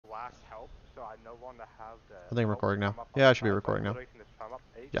last help, so I no longer have the. I think I'm recording now. Yeah, I should be recording now.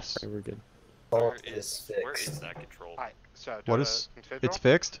 Yes. Okay, we're good. Where is that control? Alright, so What is? It's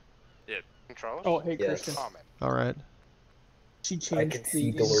fixed? Controls? Oh, hey, Yes. Christian. All right. She I changed can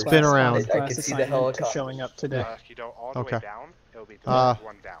see the doors. Spin around. I can see the helicopter. to showing up today. If you go all the Okay. way down, it'll be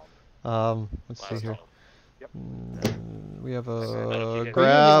one down. Let's see here. Yep. We have Are a you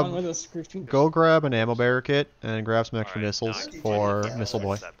grab. With us, Christian? Go grab an ammo barrier kit and grab some extra Alright, missiles now I can for finally Missile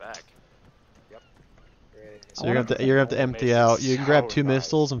Boy. that back. So you're gonna have to empty out. You can grab 2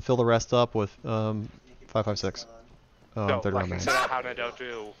 missiles and fill the rest up with 5.56. So, 30 round like, mags. instead of having to go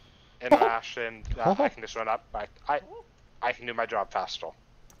do interaction, I can just run up. I can do my job faster.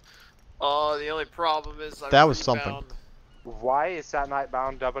 Oh, the only problem is That was something. Why is that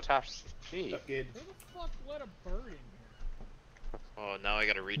Nightbound double tap G? Who the fuck let a bird in here? Oh, now I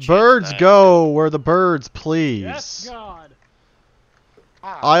gotta reach. Birds go where the birds please. Yes, God.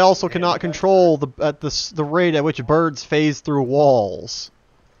 I also cannot control the rate at which birds phase through walls.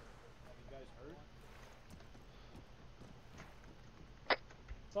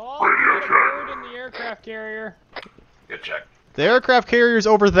 It's all a bird in the aircraft carrier. Good check. The aircraft carrier's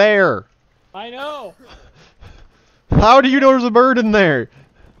over there. I know. How do you know there's a bird in there?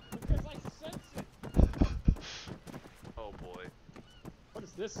 Because I sense it. Oh boy. What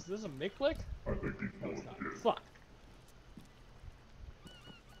is this? Is this a McClick? No, it's not. Fuck.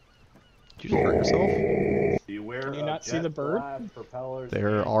 Did you just hurt yourself? Can you not see the bird?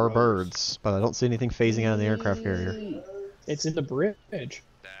 There are birds, but I don't see anything phasing out of the aircraft carrier. It's in the bridge. That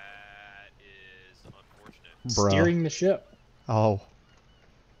is unfortunate. Bruh. Steering the ship. Oh.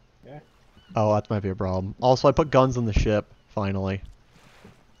 Yeah. Oh, that might be a problem. Also, I put guns on the ship, finally.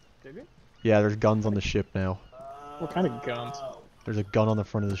 Did you? Yeah, there's guns on the ship now. What kind of guns? There's a gun on the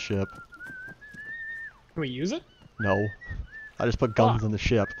front of the ship. Can we use it? No. I just put guns on the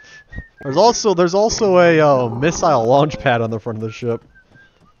ship. There's also a missile launch pad on the front of the ship.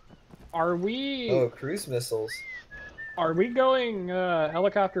 Are we? Oh, cruise missiles. Are we going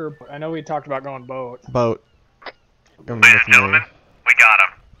helicopter? I know we talked about going boat. Boat. Ladies and gentlemen, we got him.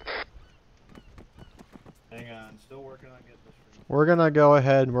 Hang on, still working on getting this. We're gonna go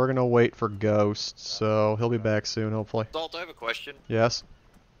ahead and we're gonna wait for Ghost, so he'll be back soon, hopefully. Salt, I have a question. Yes?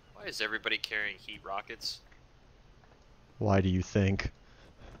 Why is everybody carrying heat rockets? Why do you think?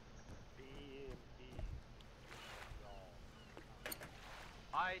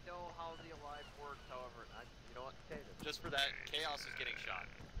 I know how the Alive works, however, you know what? Just for that, Chaos is getting shot.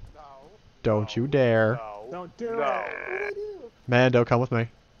 No. Don't you dare. No. Don't do No. it. Mando, come with me.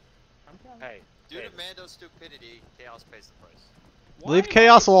 I'm coming. Hey. Due to Mando's stupidity, Chaos pays the price. Why Leave am I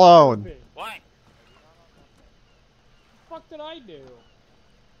Chaos alone. stupid? Why? What the fuck did I do?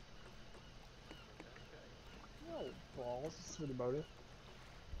 No balls. This is about it.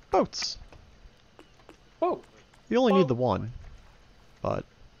 Boats. Boat. You only need the one. But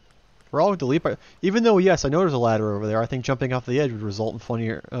we're all delete by even though yes, I know there's a ladder over there, I think jumping off the edge would result in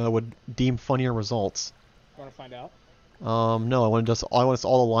funnier would deem funnier results. Want to find out? No, I want us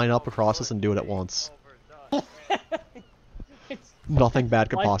all to line up across us and do it at once. It's Nothing bad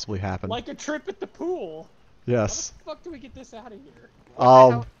could Like- possibly happen. like a trip at the pool. Yes. How the fuck do we get this out of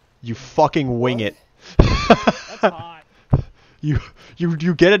here? You fucking wing it. That's hot. You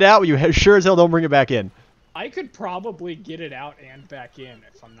get it out, you sure as hell don't bring it back in. I could probably get it out and back in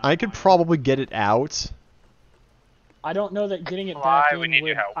if I'm not. I could lying. probably get it out. I don't know that getting it Why? back We in need your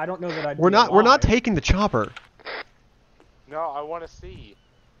would. help. I don't know that I'd. We're be not alive. taking the chopper. No, I want to see.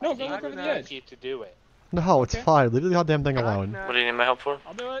 No, I go need look over the the edge. key to do it. No, it's Okay. fine. Leave the goddamn thing alone. What do you need my help for?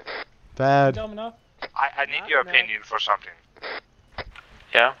 I'll do it. Dad. Dumb enough. I need your opinion for something.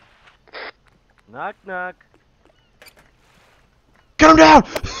 Yeah? Knock knock. Get him down!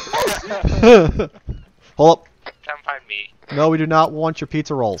 Hold up. Come find me. No, we do not want your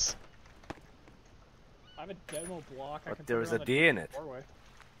pizza rolls. I have a demo block. I But can there put was it a on D the in it. doorway.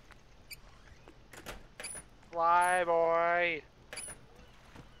 Fly, boy.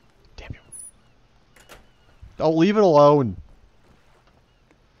 Damn you. Oh, leave it alone.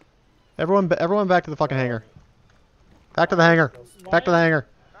 Everyone back to the fucking hangar. Back to the hangar. Back to the hangar.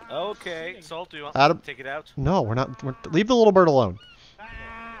 Okay, Salt, do you want Adam- to take it out? No, we're not. Leave the little bird alone.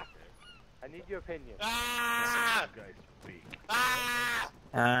 I need your opinion. Ah!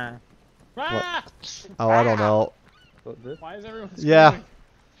 Oh, I don't know. Why is everyone? Yeah. screaming?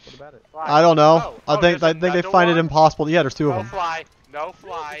 What about it? Fly. I don't know. Oh, I think there's they another find it one? impossible. Yeah, there's 2 of No them. fly. No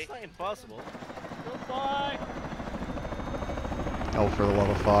fly. It's not impossible. Go fly. Oh, for the love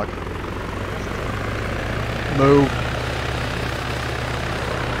of fuck. Move.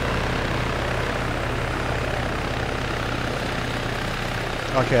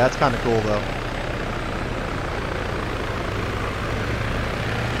 Okay, that's kind of cool though.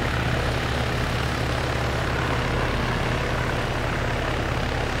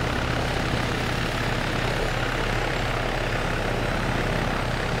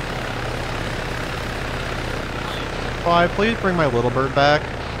 Fly, please bring my little bird back.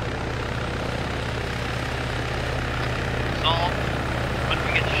 Solve. But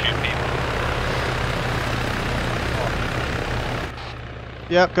we get to shoot people.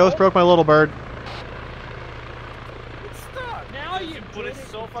 Yep, Ghost broke my little bird. Now you put it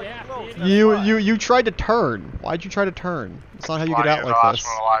so fucking close. You tried to turn. Why'd you try to turn? That's not how you get out like this.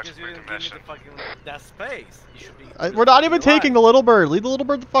 Because you didn't give me the fucking that space. You should be. We're not even taking the little bird. Leave the little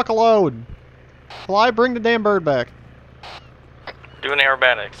bird the fuck alone. Fly, bring the damn bird back. Doing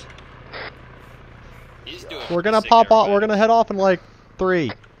aerobatics. He's doing We're gonna sick pop off. We're aerobatics. gonna head off in like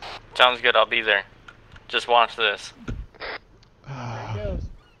 3. Sounds good, I'll be there. Just watch this.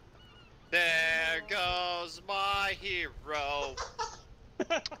 There goes my hero.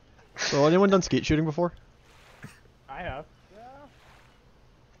 So anyone done skeet shooting before? I have.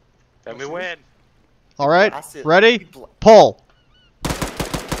 Then we win. All right, ready, pull.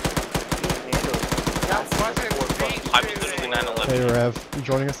 I'm literally 9/11. Hey Rev, you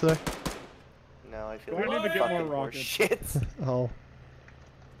joining us today? No, I feel We like need to get more fucking rockets. shit. Oh.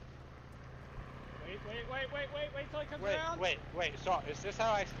 Wait till he comes Wait, around. wait. So, is this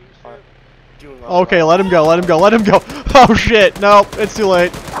how I speak shoot? Doing all Okay, wrong. let him go. Let him go. Let him go. Oh shit! No, it's too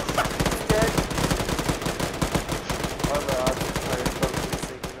late.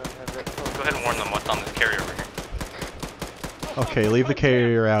 Go ahead and warn them what's on this carrier over here. Okay, leave the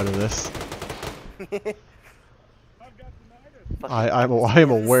carrier out of this. I am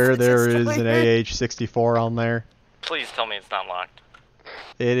aware there is an AH-64 on there. Please tell me it's not locked.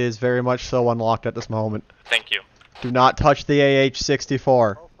 It is very much so unlocked at this moment. Thank you. Do not touch the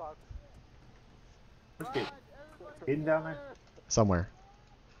AH-64. Hidden down there? Somewhere.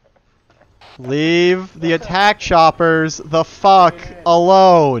 Leave the attack choppers the fuck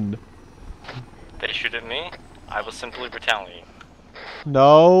alone. They shoot at me. I will simply retaliate.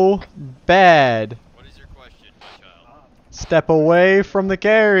 No, bad. What is your question, my child? Step away from the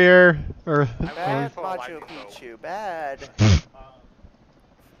carrier. Or Bad Macho Picchu, bad.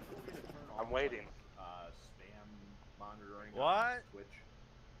 I'm waiting. Spam monitoring. What? Twitch.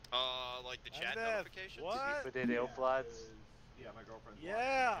 Like the chat Dev, notifications? what? We did ill floods. Yeah, my girlfriend's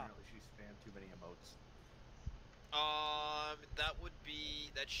Yeah. apparently she spammed too many emotes.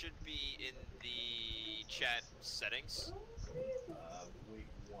 That should be in the chat settings. Wait,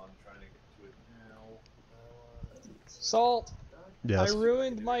 I'm trying to get to it now. Salt. yes. I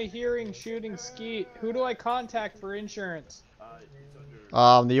ruined my hearing shooting skeet. Who do I contact for insurance? It's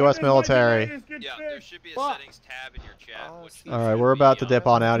under. The U.S. military. Yeah, there should be a Fuck. settings tab in your chat. Which All right, we're about to dip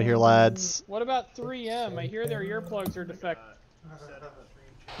on out of here, lads. What about 3M? I hear their earplugs are defective.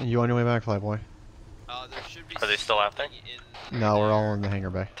 You on your way back, Flyboy? There should be Are they still out there? something in No, we're all there. in the hangar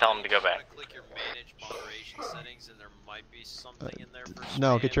bay. Tell them to go back. Click your manage moderation settings, and there might be something in there for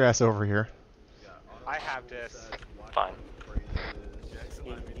No, spam. get your ass over here. I have this. Fine.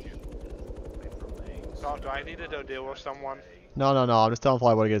 So, do I need to go deal with someone? No, I'm just telling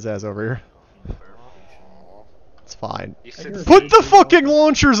Flyboy to get his ass over here. It's fine. You said Put the fucking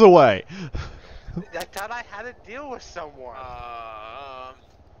launchers away! I thought I had to deal with someone.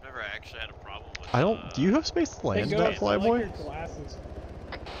 Never actually had a problem with. I don't. Do you have space to land that, I like Flyboy? your glasses.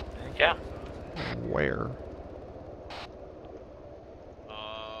 Yeah. Where?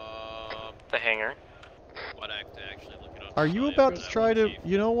 The hangar. What I have to actually look it up. Are you about to try to?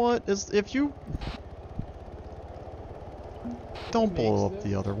 You know what? If you don't blow up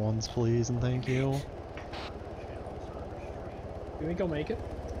the other ones, please, and thank you. You think he'll make it?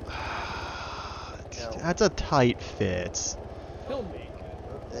 That's a tight fit. He'll make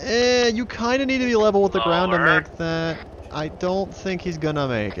it. You kind of need to be level with the ground to Over. make that. I don't think he's gonna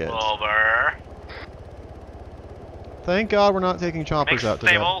make it. Over. Thank God we're not taking choppers Make out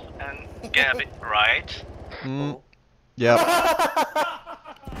today. stable and get a bit right. Yep.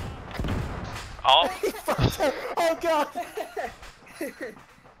 Oh, Oh god!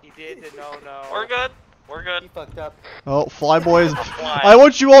 He did the no. we're good. We're good. He fucked up. Oh, Flyboy is. Fly. I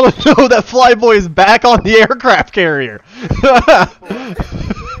want you all to know that Flyboy is back on the aircraft carrier.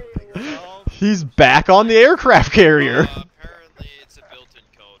 He's back on the aircraft carrier. Apparently, it's a built-in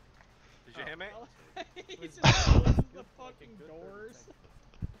code. Did you hear me? He's just closing the fucking doors.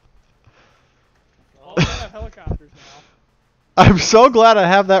 Oh, we have helicopters now. I'm so glad I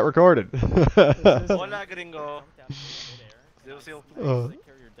have that recorded. Hola, gringo. Uh,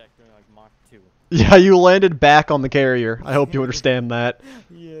 Yeah, you landed back on the carrier. I hope you understand that.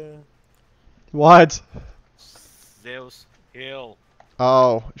 Yeah. What? Zeus, heal.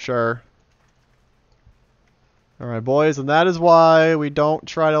 Oh, sure. Alright, boys, and that is why we don't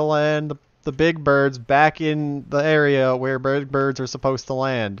try to land the big birds back in the area where big birds are supposed to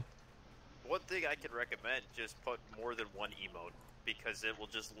land. One thing I could recommend, just put more than one emote, because it will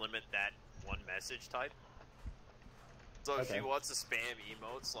just limit that one message type. So if she wants to spam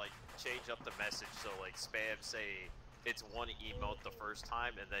emotes, like, change up the message, so like spam, say, it's one emote the first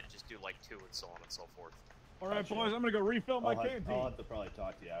time, and then just do like 2 and so on and so forth. Alright, boys, I'm gonna go refill my canteen. I'll have to probably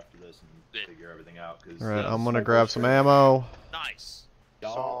talk to you after this and figure everything out. Cause, Alright, I'm gonna grab some ammo. Nice.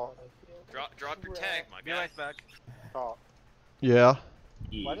 So, Drop your tag, my Be guy. right back. so, Yeah.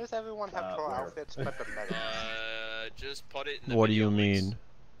 why does everyone have cool outfits but the medic? Just put it in the What do video you links mean?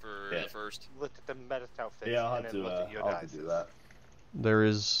 for the first. Look at the medic outfits Yeah, I'll and have then to, look at your I'll have guys'. to do that.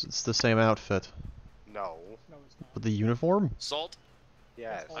 It's the same outfit. No. No, it's not. But the uniform? Salt,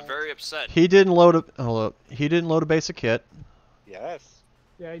 Yes. I'm very upset. He didn't load a he didn't load a basic kit. Yes.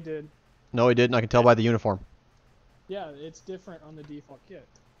 Yeah, he did. No, he didn't. I can tell by the uniform. Yeah, it's different on the default kit.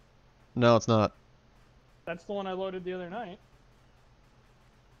 No, it's not. That's the one I loaded the other night.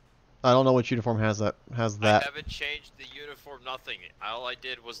 I don't know which uniform has that. I haven't changed the uniform, nothing. All I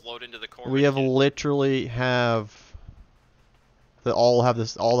did was load into the core. We have literally have. They all have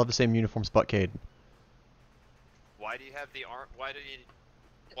this. All have the same uniforms, but Cade. Why do you have the Why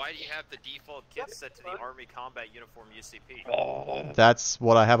do you have the default kit set to the Army Combat Uniform UCP? That's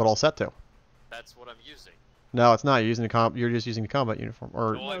what I have it all set to. That's what I'm using. No, it's not. You're using the You're just using the combat uniform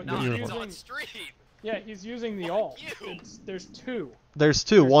or No, I'm no, not. he's It's uniform. on stream. Yeah, he's using the Fuck alt. you. There's 2. There's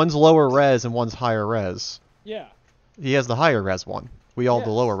two. One's lower res and one's higher res. Yeah. He has the higher res one. We all have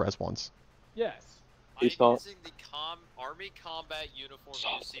the Yes. lower res ones. Yes. I'm using the Army Combat Uniform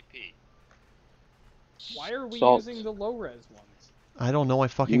UCP. Why are we Salt. using the low res ones? I don't know. I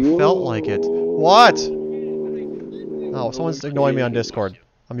fucking felt like it. What? Oh, someone's ignoring me on Discord.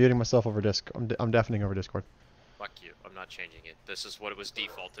 I'm muting myself over Discord. I'm deafening over Discord. Fuck you. I'm not changing it. This is what it was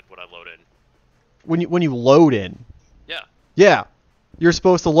defaulted when I loaded. When you load in. Yeah. Yeah. You're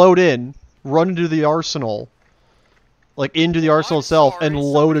supposed to load in, run into the arsenal, like into the arsenal itself, and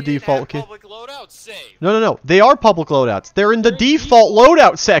load a default kit. Public loadout save. No. They are public loadouts. They're in the default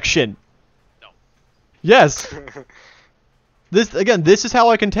loadout section. No. Yes. This is how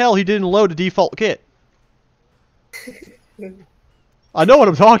I can tell he didn't load a default kit. I know what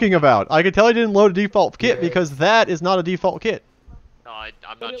I'm talking about. I can tell he didn't load a default kit because that is not a default kit. No, I'm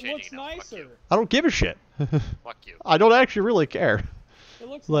But not it changing looks it now. Fuck nicer. you. I don't give a shit. Fuck you. I don't actually really care. It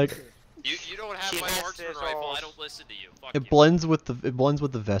looks Like- nicer. You don't have my Yes, marksman it's rifle. all- I don't listen to you. Fuck It you. blends with the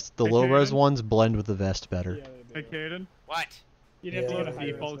vest. The Hey, low res Jaden? ones blend with the vest better. Yeah, Hey, they do. Caden. What? You'd have to Load get a a high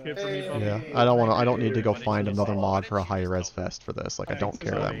default res kit vest. for me, Bubba. Yeah, I don't need to go find another mod for a high res vest for this. Like I don't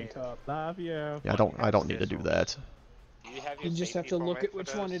care that. Love you. Yeah, I don't need to do that. Do you have You your just have safety to look permit at which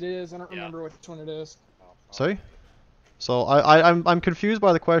for one this? it is. I don't Yeah. remember which one it is. Oh, oh. Sorry? So I'm confused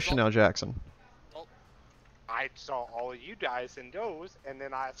by the question now, Jackson. I saw all you guys in those, and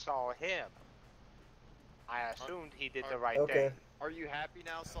then I saw him. I assumed he did the right thing. Are you happy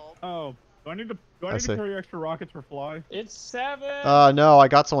now, Salt? Oh, do I need to I see. carry extra rockets for fly? It's 7. No, I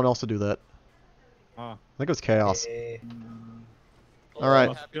got someone else to do that. Ah. I think it was Chaos. Oh, All right,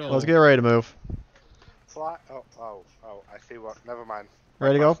 Let's go. let's get ready to move. Fly. Oh, I see what. Never mind.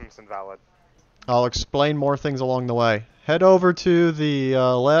 Ready to go? Question's invalid. I'll explain more things along the way. Head over to the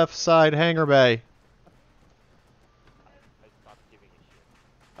left side hangar bay. I stopped giving a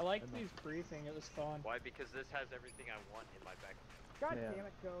shit. I like these briefing. It was fun. Why? Because this has everything I want in my back. God Yeah. damn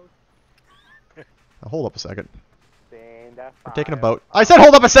it, Ghost. Hold up a second. Stand We're taking a boat. I said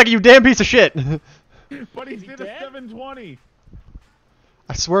hold up a second, you damn piece of shit! But he Is he did a dead? 720.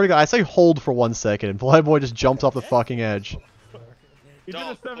 I swear to God, I say hold for 1 second, and Flyboy just jumped off the fucking edge. He did a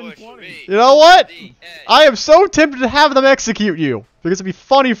Don't push 720. me. You know what? The edge. I am so tempted to have them execute you, because it'd be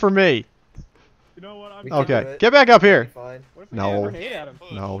funny for me. You know what? I'm We can do Okay, it. get back up here. Fine. What if we No. get a grenade at him?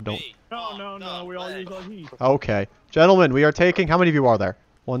 Push No, don't. me No, on no, the we all ledge. use our heat. Okay. Gentlemen, we are taking, how many of you are there?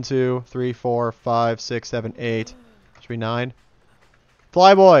 1, 2, 3, 4, 5, 6, 7, 8. Should be 9.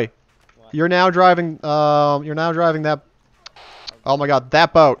 Flyboy, you're now driving that, oh my God,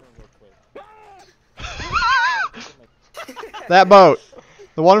 that boat. That boat.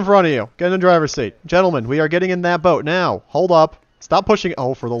 The one in front of you. Get in the driver's seat. Gentlemen, we are getting in that boat now. Hold up. Stop pushing.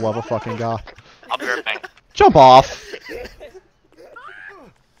 Oh, for the love of fucking God. I'll be right back. Jump off.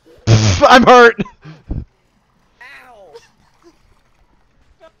 I'm hurt. Ow!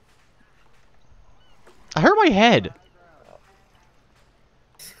 I hurt my head.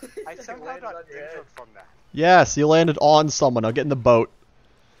 I somehow got injured from that. Yes, you landed on someone. Now get in the boat.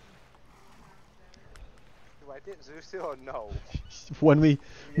 Do I did Zeus or no? When we...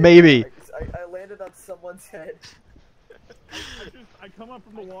 Maybe. I landed on someone's head. I come up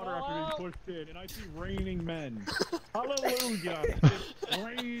from the water after being pushed in, and I see raining men. Hallelujah! It's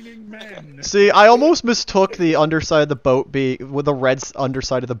raining men. See, I almost mistook the underside of the boat with the red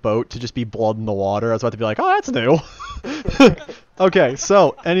underside of the boat to just be blood in the water. I was about to be like, oh, that's new. Okay,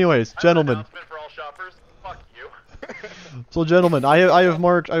 so, anyways, gentlemen. For all shoppers, fuck you. So, gentlemen, I have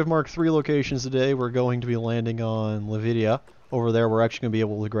marked 3 locations today. We're going to be landing on Lavidia. Over there, we're actually going to be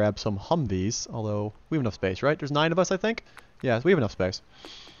able to grab some Humvees, although we have enough space, right? There's 9 of us, I think? Yeah, we have enough space.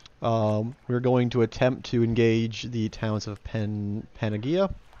 We're going to attempt to engage the towns of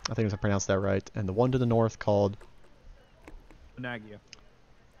Panagia. I think I pronounced that right. And the one to the north called... Nagia.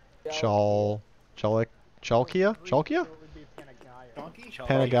 Chalkia? Chalkia? Donkey?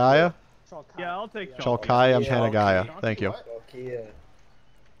 Panagaea? Yeah, I'll take Chalkia and Panagaea. Thank you.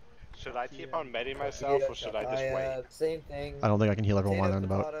 Should I keep on medding myself or should I just wait? Same thing. I don't think I can heal everyone while they're in the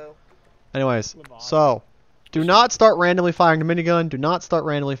boat. Anyways, so... Do not start randomly firing the minigun. Do not start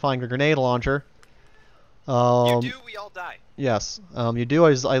randomly firing the grenade launcher. You do, we all die. Yes. You do,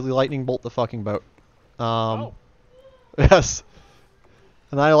 I lightning bolt the fucking boat. Yes.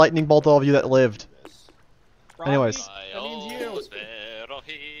 And I lightning bolt all of you that lived. Anyways.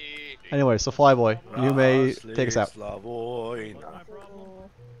 Anyways, so Flyboy, you may take us out.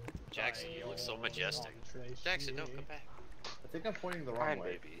 Jackson, you look so majestic. Jackson, no, come back. I think I'm pointing the wrong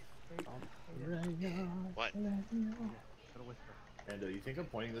way. Baby. What? And you think I'm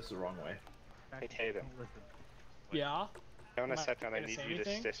pointing this the wrong way? Hey Tatum. Yeah? I want to sit down. I need you to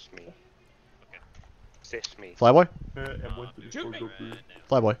assist me. Okay. Assist me. Flyboy? Shoot me!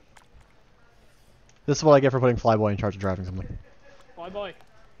 Flyboy. This is what I get for putting Flyboy in charge of driving something. Flyboy.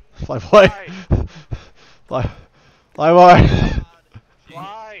 Flyboy. Flyboy.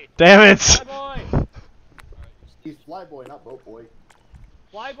 Why? Damn it! Flyboy! He's Flyboy, not Boatboy.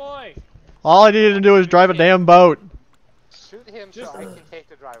 Flyboy! All I needed to do was drive a damn boat. Shoot him so I can take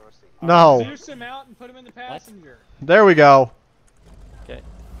the driver's seat. No. Zeus him out and put him in the passenger. There we go. Okay.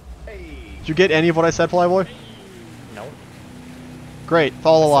 Hey! Did you get any of what I said, Flyboy? No. Great.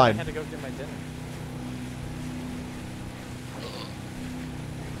 Follow the I line. had to go get my dinner.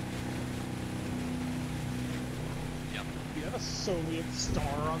 You have a Soviet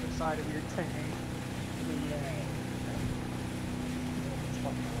star on the side of your tank.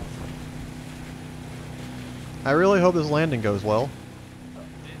 I really hope this landing goes well.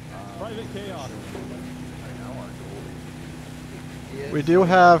 Private Chaos. We do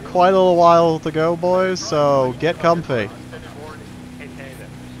have quite a little while to go, boys, so get comfy. Hey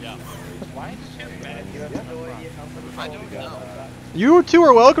Tatum. Yeah. Why is it bad? You have no idea how I don't know. You two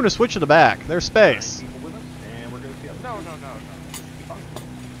are welcome to switch to the back. There's space. And we're gonna see No.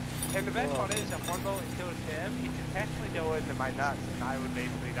 And the best part is, if one bullet kills him, he can technically go into my nuts, and I would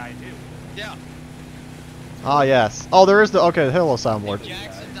basically die too. Yeah. Ah, yes. Oh, there is the... Okay, the hello soundboard. If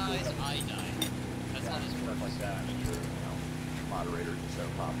Jackson dies, I die. That's how this works. like that. I'm sure, moderators and set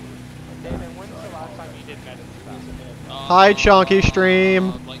properly. David, when's the last time you did medic stuff? Hi, Chunky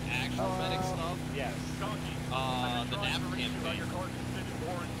Stream. Like actual medic stuff? Yes. The NAP campaign.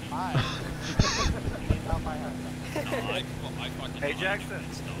 Hi. You need help, I have some. No, I fucking Hey, Jackson.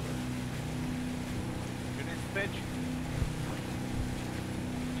 stuff. You need pitch?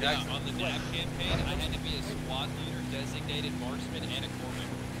 Yeah, on the NAP campaign, I had to be a squad leader, designated marksman, and a corpsman.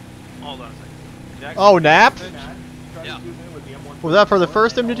 Hold on a second. Jackson, Oh, nap? Yeah. Was that for the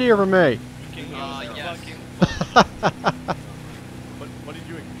first MDT or for me? Yes. What did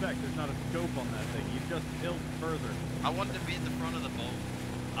you expect? There's not a scope on that thing. You just tilt further. I wanted to be in the front of the boat.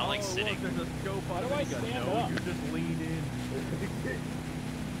 I like sitting. Look, there's a scope on How do I it. You stand know, up? you just lean in.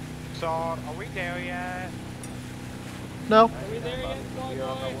 So, are we there yet? No. Are we there yet,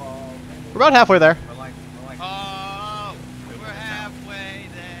 Flyboy? We're about halfway there. Oh, we were halfway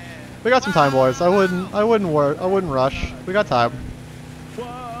there. We got some time, boys. I wouldn't rush. We got time.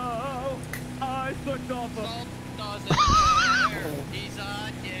 Whoa! I sucked off a... Salt doesn't care. He's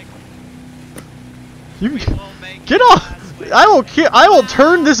a dick. You We'll make get it off! last way. I will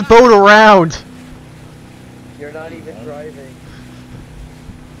turn this boat around. You're not even driving.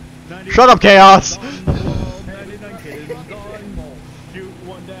 Shut up, Chaos. 99 kids on. Shoot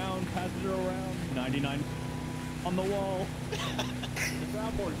one down, pass it around. 99 on the wall.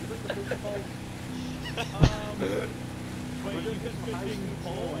 Wait, you said fishing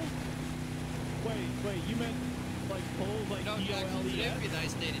pole? Wait, you meant like poles like No, Jackson, P-O-L-E-S? it'd be a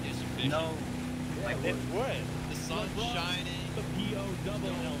nice day to do some fishing. No. Like It would. the sun's shining. the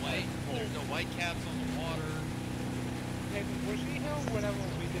P-O-double-L-Y. There's no white caps on the water. Hey, was she here whenever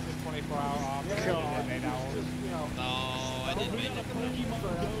we did the 24-hour off? God. 8 hours. No, I didn't make it. Pokemon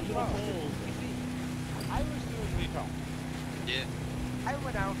go to the polls. I was doing recon. Yeah. I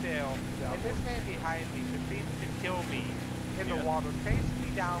went out there, and this man behind me proceeded to kill me in the water, chased me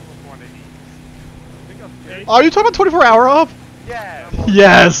down with one of these. Are you talking about 24-hour off? Yes.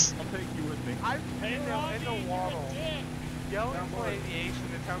 Yes. I'll take you with me. I'm in the water, yelling for aviation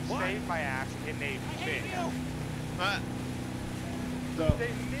to come save my ass, and they missed. So,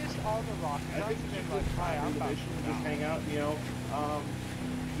 They missed all the rockets. I think you should try out the mission and just hang out, you know,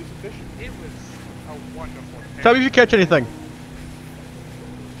 do some fishing. It was a wonderful day. Tell me if you catch anything.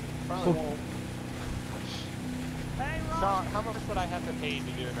 Probably won't. So, how much would I have to pay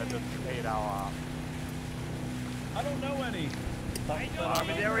to do another 8-hour off? I don't know any.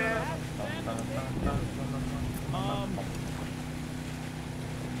 Area?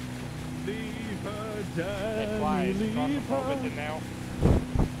 Leave her That's dead. why it's Leave over her. to now.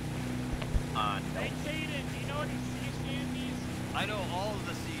 No. Hey, Jaden, do you know any sea shanties? I know all of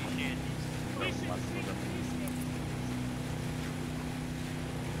the sea shanties. We should sing a sea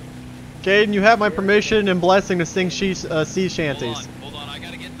Caden, you have my permission and blessing to sing sea shanties. Hold on, I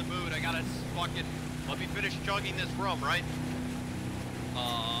gotta get in the mood. I gotta fucking let me finish chugging this rum, right?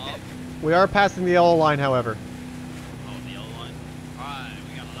 We are passing the yellow line, however. Oh, the yellow line. Alright,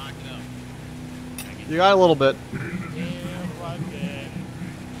 we gotta lock it up. You got a little bit.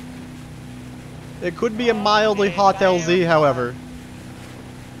 It could be a mildly hot LZ, however.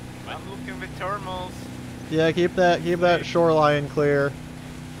 I'm looking with thermals. Yeah, keep that shoreline clear.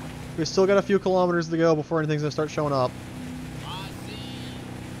 We still got a few kilometers to go before anything's gonna start showing up.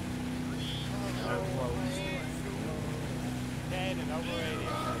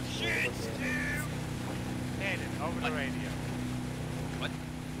 Over the radio. What?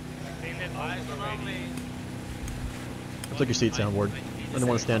 Over the radio. I took your seat soundboard. I didn't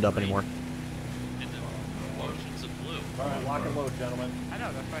want to stand up anymore. Oceans of blue. Alright, lock and load, gentlemen. I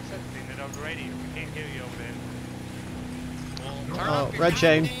know, that's why I said sing it over the radio. We can't hear you over there. Well, turn up your red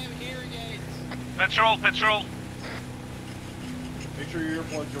chain. goddamn hearing aids. Patrol, patrol. Make sure your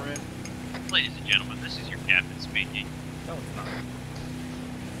earplugs are in. Ladies and gentlemen, this is your captain speaking. No, it's not.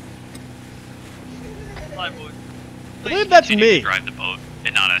 Flyboy. I believe that's me. To drive the boat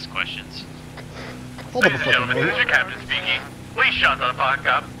and not ask questions. Hold up a Ladies and gentlemen, fucking this is your captain speaking. Please shut the fuck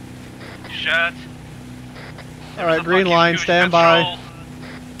up. Shut. Alright, green line, stand by.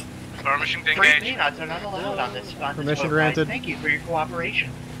 Permission to Free engage. peanuts are not allowed on this Permission boat ride. granted. Thank you for your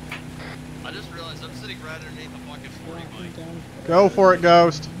cooperation. I just realized I'm sitting right underneath the fucking 40 mic. Go for it,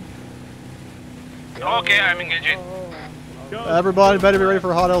 Ghost. Okay, I'm engaging. Everybody better be ready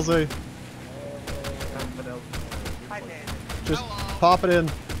for a hot LZ. Just pop it in.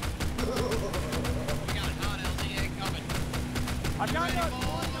 We got a hot LZA coming.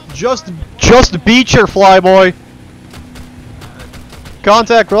 Just beat your flyboy.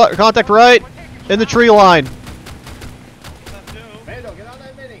 Contact right in the tree line. Mando, get on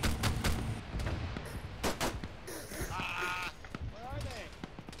that mini.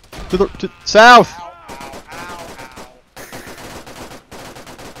 To south.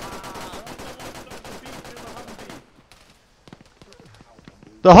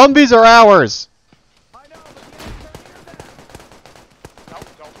 The Humvees are ours.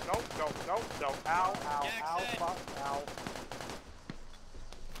 No. Ow.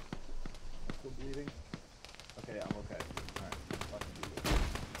 Still bleeding? Okay, I'm okay.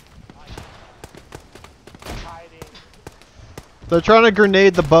 Alright, Hiding. They're trying to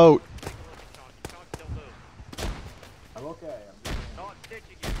grenade the boat. I'm okay. I'm just Don't stitch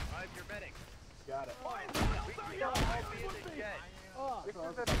again. I have your medic. got it. We can all be in the jet.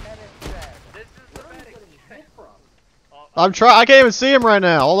 This is the medic jet. I can't even see him right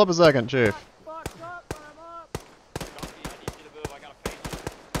now. Hold up a second, Chief.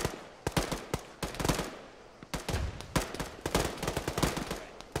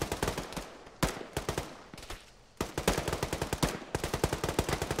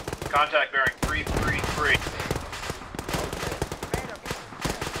 Contact bearing 333.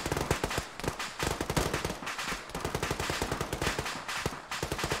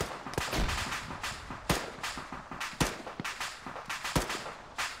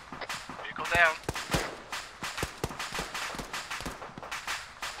 Vehicle down.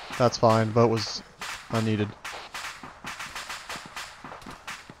 That's fine. Boat was unneeded.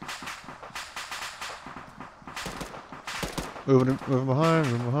 Moving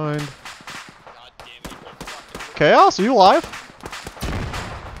behind. Chaos, are you alive?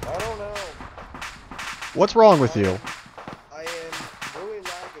 I don't know. What's wrong with you? I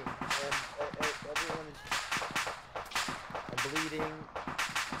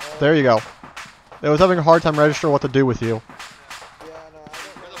There you go. It was having a hard time registering what to do with you. Yeah, no, I don't know.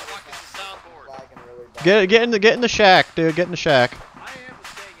 Where the fuck is the soundboard? Lagging really bad. Get in the shack, dude. Get in the shack. I am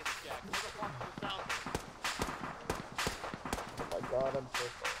staying in the shack. Where the fuck is the soundboard? Oh my god, I'm so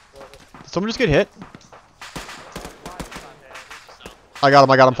sorry. Did someone just get hit? I got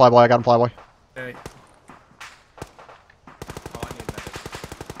him, Flyboy. I got him, Flyboy. Okay. Oh, I need medic.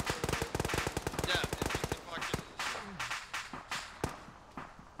 Yeah, if you can fucking...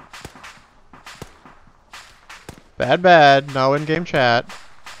 Bad. No in-game chat.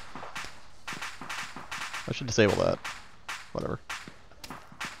 I should disable that. Whatever.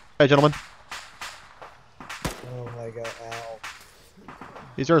 Hey, gentlemen. Oh my god, ow.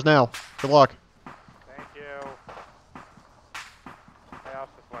 He's yours now. Good luck. Thank you. Hey, I'll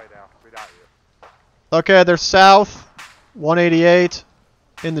just lay down without you. Okay, they're south. 188.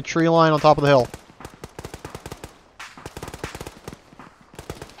 In the tree line on top of the hill.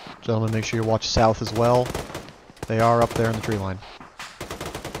 Gentlemen, make sure you watch south as well. They are up there in the tree line.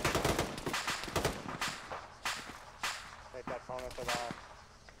 Take that phone up at all.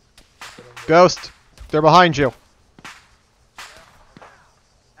 Ghost, they're behind you.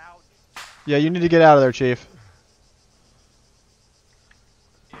 Yeah, you need to get out of there, Chief.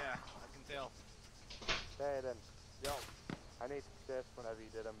 Yeah, I can tell. Hey then. Yo, I need this whenever you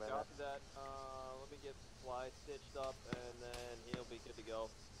did a minute. Copy that. Let me get Fly stitched up, and then he'll be good to go.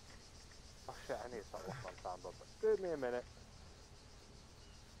 Oh shit, I need to start working on soundboard, but give me a minute.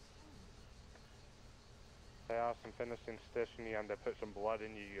 They are some finishing stitching you and they put some blood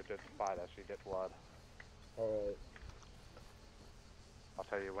in you, you did fight as you get blood. Alright. I'll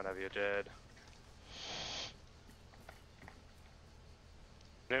tell you whenever you did.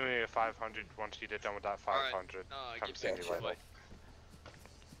 Give me a 500 once you get done with that 500. Come see me later. Get out of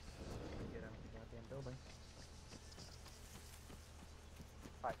the goddamn building.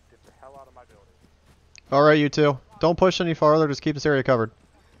 Alright, get the hell out of my building. Alright, you two. Don't push any farther, just keep this area covered.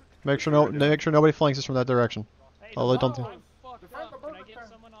 Make sure nobody flanks us from that direction. Hey, I'll let I'm them fucked up. Can I get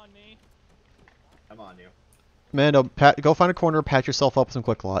someone on me? I'm on you. Mando, go find a corner, pat yourself up with some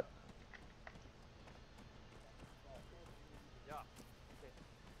quick lot.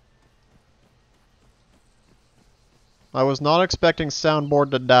 I was not expecting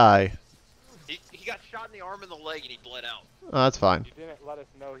soundboard to die. He got shot in the arm and the leg and he bled out. That's fine. You didn't let us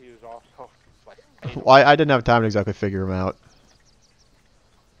know he was also like. Well, I didn't have time to exactly figure him out.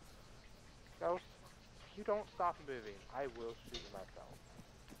 Ghost, if you don't stop moving, I will shoot myself.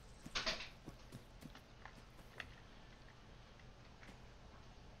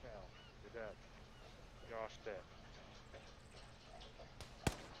 Hell, you're dead. Josh dead.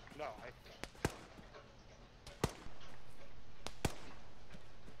 No,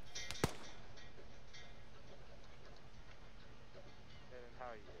 how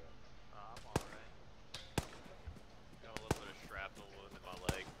are you doing? I'm alright. Got a little bit of shrapnel wound in my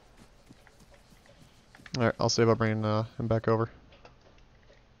leg. Alright, I'll see about bringing him back over.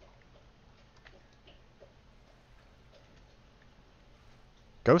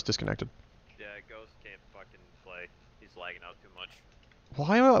 Ghost disconnected. Yeah, Ghost can't fucking play. He's lagging out too much.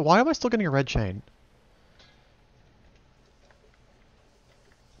 Why am I still getting a red chain?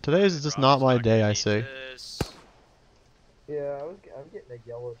 Today is just not my day, I see. Yeah, I'm getting a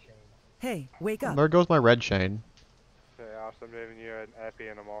yellow chain. Hey, wake up. There goes my red chain. Okay, awesome. Giving you an epi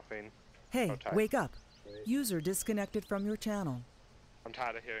and a morphine. Hey, Okay. wake up. User disconnected from your channel. I'm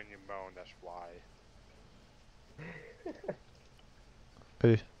tired of hearing you moan, that's why.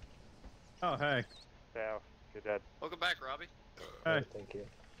 Hey. Oh, hey. Yeah, you're dead. Welcome back, Robbie. Hey. Thank you.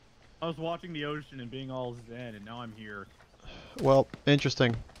 I was watching the ocean and being all zen, and now I'm here. Well,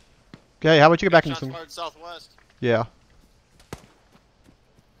 interesting. Okay, how about you get back in Shots some... fired southwest. Yeah.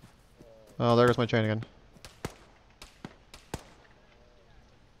 Oh, there goes my chain again.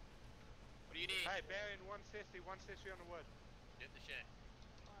 What do you need? Hey, bearing 160 on the wood. Get the shit.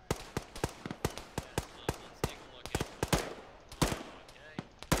 Let's take a look at it. Okay.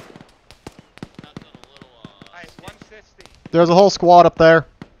 That's a little, Hey, 160. There's a whole squad up there.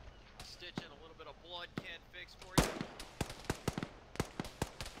 stitch and a little bit of blood can't fix for you.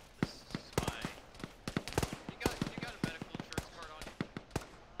 This is fine. You got a medical insurance card on you?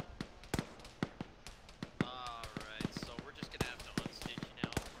 Alright, so we're just gonna have to unstitch you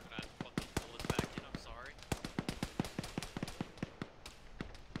now. We're gonna have to put the bullets back in, I'm sorry.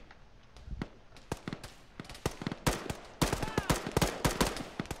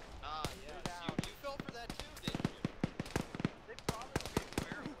 Yes, you fell for that too, didn't you? They promised me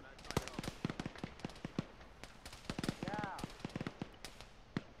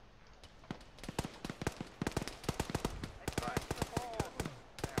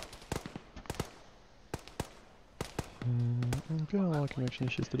I'm feeling a lot of connection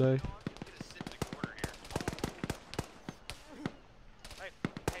issues today. Hey,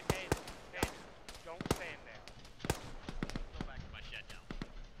 don't stand there. Go back to my shed now.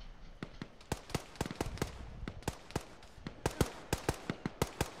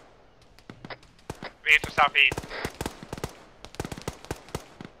 East or southeast.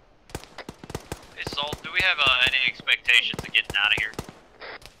 Hey, Saul, do we have any expectations of getting out of here?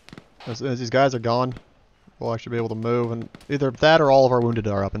 As these guys are gone, we'll actually be able to move, and either that or all of our wounded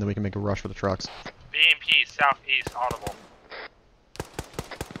are up, and then we can make a rush for the trucks. BMP southeast audible.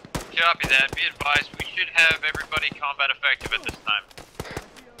 Copy that. Be advised, we should have everybody combat effective at this time.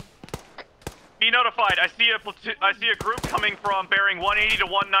 Be notified. I see a group coming from bearing 180 to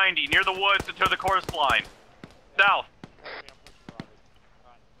 190 near the woods to the coastline. South.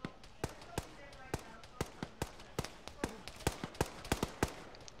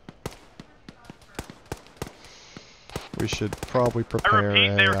 We should probably I prepare repeat,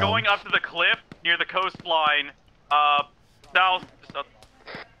 they're going up to the cliff near the coastline. South.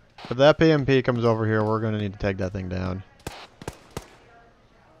 If that PMP comes over here, we're gonna need to take that thing down.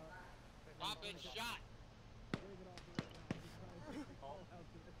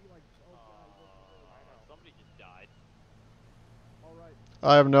 Somebody just died.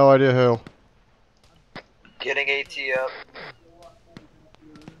 I have no idea who. Getting AT up.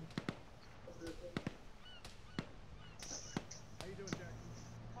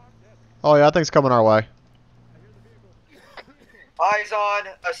 Oh yeah, that thing's coming our way. Eyes on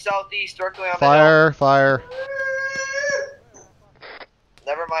a southeast directly on Fire, fire.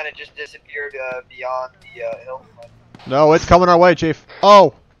 Never mind, it just disappeared beyond the hill. No, it's coming our way, Chief.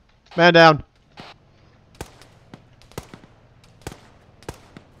 Oh! Man down.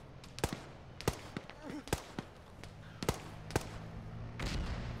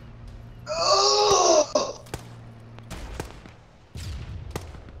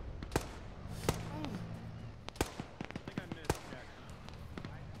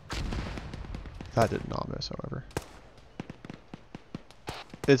 That did not miss, however.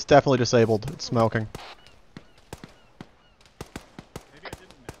 It's definitely disabled. It's smoking.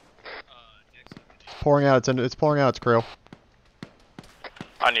 It's pouring out. It's pouring out its crew.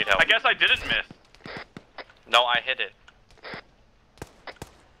 I need help. I guess I didn't miss. No, I hit it.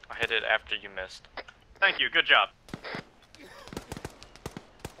 I hit it after you missed. Thank you. Good job.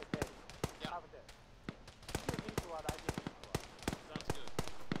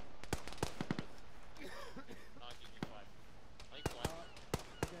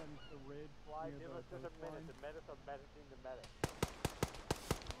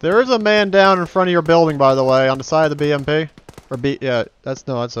 There is a man down in front of your building, by the way, on the side of the BMP. Or yeah, that's a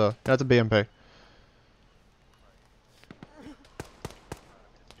BMP.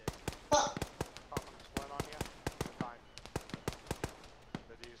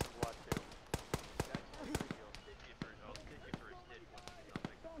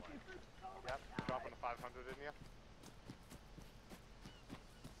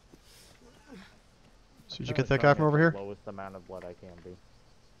 So did you get that guy from over here? Lowest amount of blood I can be.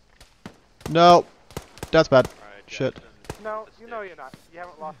 No, that's bad. Shit. No, you know you're not. You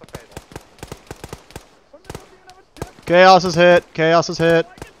haven't lost a fatal. Chaos is hit. Chaos is hit.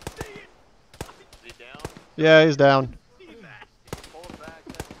 Yeah, he's down.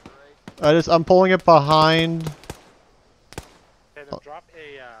 I'm pulling it behind. Okay, then drop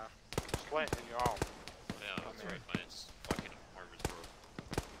a splint in your arm. Yeah, that's right. Mine's fucking armor's broke.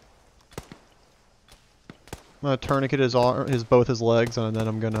 I'm gonna tourniquet both his legs, and then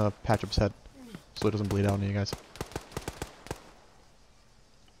I'm gonna patch up his head, so it doesn't bleed out on you guys.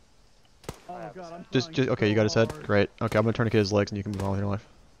 Oh god, I'm Just okay, you got his head? Great. Okay, I'm gonna tourniquet his legs, and you can move on with your life.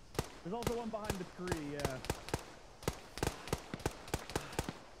 There's also one behind the tree, yeah.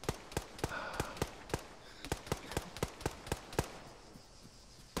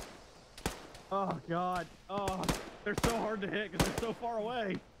 Oh god. Oh, they're so hard to hit because they're so far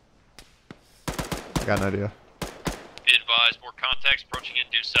away. I got an idea. Be advised, more contacts approaching in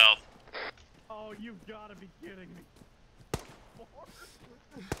due south. Oh, you've gotta be kidding me.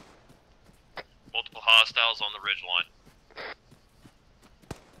 Multiple hostiles on the ridgeline.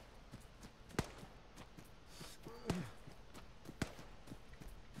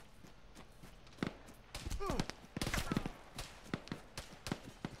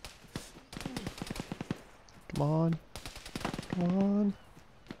 Come on. Come on.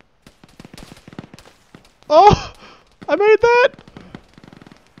 Oh! I made that!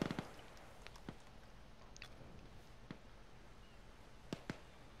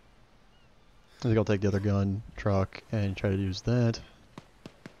 I think I'll take the other gun, truck, and try to use that.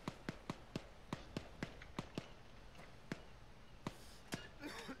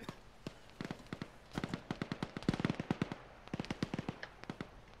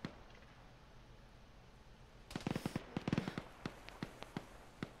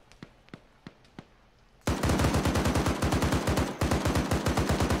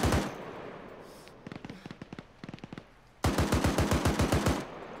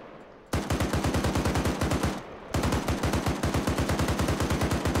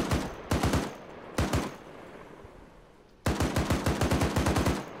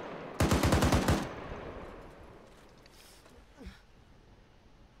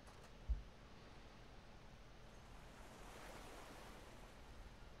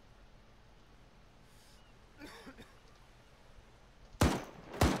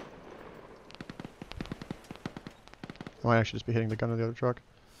 I might actually just be hitting the gun of the other truck.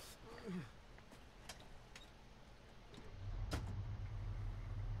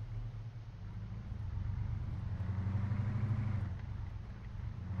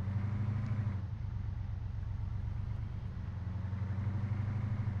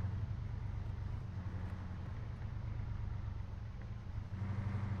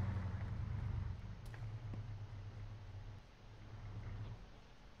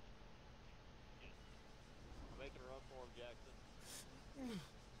 Make a run for him, Jackson.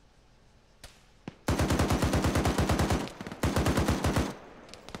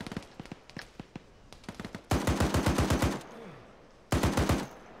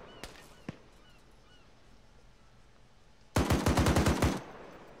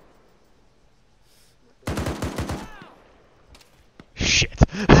 Shit.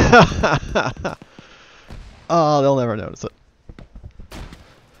 Oh, they'll never notice it.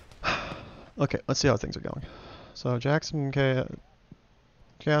 Okay, let's see how things are going. So Jackson,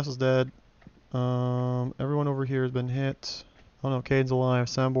 Chaos is dead. Everyone over here has been hit. Oh no, Cade's alive.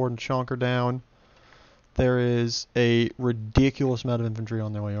 Soundboard and Chonk are down. There is a ridiculous amount of infantry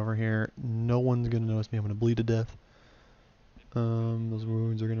on their way over here. No one's gonna notice me. I'm gonna bleed to death. Those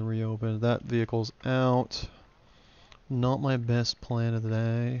wounds are gonna reopen. That vehicle's out. Not my best plan of the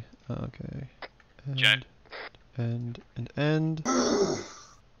day. Okay. End.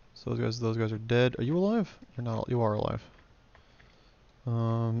 So those guys are dead. Are you alive? You're not. You are alive.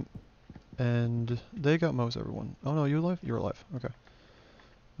 And they got most everyone. Oh no, you alive? You're alive. Okay.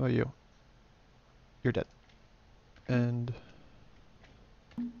 How about you? You're dead. And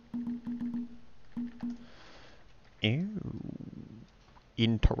ew.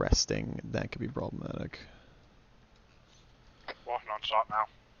 Interesting. That could be problematic. Walking on shot now.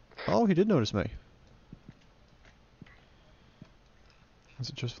 Oh, he did notice me. Is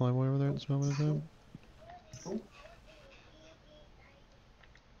it just Flyboy over there at this moment in time?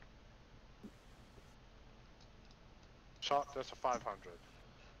 Shot, that's a 500.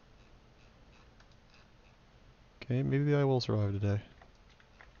 Okay, maybe I will survive today.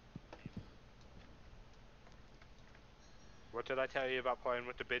 What did I tell you about playing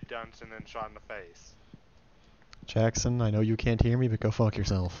with the big guns and then shot in the face? Jackson, I know you can't hear me, but go fuck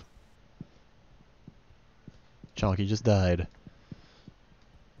yourself. Chonky just died.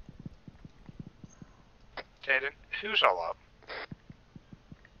 Caden, who's all up?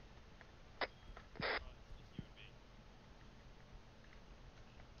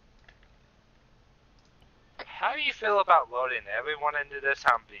 How do you feel about loading everyone into this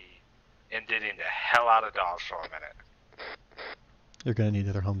Humvee and getting the hell out of Dodge for a minute? You're gonna need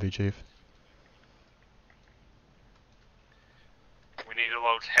another Humvee, Chief. We need to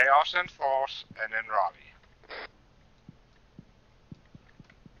load Chaos and Force and then Robbie.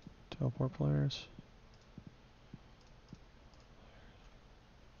 Teleport players.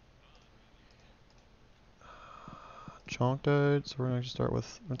 Chonk died, so we're gonna actually start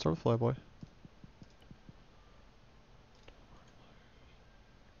with Flyboy.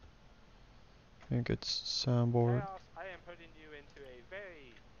 I think it's soundboard. Chaos, I am putting you into a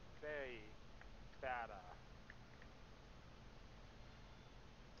very, very bad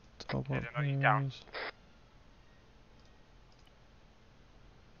Teleport I know you down. players.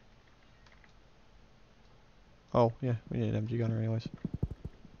 Oh, yeah, we need an MG gunner anyways.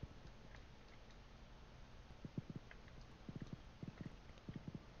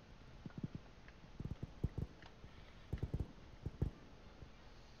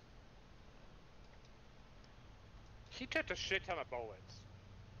 He took a shit ton of bullets.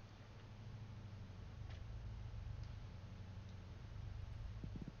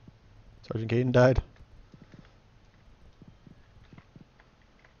 Sergeant Caden died.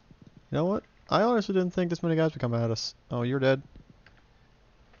 You know what? I honestly didn't think this many guys would come at us. Oh, you're dead.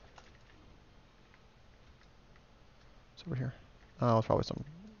 It's over here. Oh, it's probably some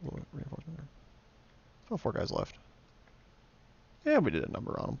reinforcement there. Oh, 4 guys left. Yeah, we did a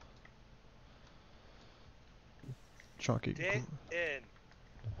number on them. Chunky. Dig in.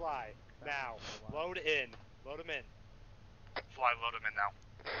 Fly. Now. Load in. Load him in. Fly, load him in now.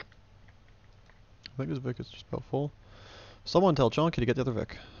 I think this Vic is just about full. Someone tell Chunky to get the other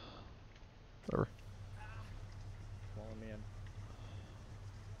Vic. Whatever. Follow me in.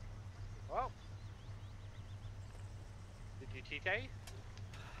 Well. Did you TK?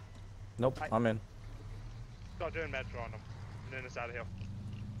 Nope, I'm in. Start doing metro on them. And then it's out of here.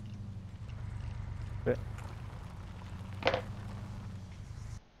 Bit.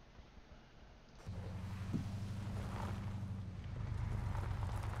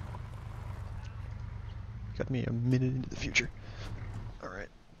 Got me a minute into the future. Alright.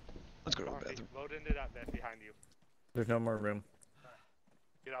 Let's go to the bathroom. Load into that bed behind you. There's no more room.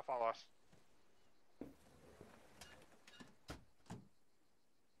 You don't follow us.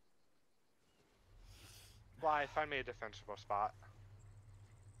 Why? Find me a defensible spot.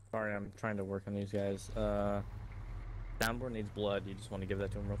 Sorry, I'm trying to work on these guys. Downboard needs blood. You just want to give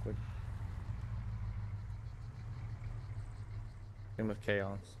that to him real quick. Him with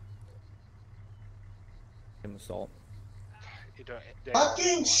chaos. Him with salt. You don't,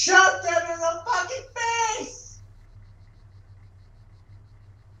 Fucking shut them in the fucking face!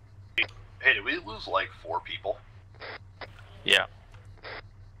 Hey, did we lose like 4 people? Yeah.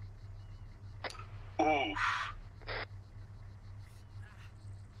 Oof.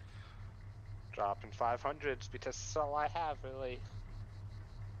 Dropping 500s because that's all I have, really.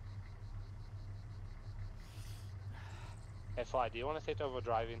 Hey, Fly, do you want to take over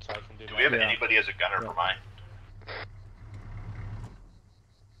driving so I can do Do we have anybody as a gunner for mine?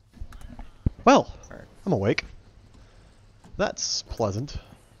 Well, I'm awake. That's pleasant.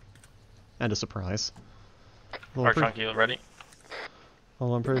 And a surprise. Well, Alright, Chunky, you ready?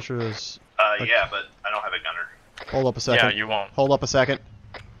 Well, I'm pretty sure there's... Yeah, but I don't have a gunner. Hold up a second. Yeah, you won't. Hold up a second.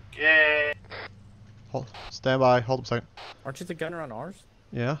 Yay! Stand by. Hold up a second. Aren't you the gunner on ours?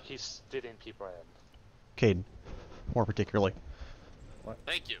 Yeah? He's fitting people in. Caden. More particularly. What?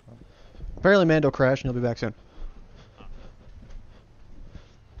 Thank you. Apparently Mando crashed and he'll be back soon.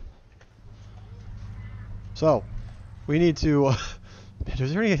 So, we need to...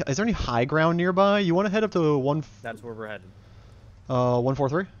 is there any high ground nearby? You want to head up to That's where we're headed.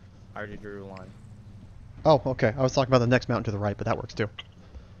 143? I already drew a line. Oh, okay. I was talking about the next mountain to the right, but that works too.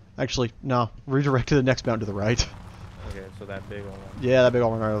 Actually, no. Redirect to the next mountain to the right. Okay, so that big one. Yeah, that big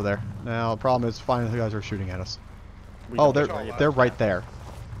old one right over there. Now, the problem is finding the guys who are shooting at us. Oh, they're right there.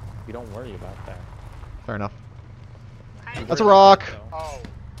 We don't worry about that. Fair enough. That's a rock! Oh.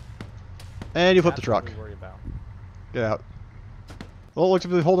 And you flip the That's what truck. we worry about. Get out. Well, it looks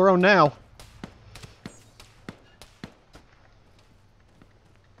like they hold their own now.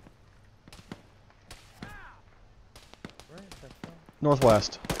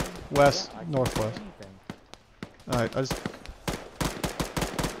 Northwest. West, Yeah, northwest. Alright, I just...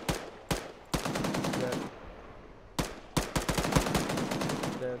 Dead.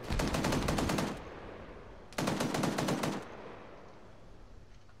 Dead.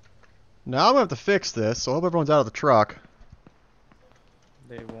 Now I'm gonna have to fix this, so I hope everyone's out of the truck.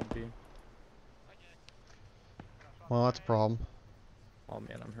 They won't be. Well, that's a problem. Oh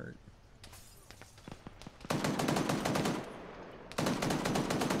man, I'm hurt.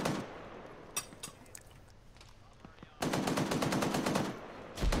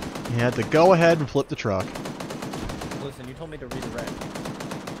 You had to go ahead and flip the truck. Listen, you told me to redirect.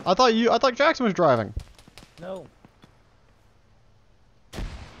 I thought Jackson was driving. No.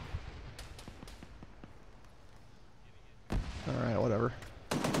 Alright, whatever.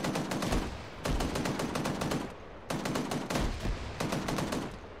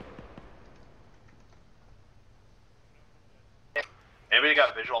 Anybody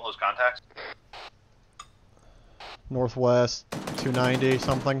got a visual on those contacts? Northwest, 290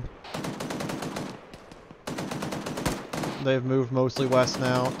 something. They've moved mostly west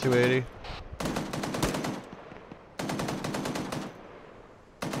now, 280.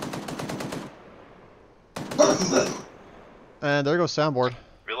 And there goes soundboard.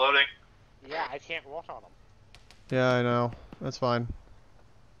 Reloading. Yeah, I can't walk on them. Yeah, I know. That's fine.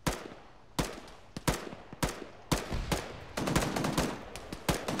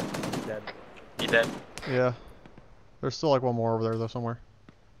 He's dead. You dead? Yeah. There's still like one more over there though somewhere.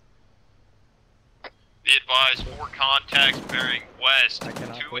 Be advised, 4 contacts bearing west,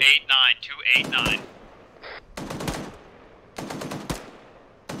 289, 289.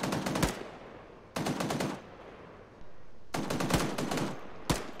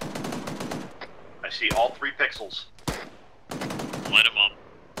 I see all 3 pixels. Light him up.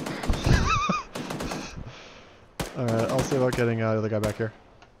 Alright, I'll see about getting the other guy back here.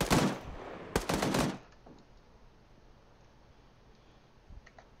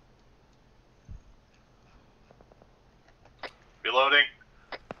 Reloading.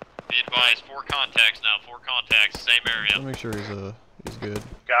 Be advised, 4 contacts now, 4 contacts, same area. I'll make sure he's good.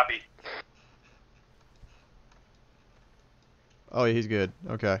 Copy. Oh yeah, he's good.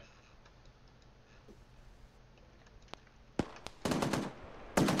 Okay.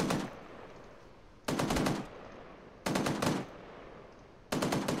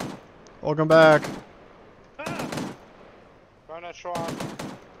 Welcome back. Run a truck.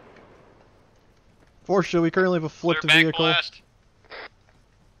 Fortunately, we currently have a flipped vehicle. Blast.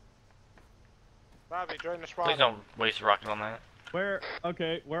 Robbie, join the squad. Please don't waste a rocket on that. Where?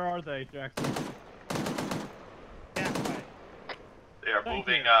 Okay, where are they, Jackson? Yeah,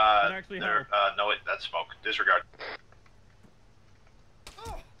 moving, actually there, no, wait, that's smoke. Disregard.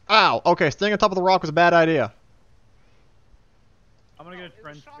 Ow! Okay, staying on top of the rock was a bad idea. I'm gonna get a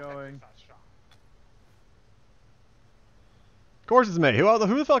trench going. Of course it's me. Who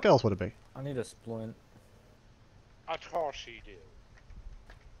the fuck else would it be? I need a splint. Of course you do.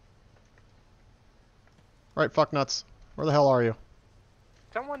 Right, fuck nuts. Where the hell are you?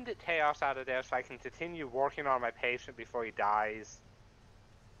 Someone get Chaos out of there so I can continue working on my patient before he dies.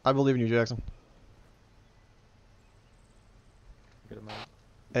 I believe in you, Jackson. Get him out.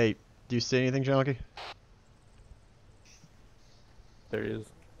 Hey, do you see anything, Junkie? There he is.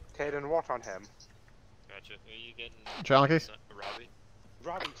 Caden, work on him. Gotcha. Are you getting Junkie? Robbie?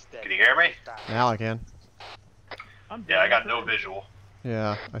 Robbie's dead. Can you hear me? Now I can. Yeah, I got no visual.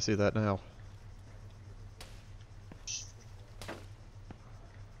 Yeah, I see that now.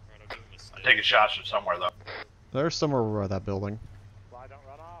 I'm taking shots from somewhere, though. There's somewhere where that building. Well, don't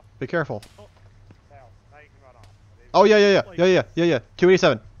run off. Be careful. Now you can run off. Oh yeah.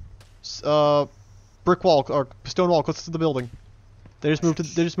 287. Brick wall or stone wall close to the building. They just moved to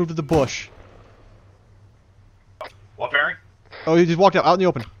the bush. What bearing? Oh, he just walked out in the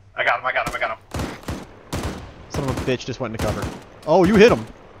open. I got him. Son of a bitch just went into cover. Oh, you hit him.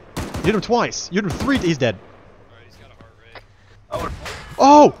 You hit him twice. You hit him 3. He's dead. Alright, he's got a heart rate.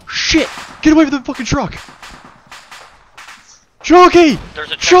 Oh shit! Get away from the fucking truck! Chalky!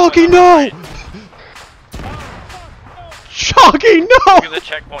 Chalky, no! Chalky, no! Look at the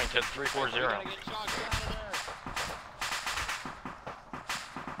checkpoint at 340.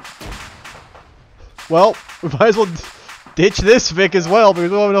 Well, we might as well ditch this Vic as well, because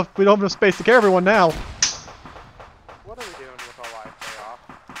we don't have enough space to carry everyone now. What are we doing with our life payoff?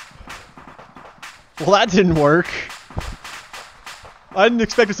 Well, that didn't work. I didn't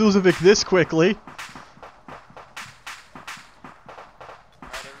expect us to lose a Vic this quickly.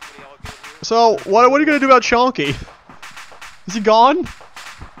 So, what are you gonna do about Chonky? Is he gone?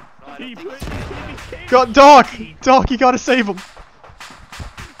 Got Doc! Doc, you gotta save him!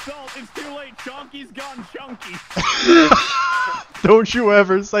 Salt, it's too late. Chonky's gone chunky. Don't you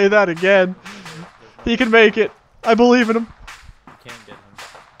ever say that again. He can make it. I believe in him. You can't get him.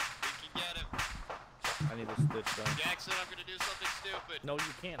 We can get him. I need a stitch done. Jackson, I'm gonna do something stupid. No,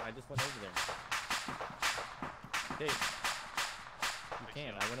 you can't. I just went over there. Hey. You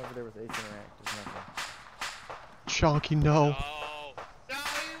can't. I went over there with Ace Interact. There's nothing. Chonky, no. No, he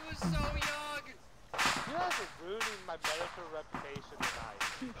was so young. You guys are ruining my medical reputation tonight.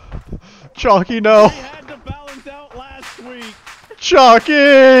 Chonky, no. We had to balance out last week.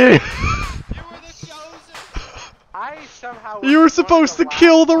 Chonky! You were the chosen. I somehow. You were supposed to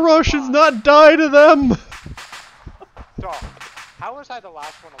kill the Russians, not die to them! Dog, how was I the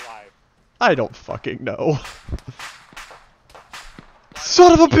last one alive? I don't fucking know.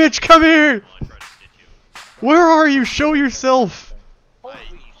 Son of a bitch, come here! Where are you? Show yourself! Holy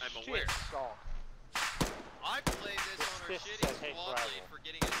I'm aware. shit, Salt. I play this on our shitty squad lead for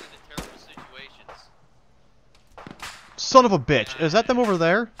getting us into terrible situations. Son of a bitch. Is that them over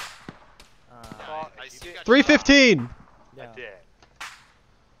there? I see you got 315! Yeah. I did.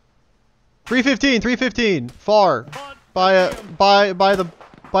 315, 315. Far. By the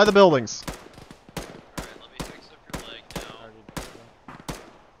buildings. Alright, let me fix up your leg now.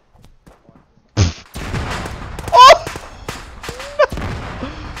 Oh!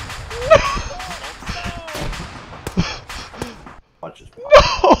 Punches.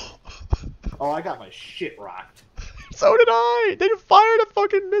 No! Oh, I got my shit rocked. So did I! They fired a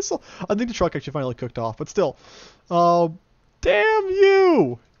fucking missile! I think the truck actually finally cooked off, but still. Oh, damn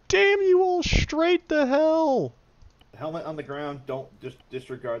you! Damn you all straight to hell! Helmet on the ground, don't just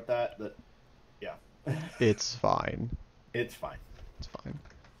disregard that. Yeah. It's fine. It's fine. It's fine.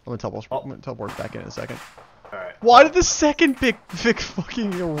 I'm gonna teleport back in a second. Alright. Why did the second Vic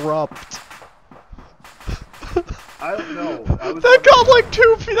fucking erupt? I don't know. That got like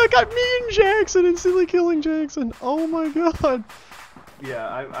 2 feet. That got me and Jackson instantly killing Jackson. Oh my god. Yeah,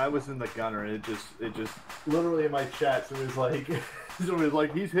 I was in the gunner and it just literally in my chat somebody was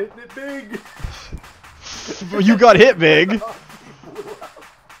like he's hitting it big. You got hit big.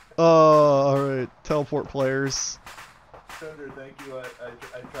 Alright, teleport players. Thunder, thank you.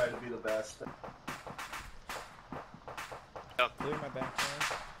 I try to be the best. Clear my back there.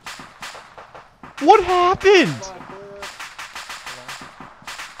 What happened?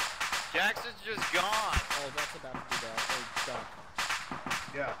 Jackson's just gone. Oh, that's about to be bad. Oh, stop.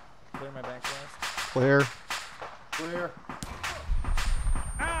 Yeah. Clear my back glass. Clear. Clear.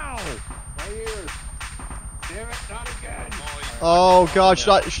 Ow! My ears. Damn it, not again. Oh god,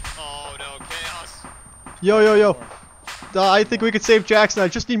 Oh no, chaos. Yo. I think we could save Jackson. I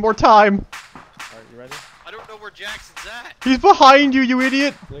just need more time. Alright, you ready? I don't know where Jackson's at. He's behind you, you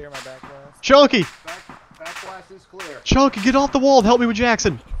idiot. Clear my back blast. Chunky. Back blast is clear. Chunky, get off the wall and help me with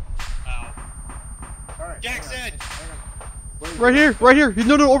Jackson. Alright. Jackson! Right here, right here.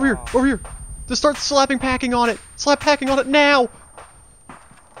 No, no, over here, over here. Just start slapping packing on it. Slap packing on it now.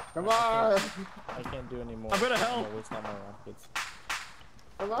 Come on. I can't do any more. I'm gonna help. No, waste all my rockets.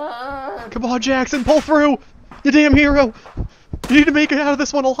 Come on. Come on, Jackson, pull through. You damn hero. You need to make it out of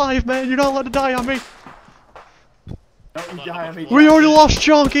this one alive, man. You're not allowed to die on me. Don't you die on me. We already lost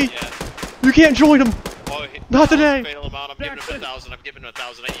Chunky. You can't join him. Oh, Not today. Fatal amount. I'm giving him 1,000. I'm giving him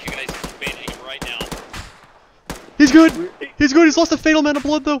 1,000. I need you guys to ban him right now. He's good. He's good. He's lost a fatal amount of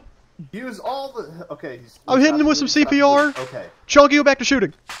blood, though. Use all the... Okay. I'm hitting him with some CPR. Okay. Chunky, go back to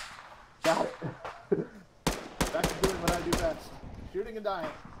shooting. Got it. Back to doing what I do best. Shooting and dying.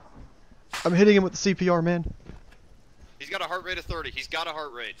 I'm hitting him with the CPR, man. He's got a heart rate of 30. He's got a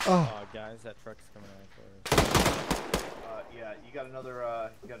heart rate. Oh. Guys, that truck's coming out for us. Yeah, you got another,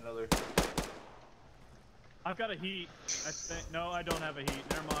 I've got a heat. I think no, I don't have a heat.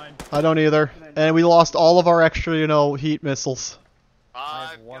 Never mind. I don't either. And we lost all of our extra, you know, heat missiles. I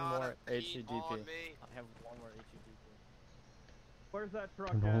have one more HCDP. I have one more HCDP. Where's that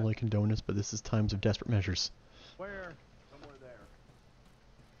truck I normally condone this, but this is times of desperate measures. Where? Somewhere there.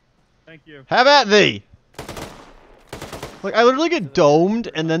 Thank you. Have at thee! Like, I literally get domed,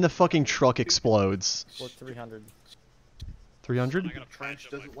 and then the fucking truck explodes. Or 300. 300? I got a trench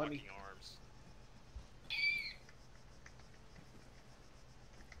doesn't let me. Arms.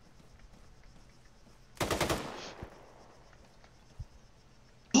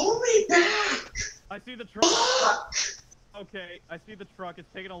 Pull me back! I see the truck. Okay, I see the truck. It's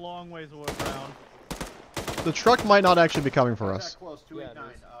taking a long ways away around. The truck might not actually be coming for us. Close,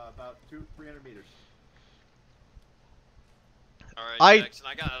 289, about 300 meters. Alright, Jackson,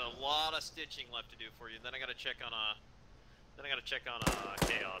 I got a lot of stitching left to do for you. Then I gotta check on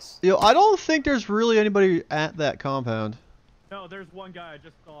Chaos. Yo, I don't think there's really anybody at that compound. No, there's one guy. I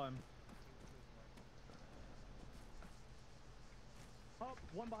just saw him. Oh,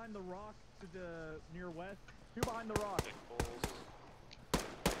 one behind the rock to the near west. Two behind the rock.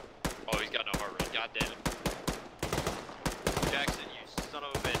 Oh, he's got no heart rate. God damn it. Jackson, you son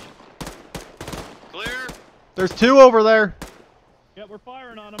of a bitch. Clear. There's two over there. Yeah, we're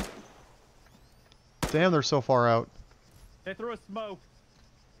firing on them. Damn, they're so far out. They threw a smoke.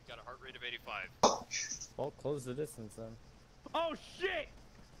 Got a heart rate of 85. Well, close the distance then. Oh shit!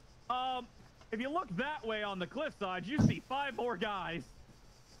 If you look that way on the cliffside, you see 5 more guys.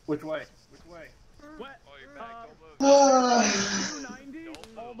 Which way? Which way? What? Oh, you're back. Don't move.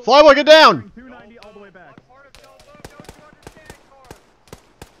 290. Flyboy, get down! 290 all the way back.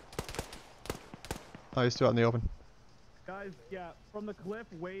 Oh, he's still out in the open. Guys, yeah, from the cliff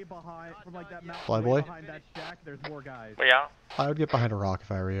way behind, from like that mountain Flyboy? way behind that shack, there's more guys. Yeah. I would get behind a rock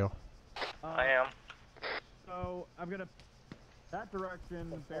if I were you. I am. So, I'm gonna... That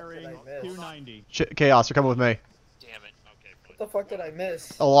direction, bearing 290. Chaos, you're coming with me. Damn it. Okay. What the fuck did I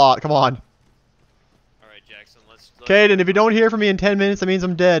miss? A lot, come on. Alright, Jackson, let's... Caden, if you don't hear from me in 10 minutes, that means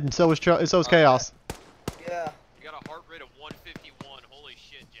I'm dead, and so is Chaos. Yeah. You got a heart rate of 151. Holy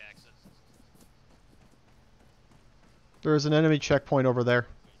shit, Jackson. There's an enemy checkpoint over there.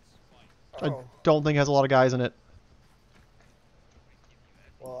 Oh. I don't think it has a lot of guys in it.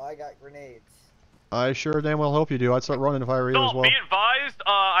 Well, I got grenades. I sure damn well hope you do. I'd start running if I were you as well. Be advised,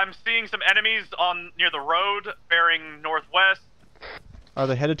 I'm seeing some enemies on near the road, bearing northwest. Are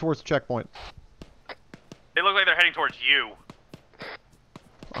they headed towards the checkpoint? They look like they're heading towards you.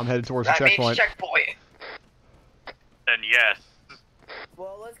 I'm headed towards That the checkpoint. means checkpoint. Then yes.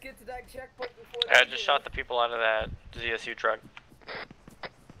 Well, let's get to that checkpoint before. I just shot the people out of that ZSU truck.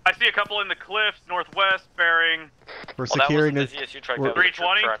 I see a couple in the cliffs northwest, bearing. We're securing the this. ZSU truck. We're, That was a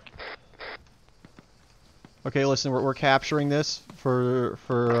 320. truck. Okay, listen, we're capturing this for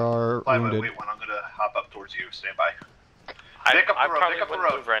our Flyboy, wounded. wait one. I'm gonna hop up towards you. Stand by. I Pick up the road, probably pick up the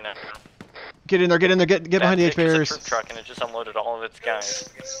wouldn't road. move right now. Get in there, get in there, get behind the H That barriers. was a truck and it just unloaded all of its guys.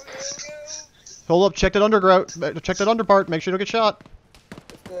 Hold up, check that underground, check that under part, make sure you don't get shot.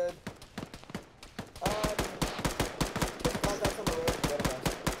 It's good. Contacts on the road. Get him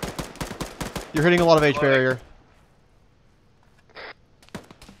out. You're hitting a lot of H barrier.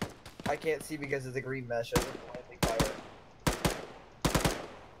 I can't see because of the green mesh. I don't want anything fire.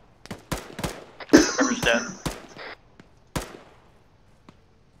 Driver's dead.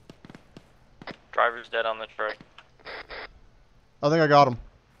 Driver's dead on the truck. I think I got him.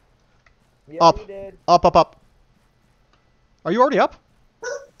 Yeah, Up. we did. Up. Are you already up?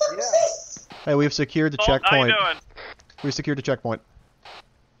 Yeah. Hey, we've secured the How you checkpoint. doing? We secured the checkpoint.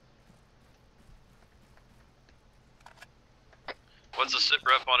 What's the sit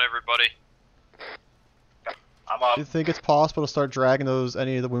rep on everybody? I'm up. Do you think it's possible to start dragging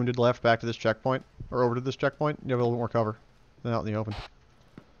any of the wounded left back to this checkpoint? Or over to this checkpoint? You have a little bit more cover than out in the open.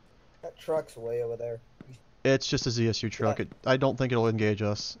 That truck's way over there. It's just a ZSU truck. I don't think it'll engage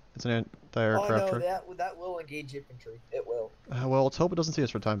us. It's an anti-aircraft truck. That will engage infantry. It will. Well, let's hope it doesn't see us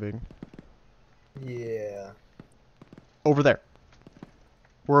for the time being. Yeah. Over there.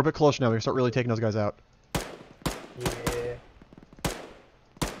 We're a bit closer now. We can start really taking those guys out. Yeah.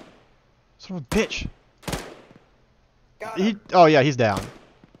 Son of a bitch. Got Oh yeah, he's down.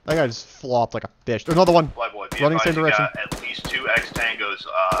 That guy just flopped like a fish. There's another one. Flyboy, be Running advised same you direction. got at least 2 X-Tangos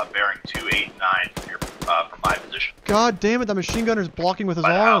bearing 289 from my position. God damn it, that machine gunner's blocking with his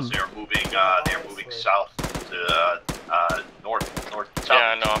By the arm. house, they are moving south to north, south. Yeah,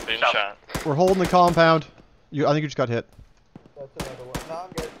 I know, I'm being south. shot. We're holding the compound. I think you just got hit. That's another one. No,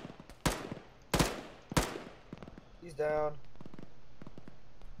 I'm good. He's down.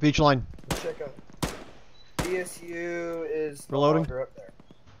 Beach line. Check out. DSU is no Reloading. longer up there.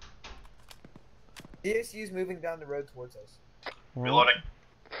 DSU's moving down the road towards us. Reloading.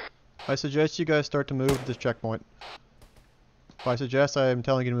 I suggest you guys start to move to this checkpoint. By suggest, I am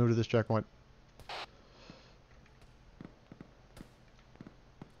telling you to move to this checkpoint.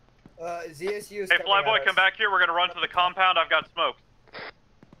 ZSU is Hey, coming at Flyboy, us. come back here. We're gonna run to the compound. I've got smoke.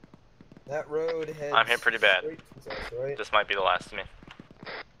 That road heads I'm hit pretty bad. straight towards us, right? This might be the last of me.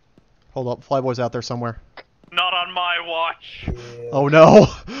 Hold up, Flyboy's out there somewhere. Not on my watch. Yeah. Oh no!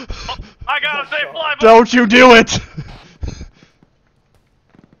 I gotta say, Flyboy. Don't you do it!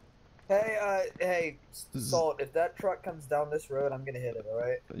 Hey, Salt, if that truck comes down this road, I'm gonna hit it,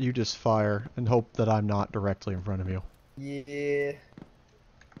 alright? You just fire and hope that I'm not directly in front of you. Yeah.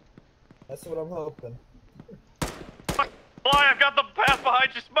 That's what I'm hoping. Fly, I've got the path behind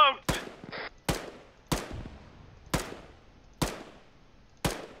you smoked.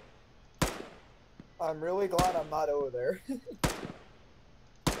 I'm really glad I'm not over there.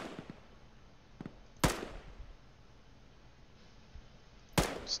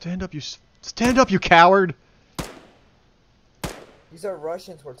 Stand up, you coward! These are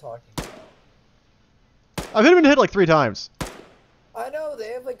Russians we're talking about. I've hit him in the head like 3 times. I know,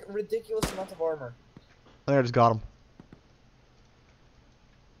 they have like ridiculous amounts of armor. I think I just got him.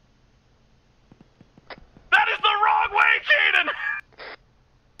 That is the wrong way, Kaden!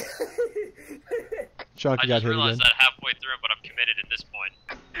 Chunky I got just hit realized again. that halfway through, but I'm committed at this point.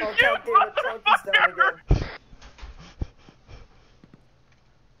 Oh god damn it, Chunky's down again.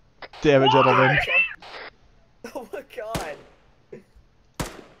 Damn it, gentlemen. Oh my god.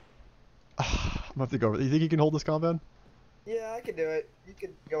 I'm gonna have to go over. You think you can hold this compound? Yeah, I can do it. You can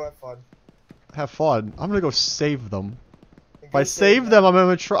go have fun. Have fun. I'm gonna go save them. Go If I save them, I'm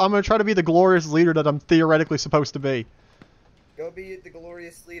gonna try to be the glorious leader that I'm theoretically supposed to be. Go be the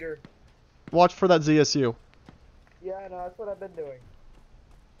glorious leader. Watch for that ZSU. Yeah, I know, that's what I've been doing.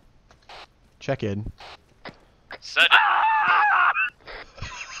 Check in. Set it.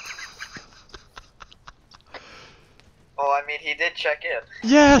 Oh, I mean, he did check in.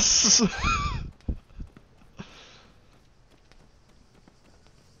 Yes!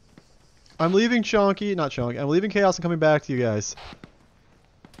 I'm leaving Chonky, not Chonky, I'm leaving Chaos and coming back to you guys.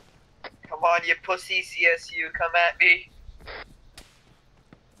 Come on, you pussy CSU, come at me.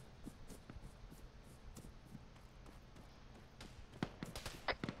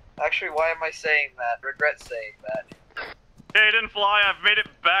 Actually, why am I saying that? Regret saying that. Kaden, Fly, I've made it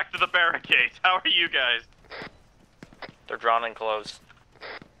back to the barricades. How are you guys? They're drawn in close.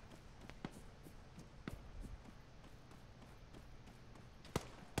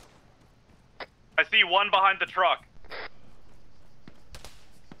 I see one behind the truck.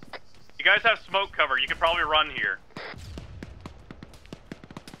 You guys have smoke cover. You could probably run here.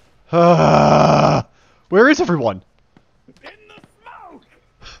 Where is everyone? In the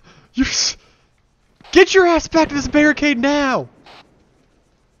smoke! Get your ass back to this barricade now!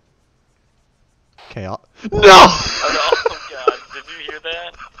 Chaos. No! Oh god, did you hear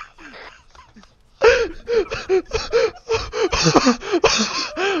that?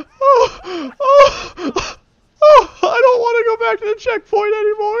 I don't want to go back to the checkpoint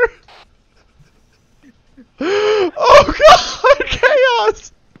anymore. Oh god, Chaos!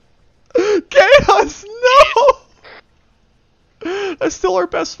 Chaos, no! That's still our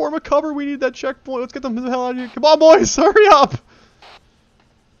best form of cover. We need that checkpoint. Let's get them the hell out of here. Come on, boys, hurry up!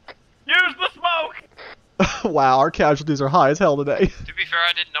 Use the smoke! Wow, our casualties are high as hell today. To be fair,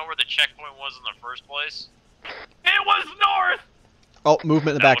 I didn't know where the checkpoint was in the first place. It was north! Oh,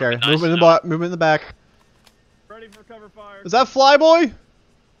 movement in the back area. Nice Movement in the back. Ready ready for cover fire. Is that Flyboy?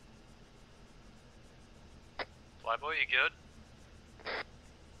 Flyboy, you good?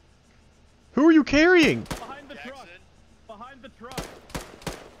 Who are you carrying? Behind the truck. Behind the truck.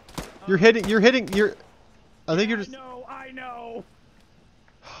 You're hitting, I think you're just... I know.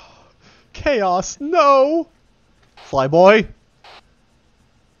 Chaos, no! Flyboy.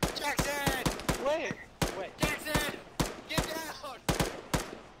 Jackson! Wait. Jackson! Get down!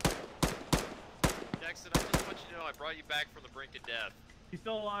 Jackson, I just want you to know I brought you back from the brink of death. He's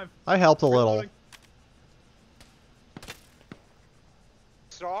still alive. I helped a little. Reloading.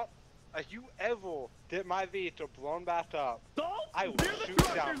 Stop. If you ever get my vehicle blown back up, I will Near the shoot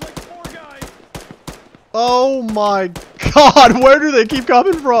truck, down. there's like 4 guys. Oh my god, where do they keep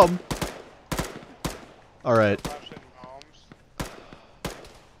coming from? Alright.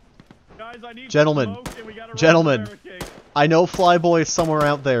 Guys, I need Gentlemen, smoke and we gotta run gentlemen, the barricade. I know Flyboy is somewhere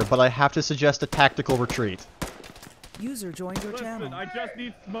out there, but I have to suggest a tactical retreat. User joined your Listen, channel. I just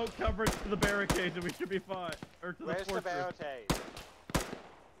need smoke coverage to the barricades and we should be fine. Or to Where's the the fortress. barricade?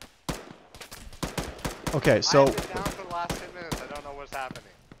 Okay, so... I've been down for the last 10 minutes. I don't know what's happening.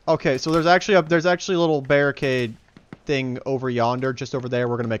 Okay, so there's actually a little barricade thing over yonder, just over there.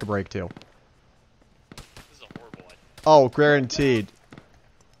 We're gonna make a break to. This is a horrible idea. Oh, guaranteed.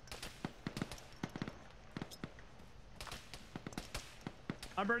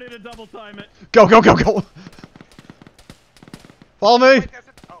 I'm ready to double time it. Go, go, go, go! Follow me!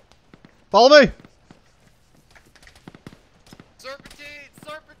 Follow me! Serpentine!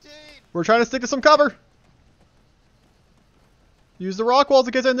 Serpentine! We're trying to stick to some cover! Use the rock walls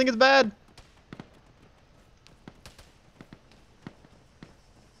in case anything is bad.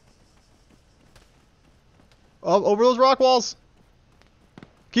 Oh, over those rock walls.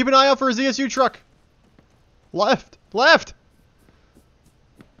 Keep an eye out for a ZSU truck. Left. Left.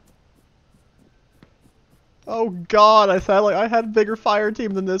 Oh god, I thought like I had a bigger fire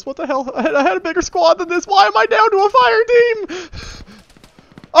team than this. What the hell? I had a bigger squad than this. Why am I down to a fire team?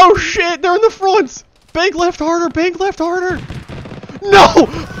 Oh shit, they're in the front. Bank left harder. Bank left harder. No!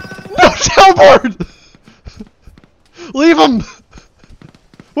 No, downboard! Leave him!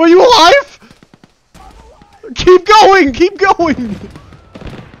 Were you alive? Keep going! Keep going!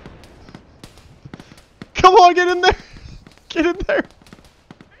 Come on, get in there! Get in there!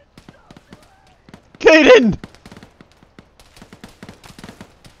 Caden!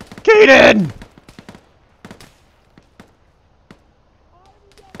 Caden!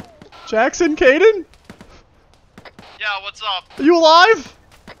 Jackson, Caden? Yeah, what's up? Are you alive?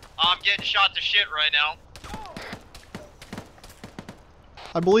 I'm getting shot to shit right now.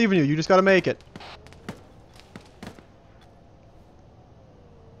 I believe in you. You just gotta make it.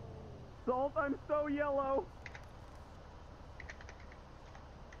 Salt, I'm so yellow.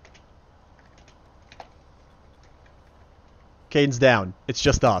 Caden's down. It's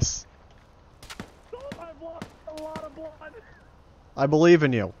just us. Salt, I've lost a lot of blood. I believe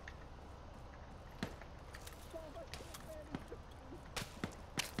in you.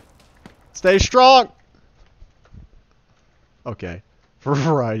 Stay strong! Okay. For a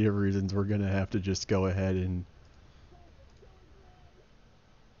variety of reasons, we're gonna have to just go ahead and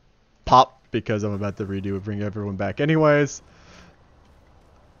pop, because I'm about to redo and bring everyone back anyways.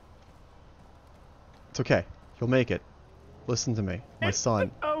 It's okay. You'll make it. Listen to me, my son.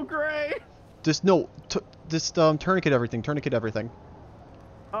 Oh, gray. Just, no, just, tourniquet everything, tourniquet everything.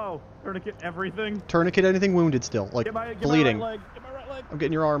 Oh, tourniquet everything? Tourniquet anything wounded still, like, Get my bleeding. right leg. Get my right leg. I'm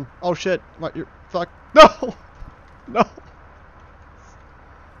getting your arm. Oh shit, you're, fuck. No! No!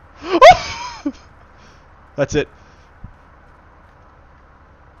 That's it.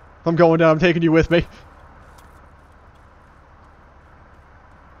 I'm going down, I'm taking you with me.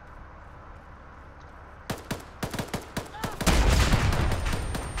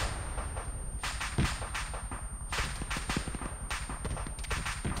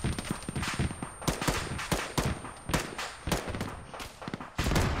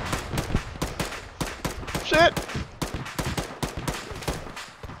 Shit!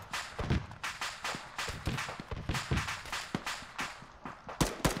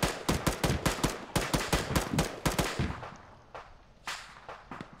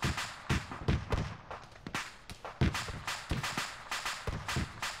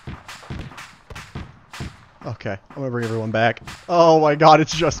 Okay, I'm gonna bring everyone back. Oh my god,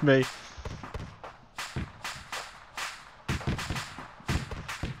 it's just me.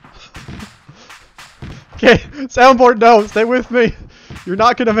 Okay, soundboard, no, stay with me. You're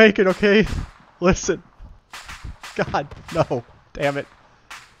not gonna make it, okay? Listen. God, no. Damn it.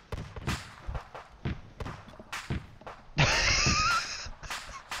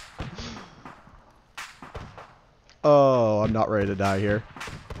 no, I'm not ready to die here.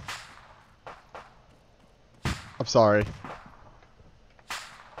 I'm sorry.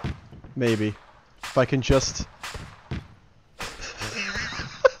 Maybe. If I can just...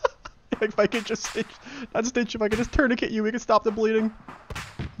 if I can just stitch... Not stitch, if I can just tourniquet you, we can stop the bleeding.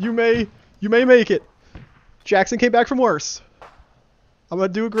 You may make it. Jackson came back from worse. I'm gonna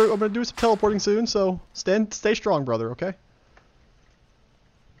do some teleporting soon, so stay strong, brother, okay?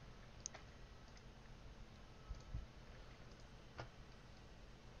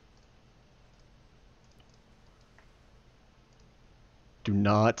 Do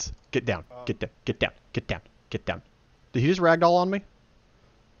not get down. Get down. Get down. Get down. Get down. Did he just ragdoll on me?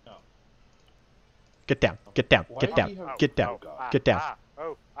 No. Get down. Get down. Get down. Get down. Get down.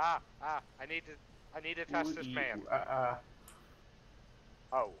 I need to test this man.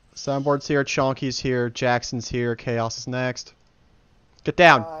 Soundboard's here. Chonky's here. Jackson's here. Chaos is next. Get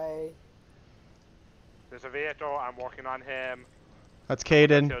down. There's a vehicle. I'm working on him. That's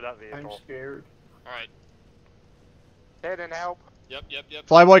Caden. I'm scared. Alright. Caden, help. Yep.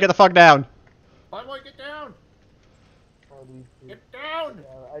 Flyboy, get the fuck down. Flyboy, get down. Get down.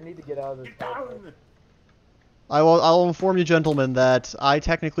 I need to get out of this. Get down. I'll inform you, gentlemen, that I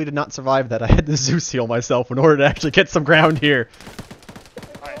technically did not survive that. I had to Zeus heal myself in order to actually get some ground here.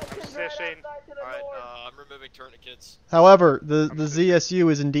 Alright, I'm stitching. Alright, I'm removing tourniquets. However, the ZSU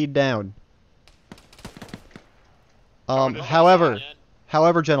is indeed down. However,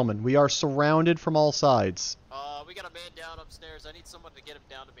 gentlemen, we are surrounded from all sides. We got a man down upstairs. I need someone to get him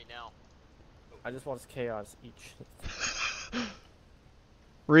down to me now. I just want chaos each.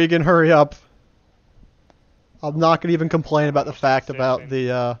 Regan, hurry up. I'm not gonna even complain about the fact about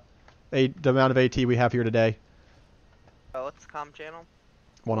the amount of AT we have here today. What's the comm channel?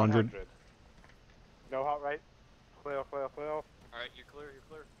 100. No hot right. Clear. Alright, you're clear.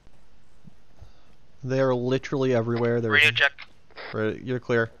 They are literally everywhere. Radio check. You're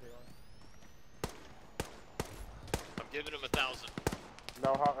clear. I'm giving him 1,000.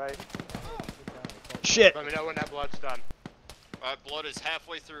 No hot right. Shit. Let me know when that blood's done. Alright, blood is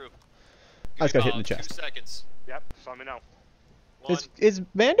halfway through. I just got hit in the chest. 2 seconds. Yep, just let me know. Is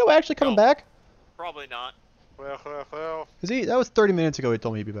Mando actually coming back? Probably not. Clear. Is he? That was 30 minutes ago. He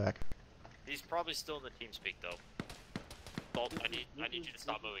told me he'd be back. He's probably still in the team speak though. Salt, I need you to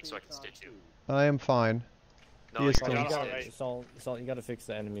stop moving so I can stitch you. I am fine. No, he is Salt, you gotta fix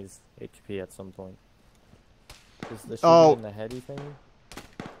the enemy's HP at some point. Is the Oh. in the heady thing?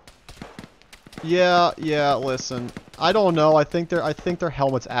 Yeah. Listen, I don't know. I think their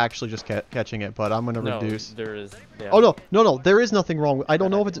helmet's actually just catching it, but I'm gonna reduce. There is. Yeah. Oh no. There is nothing wrong. I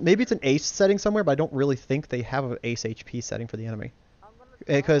don't know if maybe it's an ace setting somewhere, but I don't really think they have an ace HP setting for the enemy.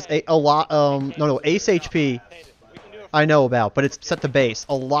 Because ace HP I know about, but it's set to base.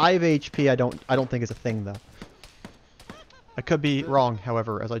 A live HP I don't think is a thing though. I could be wrong,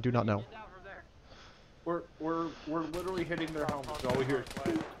 however, as I do not know. We're literally hitting their helmets. All we hear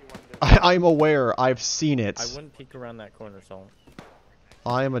is I'm aware. I've seen it. I wouldn't peek around that corner, Salt.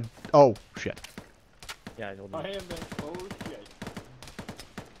 I am a. Oh shit. Yeah, I told I you. am the. Oh shit.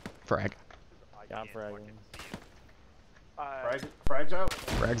 Frag. Yeah, I'm fragging. Frag's out.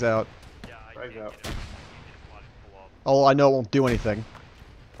 Frag's out. Frag's out. Oh, I know it won't do anything.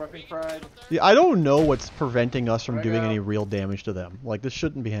 Fucking frag. Yeah, I don't know what's preventing us from doing any real damage to them. Like, this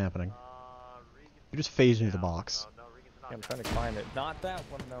shouldn't be happening. You just phased into the box. Yeah, I'm trying to climb it. Not that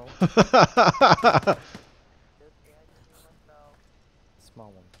one, though.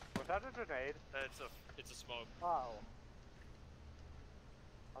 Small one. Was that a grenade? It's a smoke. Oh.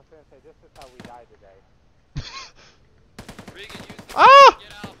 I was gonna say, this is how we die today. Regan, use the Ah!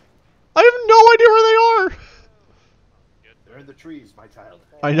 get out. I have no idea where they are! They're in the trees, my child.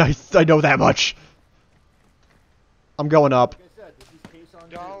 I know that much. I'm going up. Like I said, this is case on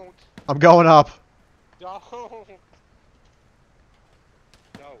Don't. I'm going up. Don't.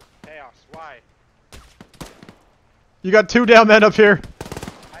 No. Chaos. Why? You got 2 down men up here.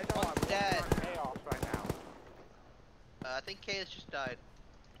 I know I'm dead. Chaos right now. I think Chaos just died.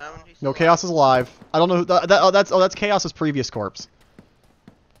 No, Chaos is alive. I don't know who that's Chaos's previous corpse.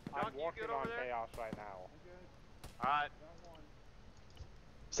 I'm working on Chaos right now. Alright.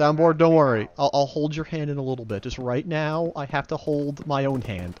 Soundboard, don't worry. I'll hold your hand in a little bit. Just right now, I have to hold my own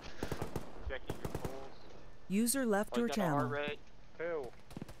hand. Checking your pulse. User left your channel. Who?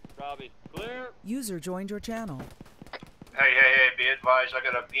 Robbie, clear. User joined your channel. Hey, be advised, I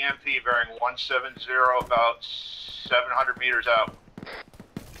got a BMP bearing 170 about 700 meters out.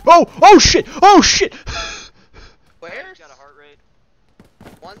 Oh shit! Oh shit! Where's? Got a heart rate.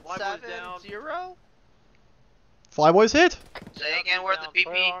 170? Flyboy's hit? Say again where the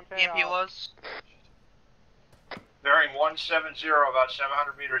PP was? Bearing 170, about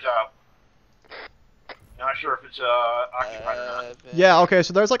 700 meters out. Not sure if it's occupied or not. Yeah, okay,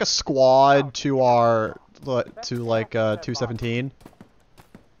 so there's like a squad to our, to like 217.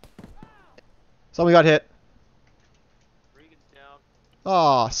 Somebody got hit.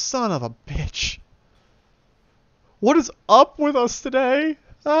 Aw, son of a bitch. What is up with us today?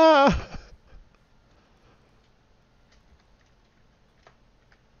 Ah.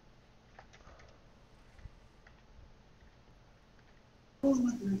 Oh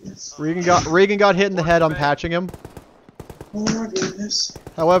my goodness. Regan got hit in the head. I'm patching him. Oh my goodness.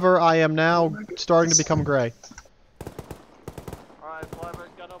 However, I am now starting to become gray. Alright, Flyboy's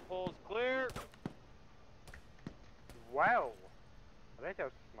gun up, pulls clear. Wow. I think that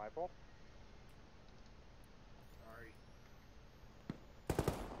was a sniper.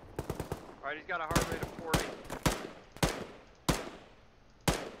 Alright, he's got a heart rate of 40.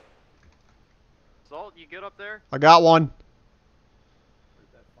 Salt, you good up there? I got one.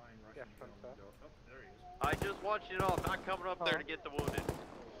 I just want you to know I'm not coming up there to get the wounded.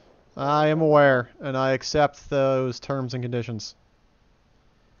 I am aware, and I accept those terms and conditions.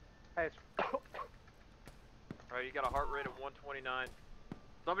 Alright, you got a heart rate of 129.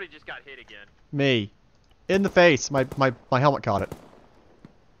 Somebody just got hit again. Me. In the face. My helmet caught it.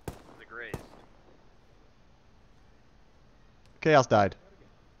 The grays. Chaos died.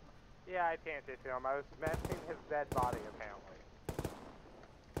 Yeah, I taunted him. I was messing his dead body, apparently.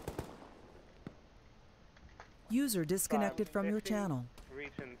 User disconnected from your channel.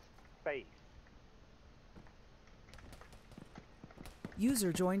 Region space.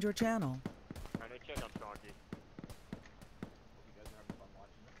 User joined your channel. Alright, check on Chonky.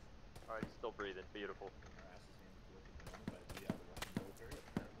 Alright, he's still breathing. Beautiful.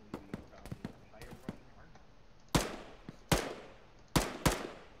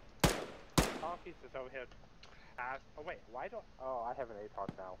 Altis is over here. Oh wait, why don't? Oh, I have an ATOG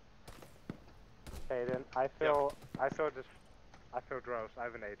now. Hayden, I feel gross. I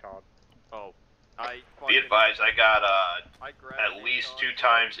have an ATOG. Oh, Be advised, I got at least 2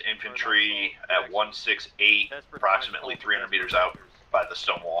 times infantry at 168, approximately 300 meters out by the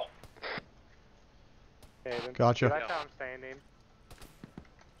stone wall. Hayden, Gotcha. did I found standing?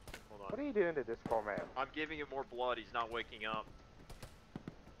 Hold on. What are you doing to this poor man? I'm giving him more blood. He's not waking up.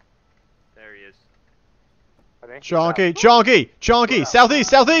 There he is. Chonky!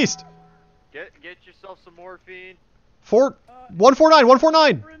 Southeast! Get yourself some morphine.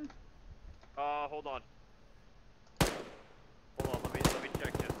 149! Hold on. Hold on, let me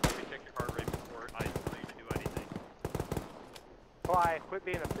check him. Let me check your heart rate before I tell you to do anything. Why? Quit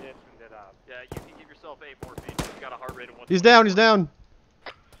being a bitch and get up. Yeah, you can give yourself 8 morphine. You got a heart rate of 1. He's down.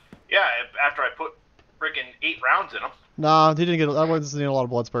 Yeah, after I put freaking 8 rounds in him. Nah, he didn't get. That wasn't need a lot of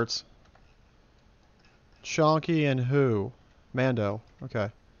blood spurts. Chonky and who? Mando. Okay.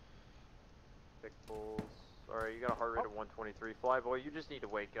 Big bulls. Alright, you got a heart rate of 123. Flyboy, you just need to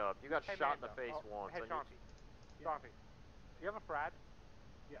wake up. You got shot in the face once. Hey, Chonky. Chonky. You have a frag?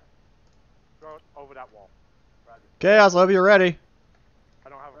 Yeah. Throw it over that wall. Chaos, love you're ready. I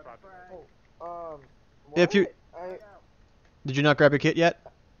don't have a frag. If you did you not grab your kit yet?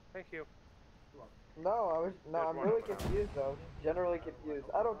 Thank you. No, I'm really confused though. Generally confused.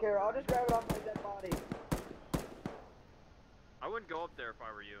 I don't care. I'll just grab it off my dead body. I wouldn't go up there if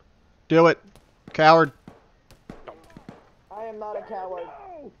I were you. Do it, coward. I am not a coward.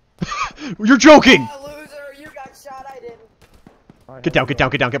 You're joking. Oh, loser! You got shot. I didn't. Get down,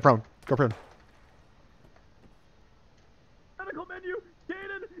 get prone. Go prone. Medical menu,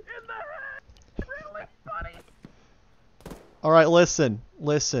 Gaiden in the head. Really funny. All right, listen.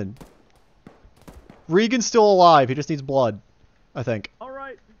 Regan's still alive. He just needs blood, I think. All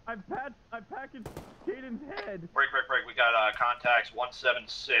right, I've packaged Gaiden's head. Break. We got contacts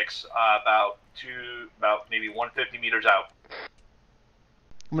 176, about maybe 150 meters out.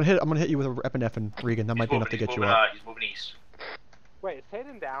 I'm gonna hit you with a epinephrine, Regan. That might be enough to get you up. He's moving east. Wait, is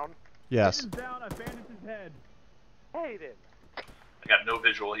Hayden down? Yes. Hayden's down. I bandaged his head. Hayden. I got no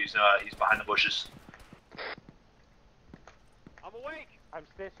visual. He's behind the bushes. I'm awake. I'm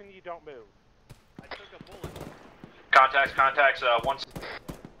stationed. You don't move. I took a bullet. Contacts. One.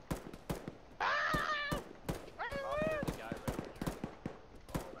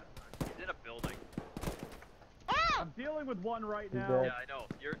 He's in a building. I'm dealing with one right now. Yeah, I know.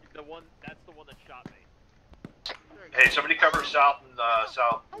 You're the one. That's the one that shot me. Hey, somebody cover south and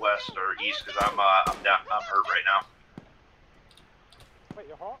southwest or east, because I'm hurt right now. Wait,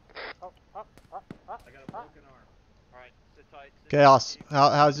 you're hot? Oh, up. I got a broken arm. Alright, sit tight. Chaos.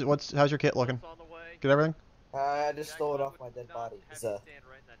 How's your kit looking? Get everything? I just stole it off my dead body.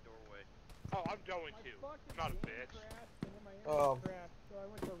 Oh, I'm going to. I'm not a bitch. Oh. So I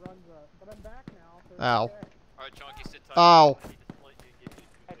went to Runza, but I'm back now. So Ow. okay. Alright, Chunky, sit tight. Ow.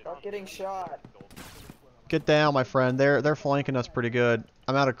 Stop getting shot. Get down, my friend. They're flanking us pretty good.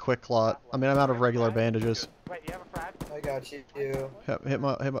 I'm out of quick clot. I mean, I'm out of regular bandages. Wait, you have a frag? I got you. Hit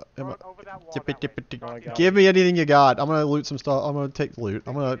my. Over that wall Dip it, that dip way. it. Give me anything you got. I'm gonna loot some stuff. I'm gonna take loot.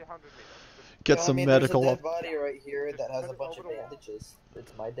 I'm gonna get No, some I mean, medical. There's a dead body right here that has a bunch of bandages.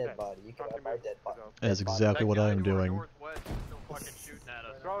 It's my dead body. You can have my dead body. That's exactly what I am doing.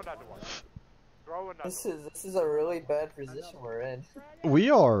 Throw another one. Throw another This is a really bad position we're in. We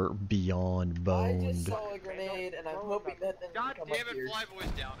are beyond I just boned. saw a grenade and I'm hoping that thing God come damn up it, here.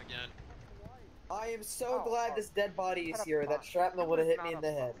 Flyboy's down again. I am so glad this dead body is here. That shrapnel would have hit me in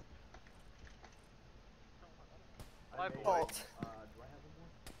the head. Halt.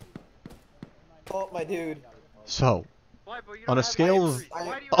 Halt, my dude. So, on a scale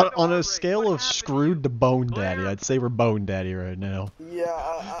of screwed to bone daddy, I'd say we're bone daddy right now. Yeah,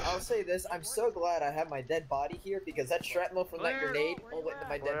 I'll say this. I'm so glad I have my dead body here because that shrapnel from that grenade went into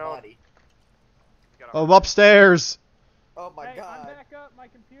my dead body. I'm upstairs. Oh my god. I'm back up. My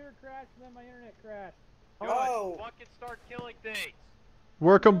computer crashed and then my internet crashed. Oh. Fucking start killing things.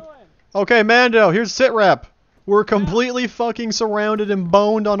 Okay, Mando, here's sit rep. We're completely fucking surrounded and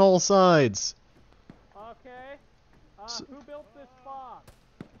boned on all sides. Okay. Who built this bomb?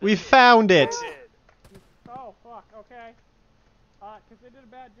 We found it. Oh, fuck. Okay. Because they did a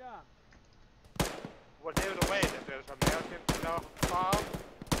bad job. What day of the way is it? There's American bomb?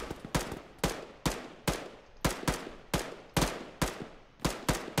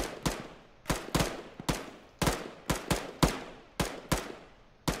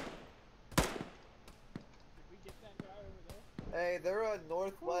 Hey, they're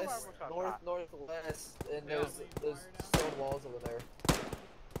northwest, northwest, and there's stone walls over there.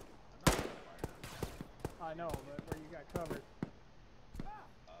 I know, but where you got covered.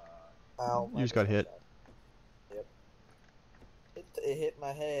 Ow. You just got hit. Yep. It hit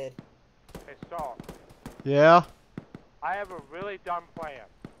my head. Hey, stop. Yeah? I have a really dumb plan.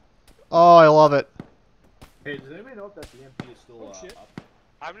 Oh, I love it. Hey, does anybody know if that EMP is still up?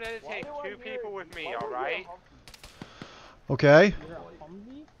 I'm gonna take two people with me, alright? Okay.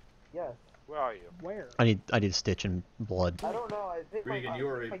 Yes. Where are you? Where? I need a stitch in blood. I don't know. I think Regan, you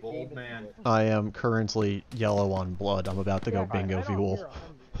are a bold man. I am currently yellow on blood. I'm about to go bingo fuel.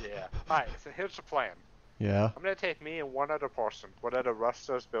 Yeah. Alright, so here's the plan. Yeah. I'm gonna take me and one other person, one other rush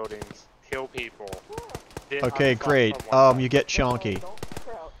those buildings, kill people. then Okay, unstuck great. someone. You get chonky.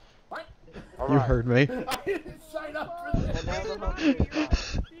 You heard me. I didn't sign up for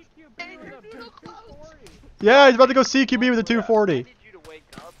this. Yeah, he's about to go CQB with a 240.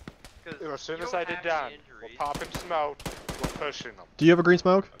 As soon as I did done, we're popping smoke, we're pushing them. Do you have a green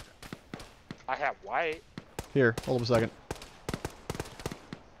smoke? I have white. Here, hold up a second.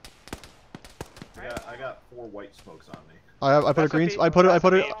 I got 4 white smokes on me. I put a green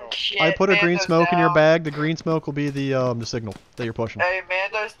green smoke in your bag. The green smoke will be the signal that you're pushing. Hey,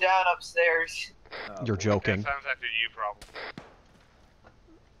 Mando's down upstairs. You're joking. Sounds like a you problem.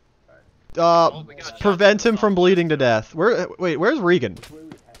 Prevent him from bleeding to death. Wait, where's Regan?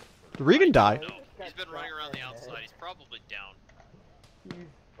 Did Regan die? No, he's been running around the outside. He's probably down. He's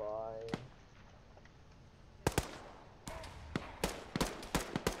fine.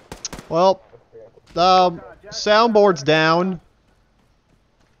 Well, soundboard's down.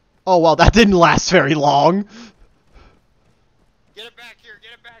 Oh well, that didn't last very long. Get it back here.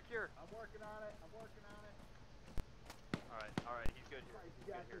 Get it back here. I'm working on it. Alright, he's good here. He's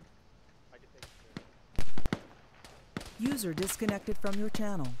good here. I can take it. User disconnected from your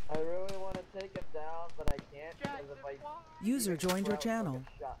channel. I really want to take him down, but I can't because if I... User joined your channel.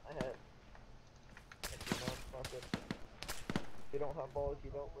 Shot in the head. You know, fuck it. If you don't have balls,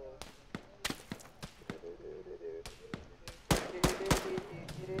 you don't live.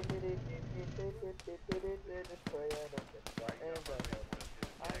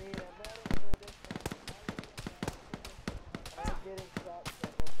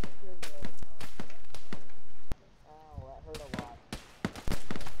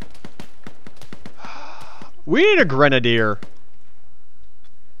 We need a grenadier.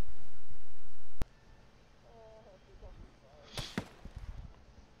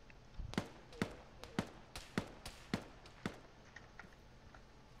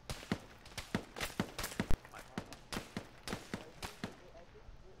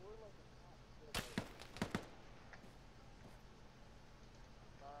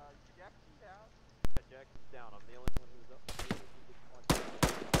 Jackson's down. I'm the only one who's up.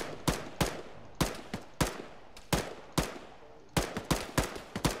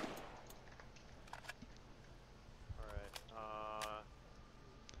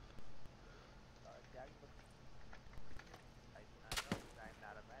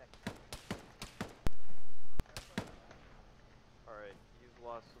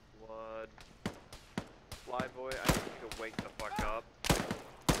 Flyboy, I need you to wake the fuck up.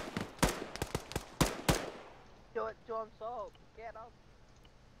 Do it to him, so get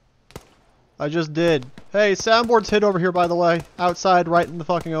him. I just did. Hey, soundboard's hit over here, by the way. Outside, right in the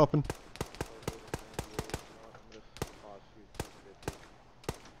fucking open.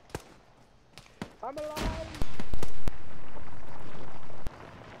 I'm alive!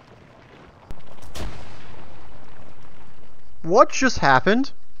 What just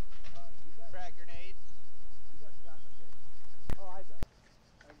happened? Frag grenades. Oh, I know.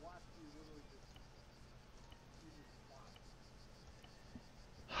 I watched you literally just...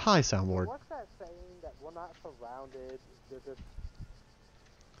 Hi, soundboard. What's that saying that we're not surrounded, they're just...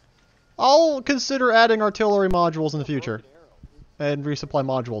 I'll consider adding artillery modules in the future. And resupply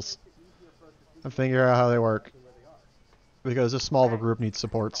modules. And figure out how they work. Because this small of a group needs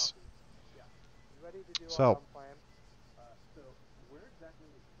supports. So. where exactly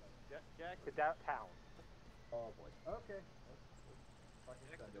is Jack? To downtown. Oh boy. Okay.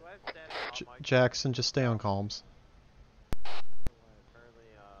 Jackson, just stay on comms.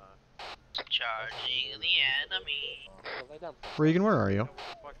 Charging the enemy. Regan, where are you?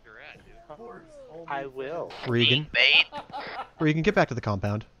 I will. Regan. Bait. Regan, get back to the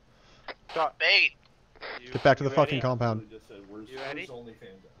compound. Bait. Get back to the fucking compound. You ready?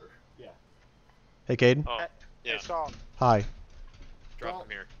 Yeah. Hey, Caden. Oh, yeah. Hey, Saul. Hi. Drop him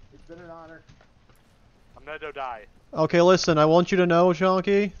here. It's been an honor. I'm gonna go die. Okay, listen, I want you to know,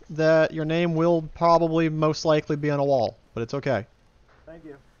 Chonky, that your name will probably most likely be on a wall, but it's okay. Thank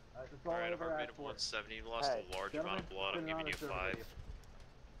you. Alright, a heart rate of 170. You lost a large amount of blood. I'm giving you 5.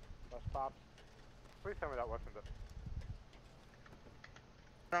 Let's pop. Please tell me that wasn't it.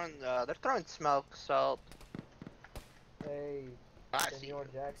 They're throwing smoke, so. Hey, Senor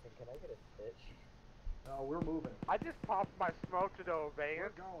Jackson, can I get a stitch? No, we're moving. I just popped my smoke to the van. We're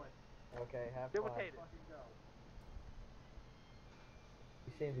going. Okay, have It fun. was hated.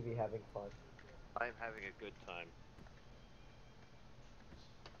 You seem to be having fun. I am having a good time.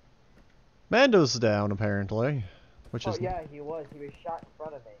 Mando's down, apparently. Which is... yeah, he was. He was shot in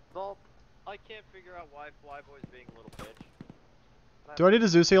front of me. Well, I can't figure out why Flyboy's being a little bitch. Do I need to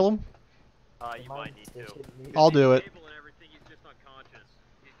Zeus heal him? You might need to. I'll do it. And everything, he's just unconscious.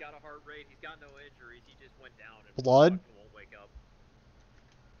 He's got a heart rate, he's got no injuries, he just went down and Blood? won't wake up.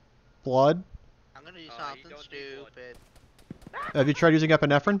 Blood? I'm gonna do something stupid. Have you tried using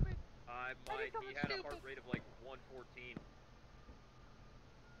epinephrine? He had a heart rate of like 114.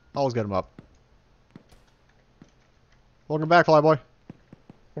 Always get him up. Welcome back, Flyboy.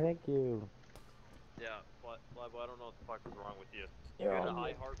 Thank you. Yeah, Flyboy, I don't know what the fuck was wrong with you. You Yeah. had a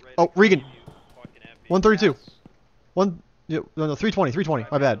high heart rate. Oh, Regan. 132. Yes. No, 320.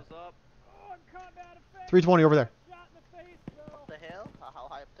 My bad. 320 over there. Up the hill? How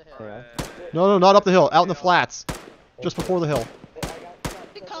high up the hill? Yeah. No, not up the hill. Out in the flats. Just before the hill.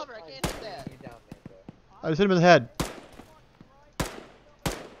 Take cover, I can't hit that. I just hit him in the head.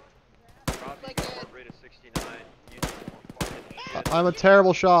 Robbie, heart rate of 69. You need more fucking shit. I'm a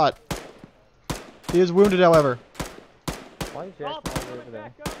terrible shot. He is wounded, however. Why is Jack over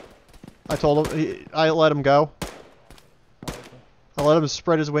there? I told him. I let him go. I let him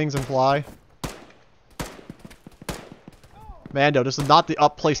spread his wings and fly. Mando, this is not the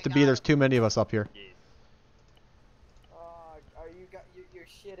up place to be. There's too many of us up here. You're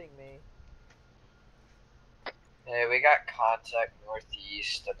shitting me. Hey, we got contact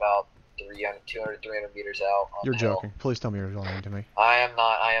northeast about 200, 300 meters out. You're joking. Please tell me you're lying to me. I am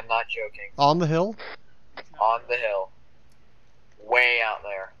not joking. On the hill? On the hill. Way out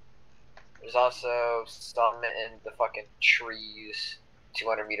there. There's also some in the fucking trees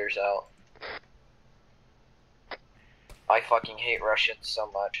 200 meters out. I fucking hate Russians so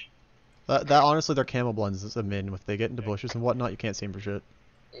much. That honestly, their camo blends them in. If they get into bushes and whatnot, you can't see them for shit.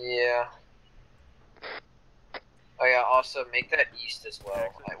 Yeah. Oh yeah, also make that east as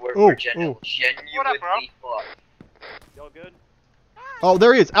well. We're genuinely fucked. Y'all good? Oh,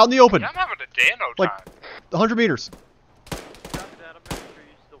 there he is, out in the open. Yeah, I'm having a Dano Like, time. 100 meters. Copy that, I'm making sure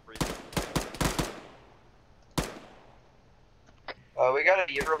you're still breathing. We got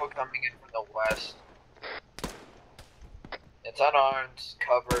a Euro coming in from the west. It's unarmed,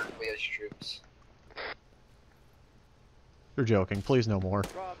 covered with troops. You're joking. Please no more.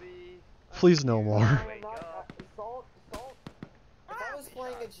 Robbie, Please no more. Salt. If I was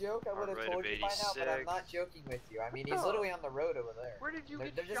playing a joke, I would have told you by now, but I'm not joking with you. I mean, he's literally on the road over there. Where did you they're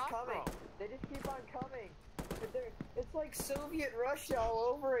get just shot coming. from? They just keep on coming. It's like Soviet Russia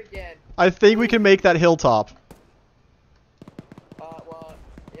all over again. I think we can make that hilltop. Well,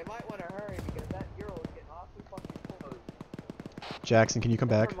 you might want to hurry because that Euro is getting awfully fucking close. Jackson, can you come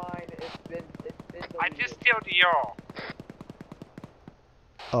back? Never mind, it's been I just y'all.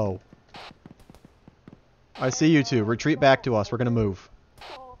 Oh. I see you two. Retreat back to us. We're gonna move.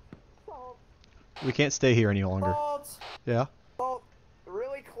 We can't stay here any longer. Salt! Yeah? Salt!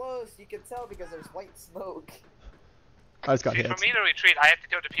 Really close. You can tell because there's white smoke. I just got See, hit. for me to retreat, I have to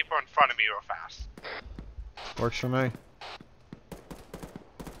go to people in front of me real fast. Works for me.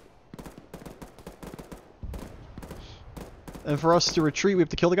 And for us to retreat, we have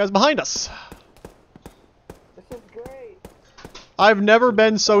to kill the guys behind us. This is great. I've never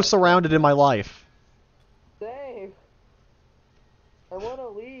been so surrounded in my life. Dave. I want to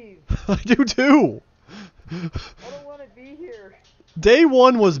leave. I do too. I don't want to be here. Day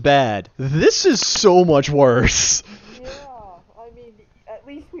 1 was bad. This is so much worse. Yeah, I mean, at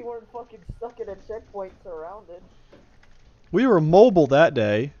least we weren't fucking stuck at a checkpoint surrounded. We were mobile that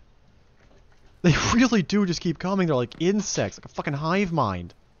day. They really do just keep coming. They're like insects, like a fucking hive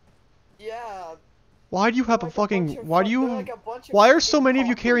mind. Yeah. Why do you have a fucking... Why do you... Why are so many of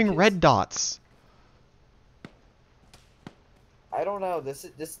you carrying red dots? I don't know. This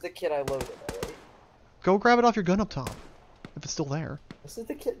is the kid I loaded, alright? Go grab it off your gun up top. If it's still there. This is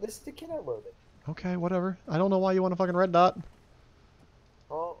the kid I loaded. Okay, whatever. I don't know why you want a fucking red dot.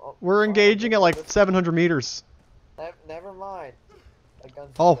 We're engaging at like 700 meters. Never mind.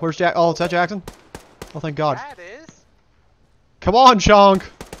 Oh, where's Jack? Oh, is that Jackson? Oh, thank God. That is. Come on, Chonk.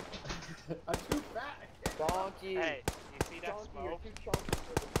 I'm too fat. Donkey. Hey, you see that Donkey, you're smoke? too chunky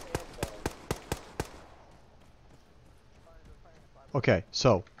for the sandbag. Okay,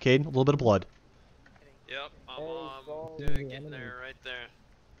 so, Caden, a little bit of blood. Yep, I'm getting there, right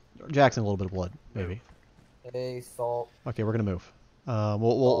there. Jackson, a little bit of blood, maybe. Hey, Salt. Okay, we're gonna move.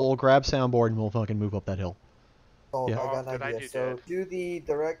 We'll grab soundboard and we'll fucking move up that hill. Salt, Yeah. I got an idea. So, to the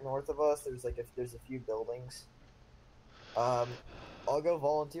direct north of us, there's a few buildings. I'll go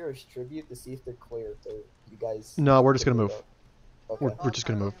volunteer as tribute to see if they're clear. If they're, you guys. No, we're just gonna move. Okay. We're just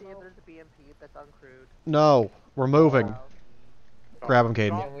gonna move. See if there's a BMP that's uncrewed. No, we're moving. Grab him,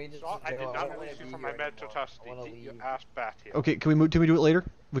 Caden. I did not release you from my mental custody. You asked back here. Okay, can we do it later?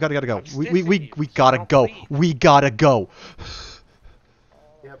 We gotta go. We gotta go. We gotta go.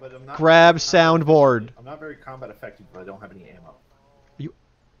 Yeah, but I'm not Grab soundboard. I'm not very combat effective, but I don't have any ammo. You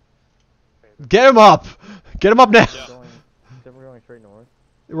get him up. Get him up now. Then we're going straight north.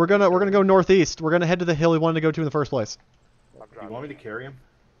 We're gonna go northeast. We're gonna head to the hill we wanted to go to in the first place. Do you want me to carry him?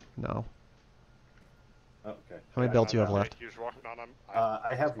 No. Oh, okay. How many belts do you have left?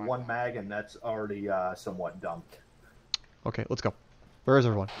 I have one mag, and that's already somewhat dumped. Okay, let's go. Where is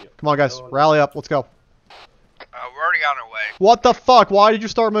everyone? Come on, guys. Rally up. Let's go. We're already on our way. What the fuck? Why did you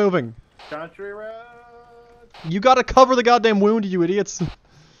start moving? Country road. You gotta cover the goddamn wound, you idiots.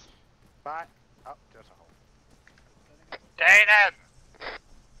 Bye. Oh, there's a hole. Dana!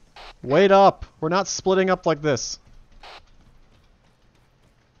 Wait up. We're not splitting up like this.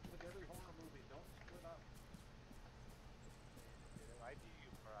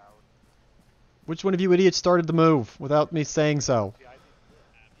 Which one of you idiots started the move without me saying so?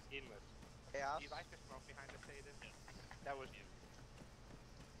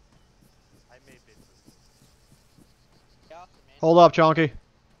 Hold up, Chonky.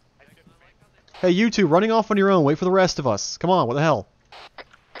 Hey, you two, running off on your own. Wait for the rest of us. Come on, what the hell?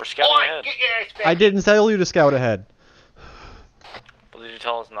 We're scouting ahead. I didn't tell you to scout ahead. Well, did you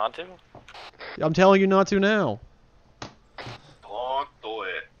tell us not to? I'm telling you not to now. Don't do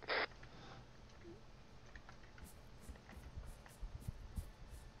it.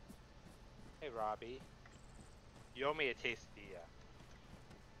 Hey, Robbie. You owe me a tasty.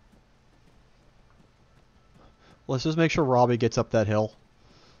 Let's just make sure Robbie gets up that hill.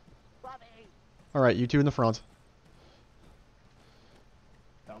 Alright, you two in the front.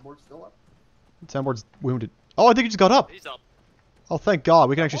 Soundboard's still up? Soundboard's wounded. Oh, I think he just got up. He's up. Oh, thank God.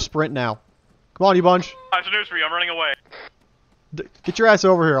 We can actually sprint now. Come on, you bunch. I have some news for you. I'm running away. Get your ass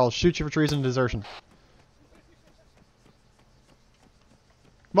over here. I'll shoot you for treason and desertion.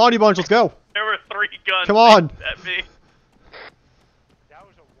 Come on, you bunch. Let's go. There were 3 guns. Come on. At me. That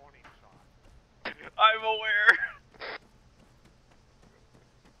was a warning shot. I'm aware.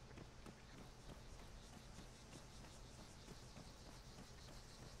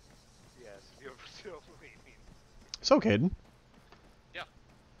 Yes, you're still leaving. So, Caden. Yeah.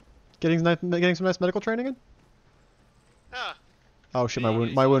 Getting some nice medical training in? Yeah. Oh shit, my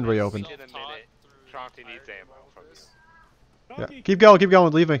wound reopened. In a minute, Shanti needs ammo from you. Yeah. Keep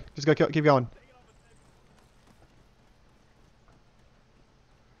going, leave me. Just go, keep going.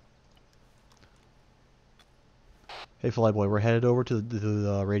 Hey, Flyboy, we're headed over to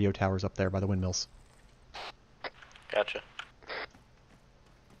the radio towers up there by the windmills. Gotcha.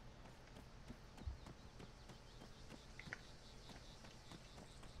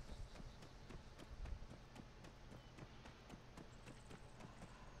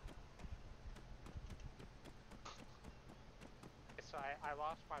 I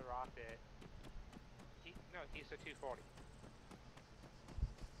lost my rocket. No, he's a 240.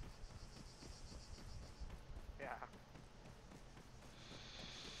 Yeah.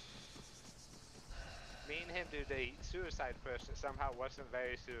 Me and him did a suicide first that somehow wasn't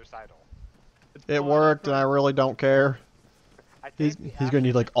very suicidal. It worked, and I really don't care. He's gonna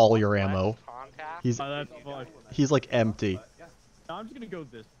need like all your ammo. He's like empty. No, I'm just gonna go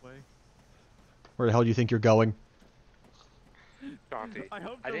this way. Where the hell do you think you're going? I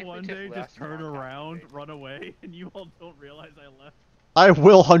hope that one day just turn around, run away, and you all don't realize I left. I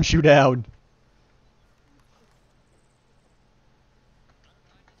will hunt you down.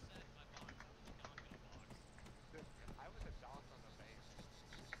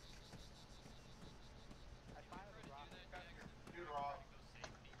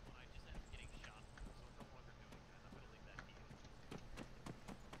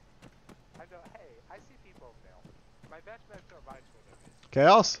 Hey, I see people over there. My best bet to advise for them is...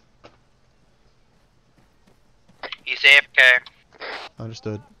 Chaos? He's AFK.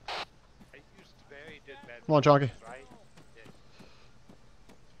 Understood. I used very good med Come on, Chonky. right? Yeah.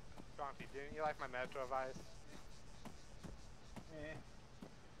 Chonky, didn't you like my metro advice?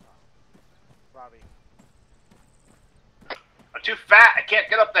 Robbie. I'm too fat. I can't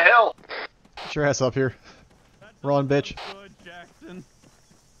get up the hill. Get your ass up here. Run, bitch. Good, Jackson.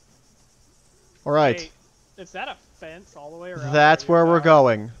 Alright. Hey, is that a fence all the way around? That's where we're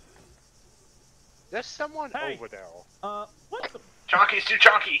going. There's someone over there. What the? Chonky's too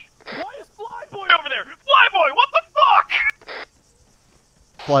chonky. Why is Flyboy over there? Flyboy, what the fuck?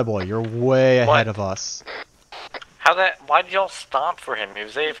 Flyboy, you're way ahead of us. Why did y'all stop for him? He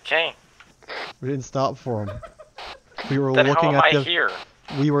was AFK. We didn't stop for him. We were Then looking how am at I the. here?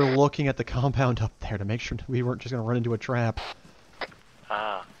 We were looking at the compound up there to make sure we weren't just gonna run into a trap.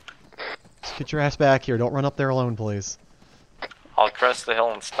 Ah. Just get your ass back here. Don't run up there alone, please. I'll crest the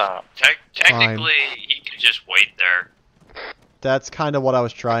hill and stop. Technically, he could just wait there. That's kind of what I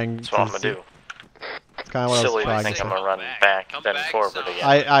was trying That's to what I'm gonna see. do. It's kind of what Silly I was to trying think to I'm say. gonna run back, then forward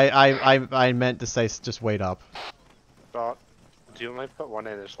again. I meant to say just wait up. So, do you mind put one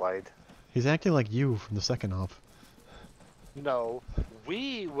in his light? He's acting like you from the second off. No,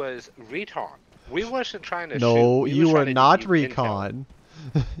 we was recon. We wasn't trying to shoot. No, We you was were trying to not give you intel. recon.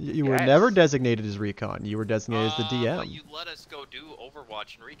 You were Yes. never designated as recon. You were designated as the DM. You let us go do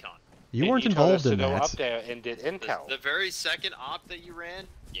Overwatch and recon. You And weren't you told us involved in to go that. up there and did intel. The very second op that you ran,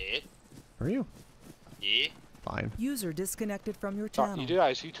 yeah. Were you? Yeah. Fine. User disconnected from your Oh, channel. you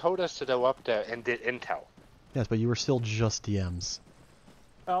guys, you told us to go up there and did intel. Yes, but you were still just DMs.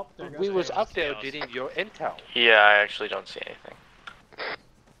 Oh, there goes We was Chaos. up there getting your intel. Yeah, I actually don't see anything.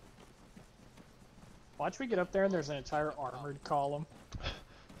 Watch me get up there and there's an entire armored column.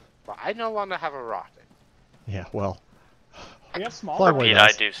 But I no longer have a rocket. Yeah, well. We have small Flyboy Pete,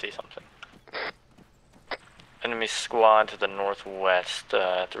 does. I do see something. Enemy squad to the northwest,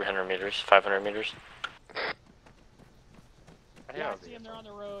 300 meters, 500 meters. Yeah, I see them. They're on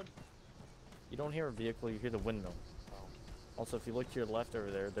the road. You don't hear a vehicle, you hear the windmill. Also, if you look to your left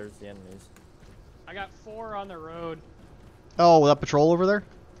over there, there's the enemies. I got 4 on the road. Oh, that patrol over there?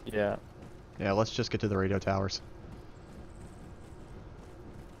 Yeah. Yeah, let's just get to the radio towers.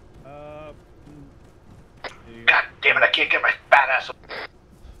 God damn it! I can't get my fat ass.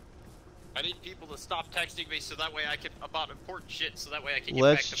 I need people to stop texting me so that way I can about important shit so that way I can get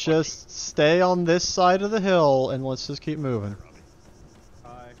Let's back to just stay on this side of the hill and let's just keep moving.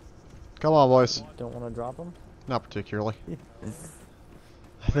 Come on, boys. Don't want to drop them? Not particularly.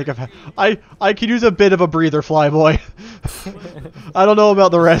 I think I could use a bit of a breather, Flyboy. I don't know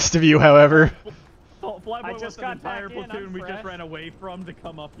about the rest of you, however. Flyboy I just was an got entire back in, platoon I'm we just fresh. ran away from to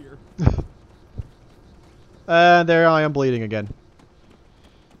come up here. And there I am bleeding again.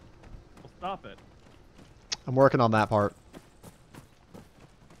 Well, stop it. I'm working on that part.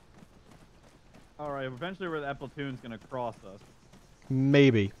 Alright, eventually where that platoon's gonna cross us.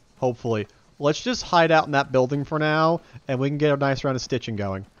 Maybe. Hopefully. Let's just hide out in that building for now, and we can get a nice round of stitching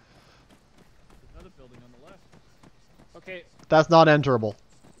going. There's another building on the left. Okay, That's not enterable.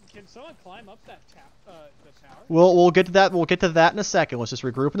 can someone climb up that the tower? We'll get to that. We'll get to that in a second. Let's just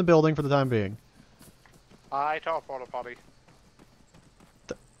regroup in the building for the time being. I tell porta potty.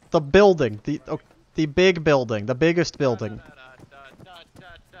 The building, the big building, the biggest building.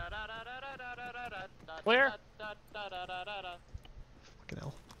 Clear. Fucking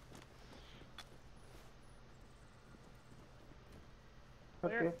hell.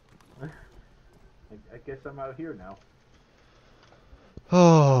 Okay. I guess I'm out here now.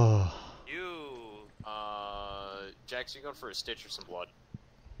 Oh. Jax, you going for a stitch or some blood?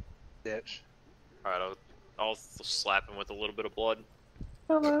 Stitch. Alright, I'll slap him with a little bit of blood.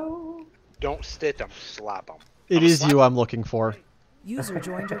 Hello. Don't stitch them, slap them. It is you I'm looking for. User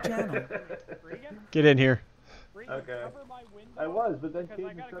joined your channel. Get in here. Okay. I was, but then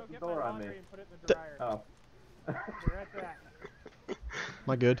Caden shut the door on me. Oh. Am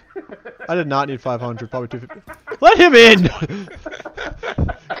I good? I did not need 500, probably 250. Let him in!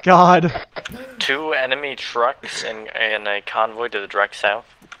 God. 2 enemy trucks and a convoy to the direct south.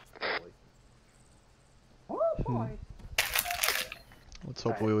 Let's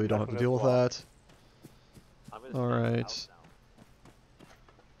hopefully we don't have to deal with that. Alright.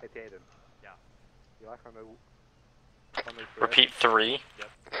 Hey, Jaden. Yeah. You like on the Repeat 3. Yep.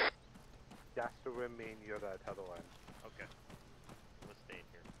 Just to remain your tether line. Okay. Let's stay in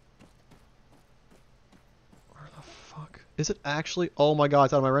here. Where the fuck? Is it actually? Oh my god,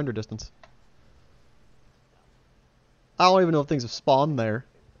 it's out of my render distance. I don't even know if things have spawned there.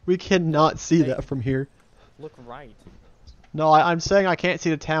 We cannot see that from here. Look right. No, I'm saying I can't see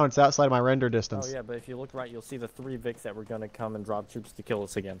the town. It's outside of my render distance. Oh yeah, but if you look right, you'll see the 3 Vics that were gonna come and drop troops to kill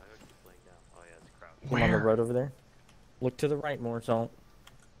us again. Where? On the road over there. Look to the right more, Salt.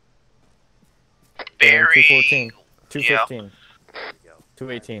 Very... 214. 215. Yeah.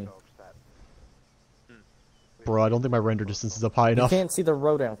 218. Bro, I don't think my render distance is up high enough. You can't see the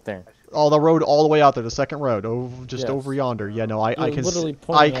road out there. Oh, the road all the way out there, the second road, just Yes. over yonder. Yeah, no, I can literally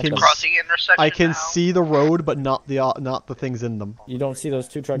I can see the road, but not the things in them. You don't see those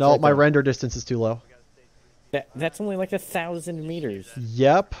 2 trucks. No, right my there. render distance is too low. That's only like 1,000 meters.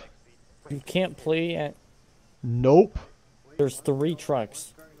 Yep. You can't play at. Nope. There's 3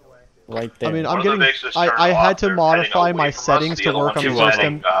 trucks. Right there. I mean, I'm getting. I had to modify my settings to work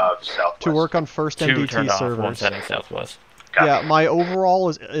on first MDT servers. Yeah, my overall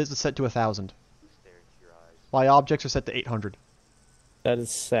is set to 1,000. My objects are set to 800. That is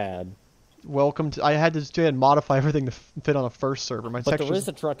sad. Welcome to. I had to modify everything to fit on a first server. My But textures. there is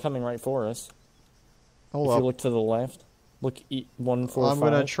a truck coming right for us. Hold if up. you look to the left, look 145. I'm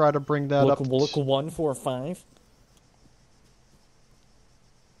gonna try to bring that look, up. Look 145.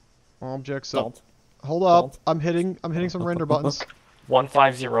 Objects Salt. up. Hold up. I'm hitting some render buttons.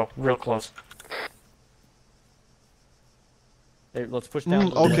 150, real close. Hey, let's push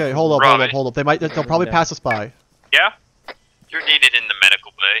down. Okay, hold up. They'll probably pass us by. Yeah? You're needed in the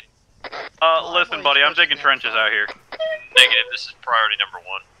medical bay. Listen, buddy, I'm digging trenches out here. Negative, this is priority number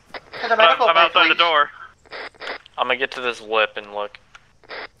 1. To the medical I'm bay, outside the please. door. I'm gonna get to this lip and look.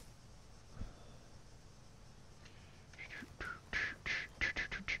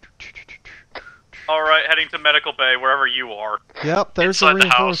 Alright, heading to medical bay, wherever you are. Yep, there's Inside the the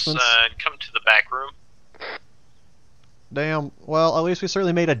house, reinforcements. come to the back room. Damn. Well, at least we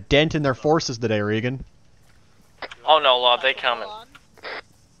certainly made a dent in their forces today, Regan. Oh no, Law, they coming.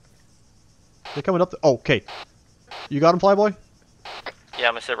 They're coming up. Okay. You got him, Flyboy? Yeah,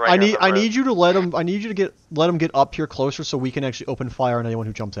 I'm gonna sit right I here need on the I road. need you to let him get up here closer so we can actually open fire on anyone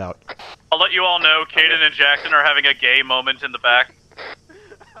who jumps out. I'll let you all know, Caden and Jackson are having a gay moment in the back.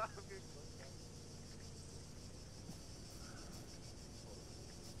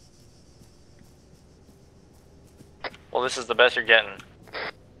 Well, this is the best you're getting.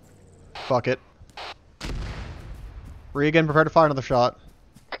 Fuck it. Regan, prepare to fire another shot.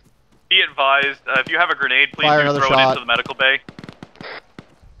 Be advised, if you have a grenade, please Fire do another throw it shot. into the medical bay.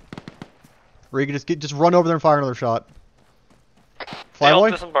 Regan, just run over there and fire another shot. They all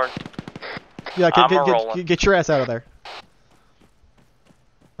Flyboy? disembarked. Yeah, I'm a-rolling. get your ass out of there.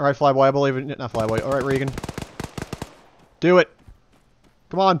 Alright, Flyboy, I believe in it. Not Flyboy. Alright, Regan. Do it.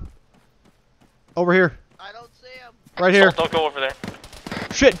 Come on. Over here. I don't see him. Right here. Don't go over there.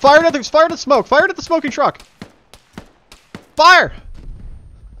 Shit, fire at the smoke. Fire at the smoking truck. Fire!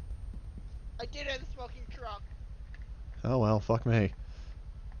 I did hit the smoking truck. Oh well, fuck me.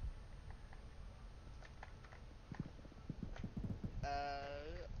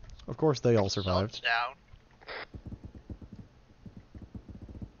 Of course they all survived. Down.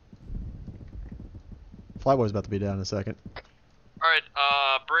 Flyboy's about to be down in a second. Alright,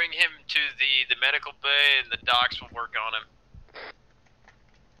 bring him to the medical bay and the docs will work on him.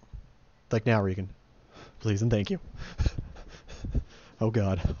 Like now, Regan. Please and thank you. Oh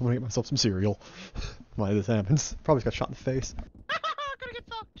god, I'm gonna get myself some cereal. Why this happens. Probably got shot in the face. I'm gonna get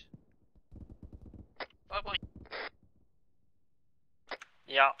fucked. Bye-bye.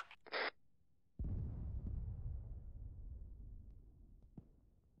 Yeah.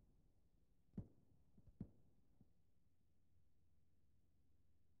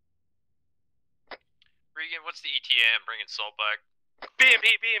 Regan, what's the ETA? I'm bringing Salt back.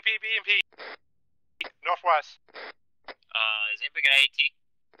 BMP. Northwest. Is anybody got AT?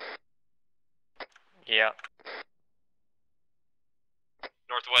 Yeah.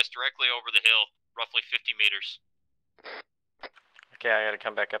 Northwest, directly over the hill, roughly 50 meters. Okay, I gotta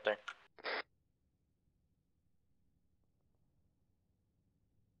come back up there.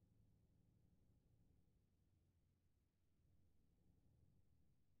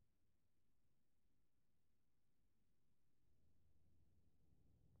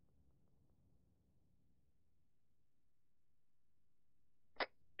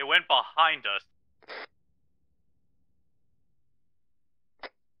 It went behind us.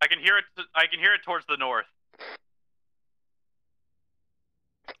 I can hear it. I can hear it towards the north.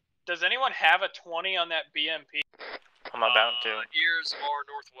 Does anyone have a 20 on that BMP? I'm about to. Ears are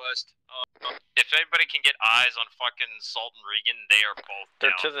northwest. If anybody can get eyes on fucking Salt and Regan, they are both They're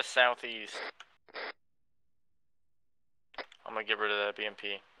down. to the southeast. I'm gonna get rid of that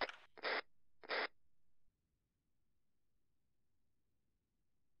BMP.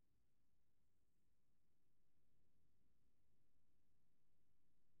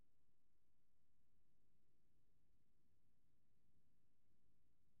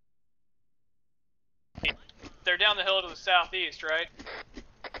 They're down the hill to the southeast, right?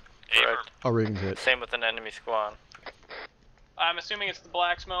 Correct. Oh, Regan's hit. Same with an enemy squad. I'm assuming it's the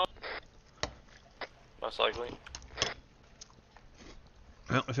black smoke. Most likely.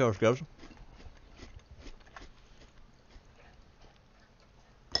 Well, let's see how it goes.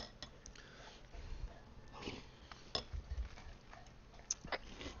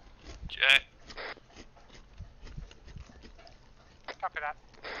 Jack. Copy that.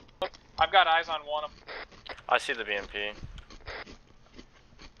 I've got eyes on one of them. I see the BMP.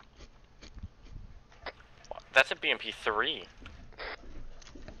 That's a BMP 3.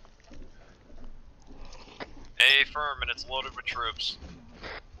 A firm, and it's loaded with troops.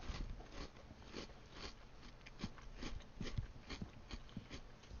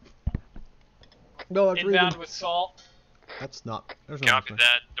 No, that's Inbound Regan. with salt. That's not. There's no Copy nothing.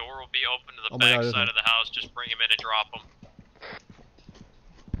 that. Door will be open to the Oh my God, back isn't side it? of the house. Just bring him in and drop him.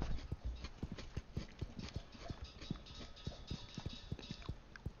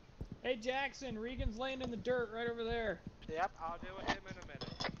 Hey Jackson, Regan's laying in the dirt right over there. Yep, I'll deal with him in a minute.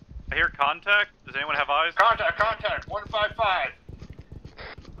 I hear contact. Does anyone have eyes? Contact, 155.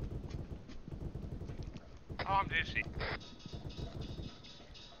 Oh, I'm dizzy.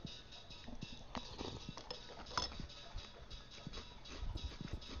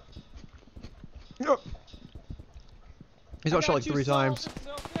 Yep. He's got shot like 3 times.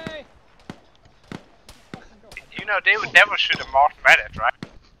 Okay. You know, they would never shoot a marked medic, right?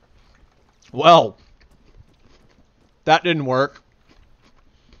 Well, that didn't work.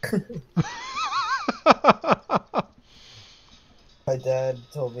 My dad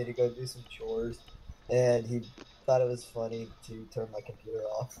told me to go do some chores, and he thought it was funny to turn my computer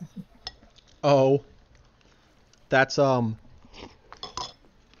off. Oh. That's, Sorry,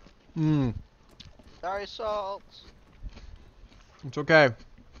 Salt. It's okay.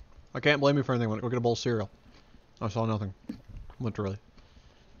 I can't blame you for anything. Go get a bowl of cereal. I saw nothing. Literally.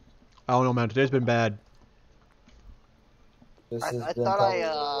 I don't know, man. Today's been bad. I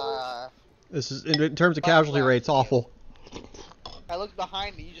thought This is, in terms of casualty rates, awful. I looked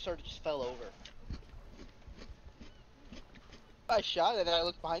behind me, you just sort of just fell over. I shot it and I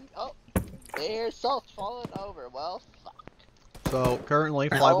looked behind me. Oh, there's Salt falling over. Well, fuck. So, currently,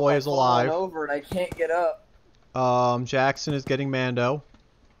 Flyboy is alive. I'm over and I can't get up. Jackson is getting Mando.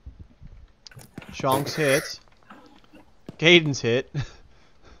 Shonk's hit. Caden's hit.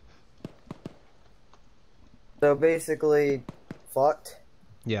 So basically, fucked.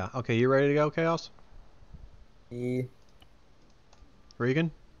 Yeah, okay, you ready to go, Chaos? Yeah. Regan?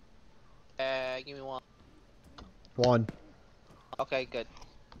 Give me one. 1. Okay, good.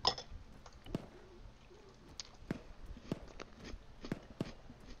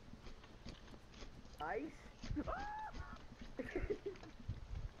 Nice.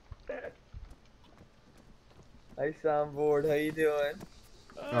 Hi, soundboard. How you doing?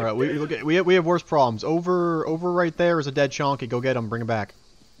 All right, we have worse problems. Over right there is a dead Chonky. Go get him. Bring him back.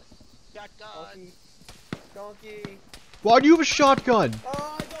 Donkey. Donkey. Why do you have a shotgun?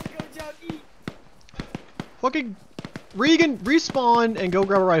 Oh, don't go, Donkey. Fucking Regan, respawn and go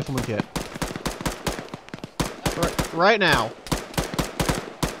grab a rifleman kit. Right now.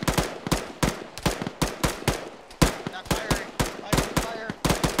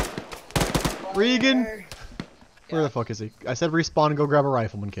 Regan. Where the fuck is he? I said respawn and go grab a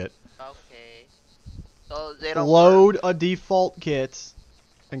rifleman kit. Okay. So they don't Load a default kit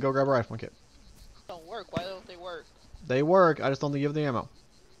and go grab a rifleman kit. don't work. Why don't they work? They work. I just don't think you have the ammo.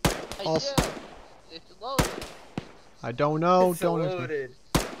 I Also, do. It's loaded. I don't know. It's don't ask me. loaded.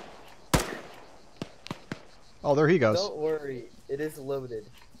 Oh, there he goes. Don't worry. It is loaded.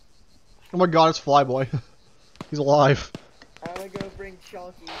 Oh my god, it's Flyboy. He's alive. I'm gonna go bring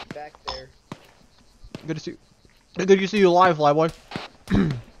Chonky back there. Good to see. Good to see you alive, Flyboy.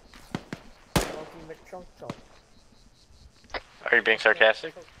 Chonky McChunk Chunk. Are you being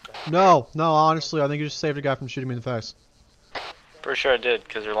sarcastic? No, honestly, I think you just saved a guy from shooting me in the face. Pretty sure I did,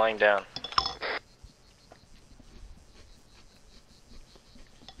 because they're lying down.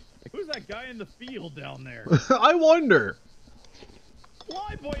 Who's that guy in the field down there? I wonder.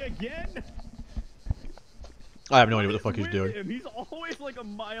 Flyboy again? I have no idea what the fuck he's doing. He's always like a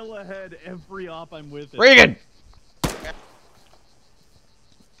mile ahead every op I'm with. Regan! I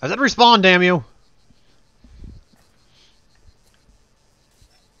said respawn, damn you!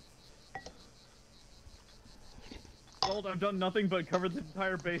 Gold, I've done nothing but cover the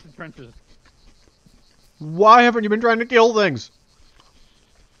entire base in trenches. Why haven't you been trying to kill things?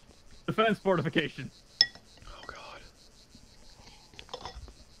 Defense fortification. Oh god.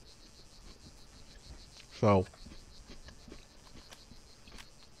 So.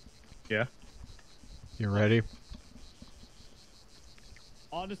 Yeah. You ready?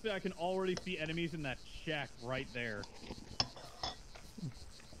 Honestly, I can already see enemies in that shack right there.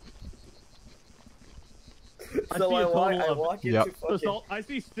 So I walk into fucking... I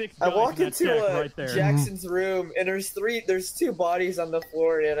see 6 I guys walk in that into shack right there. Jackson's room, and there's 2 bodies on the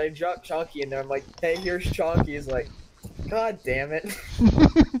floor, and I drop Chonky in there. I'm like, hey, here's Chonky. He's like, god damn it.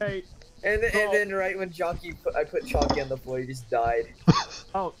 Hey. And then right when I put Chonky on the floor, he just died.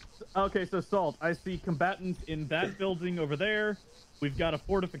 Oh, okay, so Salt, I see combatants in that building over there. We've got a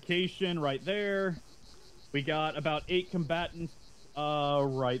fortification right there. We got about 8 combatants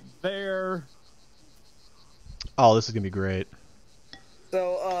right there. Oh, this is gonna be great.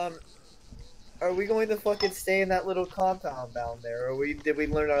 So, are we going to fucking stay in that little compound down there, or did we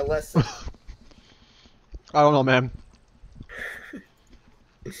learn our lesson? I don't know, man.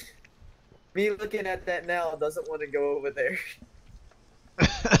 Me looking at that now doesn't want to go over there.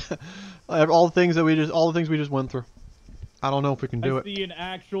 I have all the things we just went through. I don't know if we can do it. I see an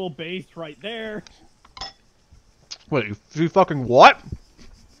actual base right there. Wait, you fucking what?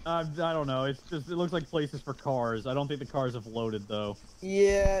 I don't know. It looks like places for cars. I don't think the cars have loaded though.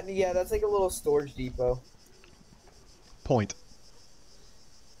 Yeah, that's like a little storage depot. Point.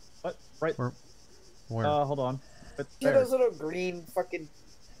 What? Right. Where? Hold on. See those little green fucking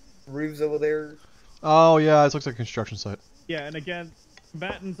roofs over there? Oh yeah, this looks like a construction site. Yeah, and again,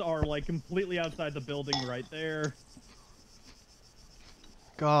 combatants are like completely outside the building right there.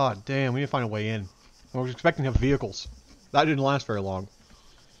 God damn, we need to find a way in. I was expecting to have vehicles. That didn't last very long.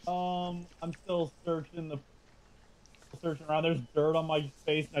 I'm still searching around. There's dirt on my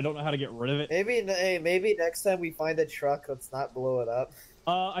face, and I don't know how to get rid of it. Maybe next time we find a truck, let's not blow it up.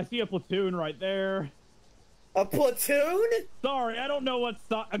 I see a platoon right there. A platoon? Sorry, I don't know what's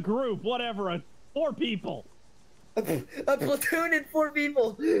a group, whatever. 4 people. A platoon and 4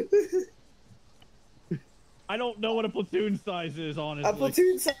 people. I don't know what a platoon size is, honestly. A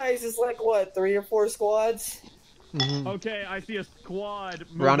platoon size is like what, 3 or 4 squads? Mm-hmm. Okay, I see a squad.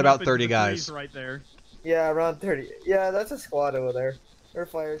 Around about 30 guys. Right there. Yeah, around 30. Yeah, that's a squad over there. Or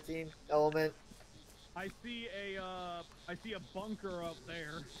fire team, element. I see a bunker up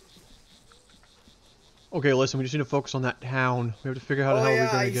there. Okay, listen, we just need to focus on that town. We have to figure out how we're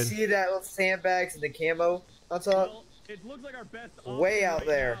gonna get. I see that with sandbags and the camo on top. Well, it looks like our best way out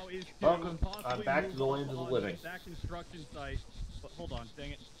there. Welcome. I'm back to the land of the living. That construction site. But hold on,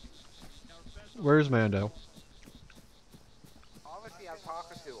 dang it. Where's Mando? Obviously, I'm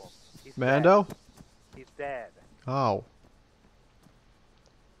talking to him. He's Mando? Dead. He's dead. Oh.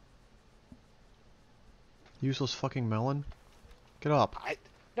 Useless fucking melon. Get up.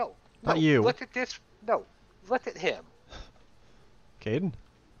 No. Not you. Look at this. No. Look at him. Caden?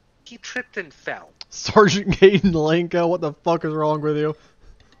 He tripped and fell. Sergeant Caden Lenko, what the fuck is wrong with you?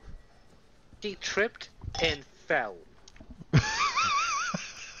 He tripped and fell.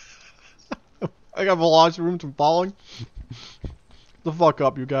 I got velocity rooms from falling. The fuck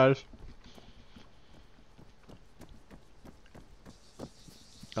up, you guys.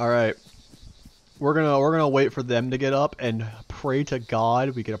 Alright. We're gonna wait for them to get up and pray to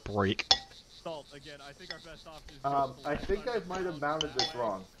God we get a break. Salt, again, I think our best option is I think I might have mounted this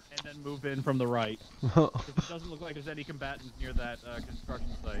wrong. And then move in from the right. It doesn't look like there's any combatants near that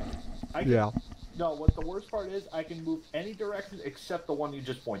construction site. Yeah. No, what the worst part is, I can move any direction except the one you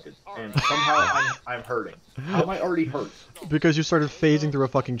just pointed. And somehow I'm hurting. How am I already hurt? Because you started phasing through a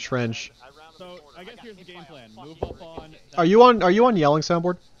fucking trench. So, I guess here's the game plan. Move up on... Are you on yelling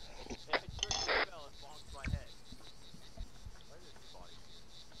soundboard?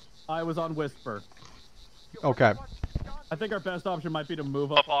 I was on Whisper. Okay. I think our best option might be to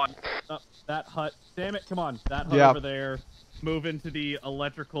move up on that hut. Damn it, come on. That hut Yeah. over there. Move into the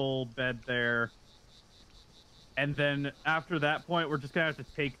electrical bed there. And then after that point, we're just going to have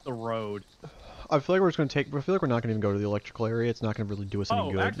to take the road. I feel like we're just going to take... I feel like we're not going to even go to the electrical area. It's not going to really do us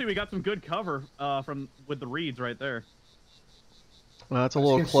any good. Actually, we got some good cover with the reeds right there. That's a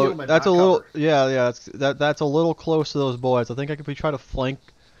little close. That's a little... Yeah. That's a little close to those boys. I think if we try to flank...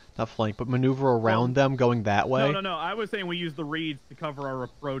 Not flank, but maneuver around them going that way. No. I was saying we use the reeds to cover our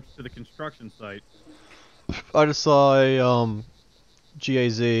approach to the construction site. I just saw a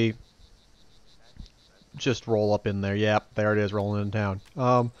GAZ just roll up in there. Yep, there it is, rolling in town.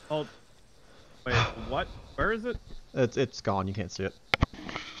 Oh, wait, what? Where is it? It's gone. You can't see it.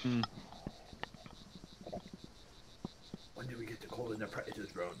 Hmm. When do we get to call in the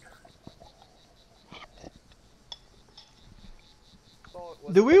Predator's drone?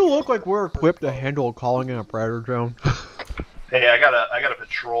 Do we look like we're equipped to handle calling in a predator drone? Hey, I got a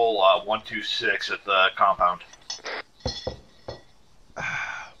patrol 126 at the compound.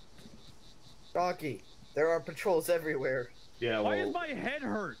 Rocky, there are patrols everywhere. Yeah, Why is my head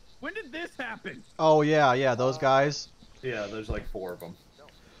hurt? When did this happen? Oh yeah, those guys. Yeah, there's like 4 of them.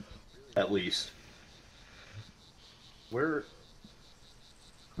 At least. What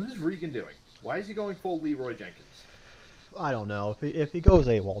is Regan doing? Why is he going full Leroy Jenkins? I don't know. If he goes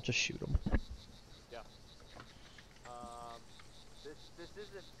AWOL, just shoot him. Yeah. This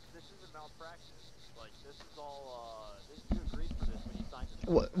isn't malpractice. Like this is all. You agreed for this when you signed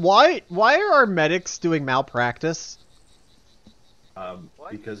this. Why are our medics doing malpractice?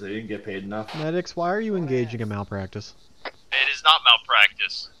 Because they didn't get paid enough. Medics, why are you engaging in malpractice? It is not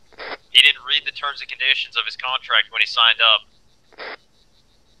malpractice. He didn't read the terms and conditions of his contract when he signed up.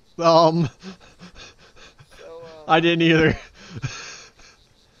 I didn't either.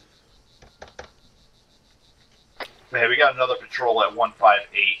 Man, we got another patrol at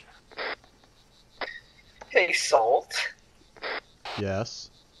 158. Hey, Salt. Yes.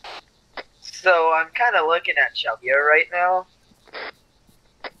 So I'm kind of looking at Shelvia right now.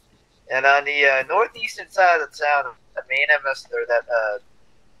 And on the northeastern side of the town, the main MS, or that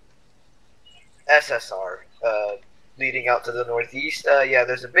SSR, leading out to the northeast, yeah,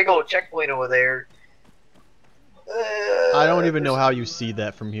 there's a big old checkpoint over there. I don't even know how you see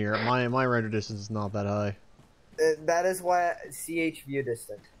that from here. My render distance is not that high. That is why CH view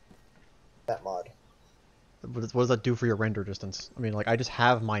distant. That mod. What does that do for your render distance? I mean, like, I just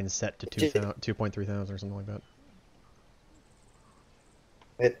have mine set to 2.3 thousand or something like that.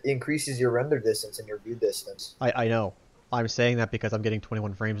 It increases your render distance and your view distance. I know. I'm saying that because I'm getting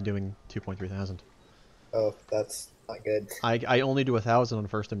 21 frames doing 2.3 thousand. Oh, that's not good. I only do 1,000 on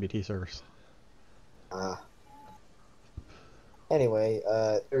first MBT servers. Anyway,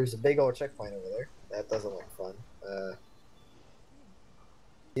 there's a big old checkpoint over there. That doesn't look fun.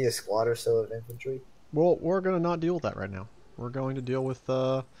 See a squad or so of infantry? Well, we're gonna not deal with that right now. We're going to deal with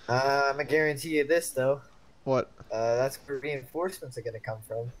I'm gonna guarantee you this though. What? That's where reinforcements are gonna come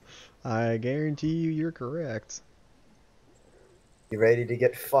from. I guarantee you're correct. You ready to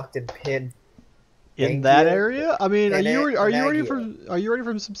get fucked and pinned? In that area? I mean, are you ready for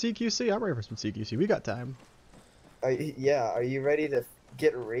some CQC? I'm ready for some CQC. We got time. Yeah, are you ready to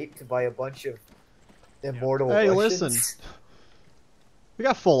get raped by a bunch of immortal Hey, Russians? listen. We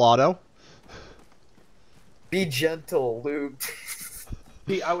got full auto. Be gentle, Luke.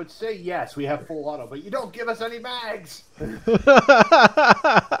 See, I would say yes, we have full auto, but you don't give us any mags.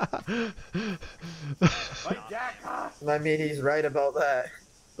 I mean, he's right about that.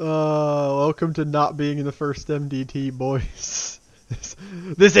 Welcome to not being in the first MDT, boys.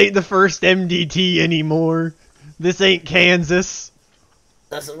 This ain't the first MDT anymore. This ain't Kansas.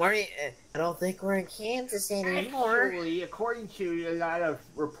 Doesn't worry, I don't think we're in Kansas anymore. Actually, according to a lot of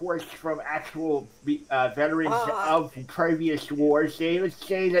reports from actual veterans of previous wars, they would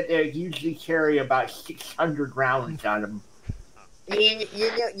say that they usually carry about 600 rounds on them. You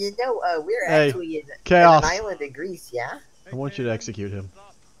know, we're Hey, actually in Chaos. an island in Greece, yeah? I want you to execute him.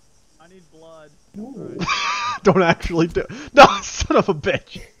 I need blood. Don't actually do. No, son of a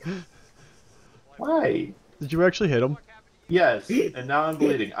bitch. Why? Did you actually hit him? Yes, and now I'm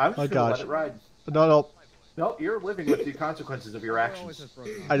bleeding. I'm My just gonna gosh. let it ride. No. Nope, you're living with the consequences of your actions.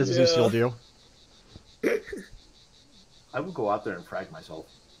 I just sealed you. I would go out there and frag myself.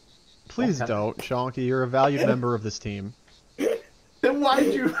 Please don't, Shonky. You're a valued member of this team. Then why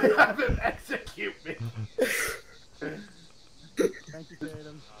did you have him execute me? Thank you,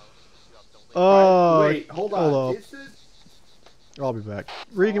 Tatum. Wait, hold on. Up. I'll be back.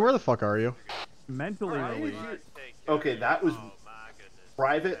 Regan, where the fuck are you? Mentally released. Okay, that was.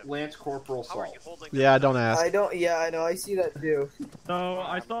 Private Lance Corporal Salt. Yeah, don't ask. I don't. Yeah, I know. I see that too. So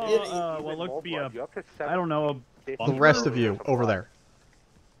I saw what looked to be a, I don't know, a The rest of you over there.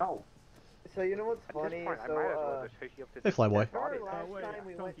 Oh. So you know what's funny? So Hey, Flyboy. last time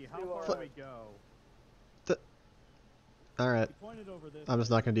we went how to, far do we go? Alright. I'm just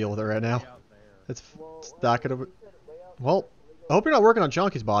not gonna deal with it right now. It's not gonna. Well, I hope you're not working on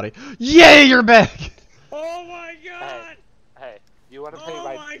Chunky's body. Yay, you're back! Oh my god! Hey, you want to pay Oh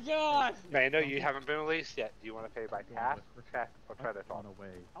by... my god! Man, no, you haven't been released yet. Do you want to pay by cash, check, or credit card?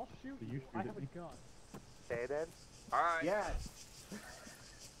 I'll shoot you. I have a gun. Say it in. Alright. Yes.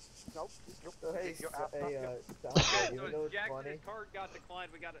 Nope. So hey, You're so, out. hey, So you know what's Jackson, funny? his card got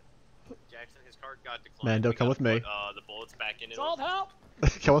declined. We got it. Jackson, his card got declined. Mando, We come gotta with me. Put, the bullets back in it. Salt, help!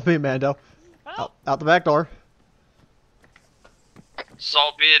 Come with me, Mando. Out the back door.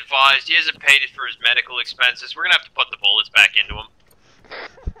 Salt, be advised, he hasn't paid it for his medical expenses. We're gonna have to put the bullets back into him.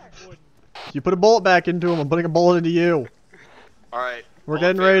 You put a bullet back into him, I'm putting a bullet into you. Alright. We're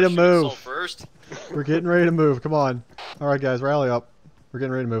getting ready to move. First. We're getting ready to move, come on. Alright guys, rally up. We're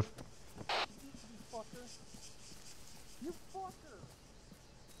getting ready to move.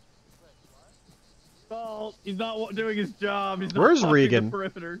 Salt, he's not doing his job. He's not Where's blocking Regan? the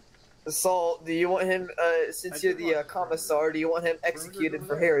perimeter. Salt, do you want him? Since you're the commissar, do you want him executed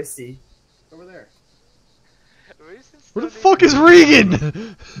for heresy? Over there. Where the fuck is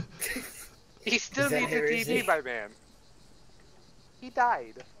Regan? He still Is that needs a heresy? TV, my man. He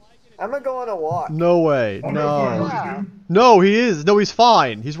died. I'm gonna go on a walk. No way, no. Yeah. No, he is. No, he's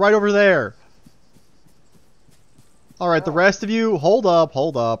fine. He's right over there. Alright, the rest of you, hold up,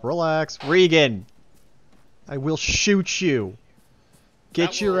 relax. Regan! I will shoot you.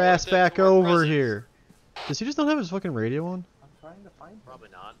 Get your ass back over here. Does he just not have his fucking radio on? I'm trying to find him. Probably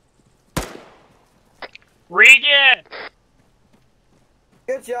not. Regan!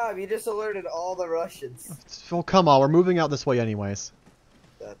 Good job. You just alerted all the Russians. Oh, come on, we're moving out this way anyways.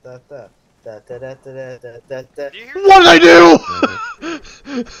 Da, da, da. Da, da, da, da, da, da, da. What did I do?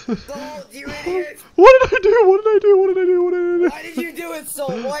 Salt, you idiot! What did I do? What did I do? What did I do? What did I do? Why did you do it,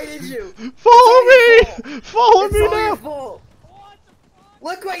 Salt? Why did you? Follow me! Follow It's me all your now! fault.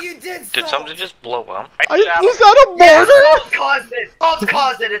 Look what you did, Salt! Did something just blow up? Was that a Yes, murder? Salt caused it! Salt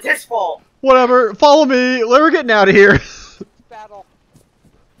caused it! It's his fault! Whatever, follow me. We're getting out of here. Battle.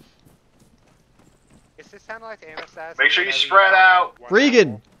 Is this sound like Anastasia? Make sure you spread out.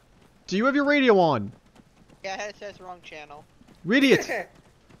 Regan, do you have your radio on? Yeah, it says wrong channel. Idiot.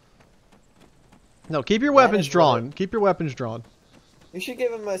 No, keep your weapons drawn. Keep your weapons drawn. You should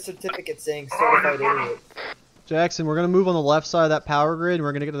give him a certificate saying certified idiot. Jackson, we're gonna move on the left side of that power grid and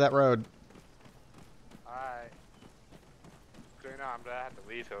we're gonna get to that road. Alright. So you know I'm gonna have to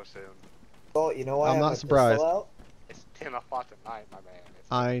leave here soon. Salt, you know why I'm I have not my surprised. pistol out? It's 10 o'clock at night, my man. It's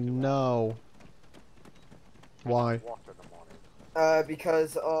I know. Why? walked in the morning.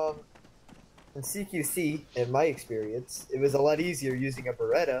 Because, in CQC, in my experience, it was a lot easier using a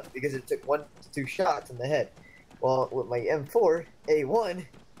Beretta because it took 1 to 2 shots in the head. Well, with my M4 A1,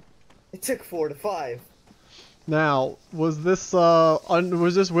 it took 4 to 5. Now, was this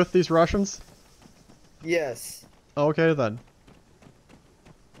was this with these Russians? Yes. Okay then.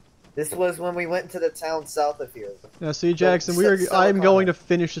 This was when we went to the town south of here. Now, see, Jackson, I'm going to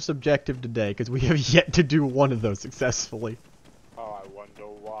finish this objective today because we have yet to do one of those successfully. Oh, I wonder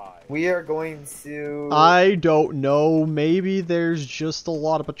why. We are going to... I don't know. Maybe there's just a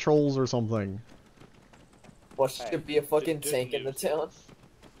lot of patrols or something. Well, should be a fucking tank in the town.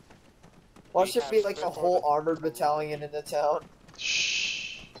 Well, should be like a whole armored battalion in the town.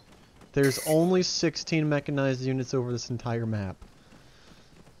 Shh. There's only 16 mechanized units over this entire map.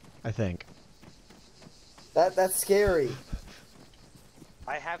 I think. That's scary.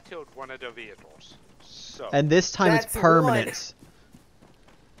 I have killed one of the vehicles. So. And this time it's permanent. One.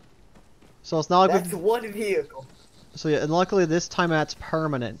 So it's not like That's one vehicle. So yeah, and luckily this time that's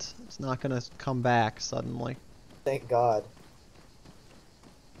permanent. It's not gonna come back suddenly. Thank God.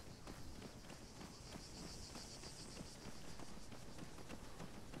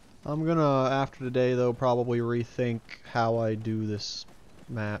 I'm gonna, after today though, probably rethink how I do this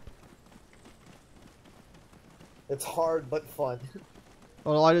map. It's hard but fun.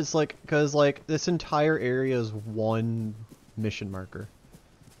 Well, I just like, cause like this entire area is one mission marker.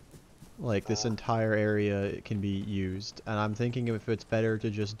 Like this entire area can be used, and I'm thinking if it's better to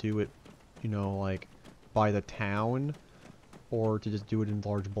just do it, you know, like by the town, or to just do it in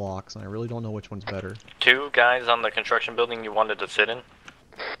large blocks, and I really don't know which one's better. 2 guys on the construction building you wanted to sit in?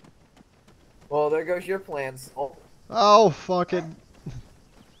 Well, there goes your plans. Oh, fuck it.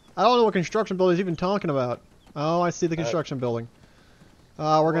 I don't know what construction building is even talking about. Oh, I see the construction building.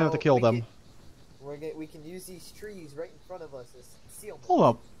 We're gonna have to kill them. We can use these trees right in front of us as concealment. Hold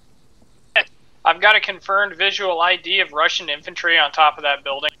up. I've got a confirmed visual ID of Russian infantry on top of that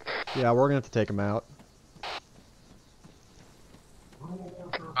building. Yeah, we're gonna have to take them out.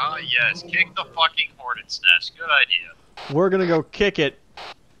 Yes, kick the fucking hornet's nest. Good idea. We're gonna go kick it.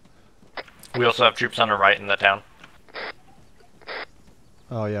 We also have troops on the right in the town.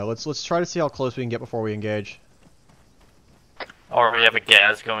 Oh yeah, let's try to see how close we can get before we engage. Or we have a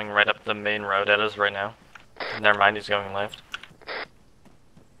gas going right up the main road at us right now. Never mind, he's going left.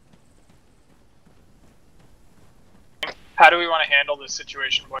 How do we want to handle this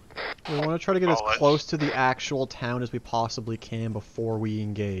situation, boy? We want to try to get as close to the actual town as we possibly can before we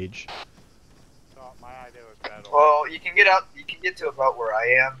engage. Well, you can get out. You can get to about where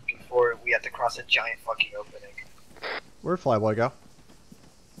I am before we have to cross a giant fucking opening. Where'd Flyboy go?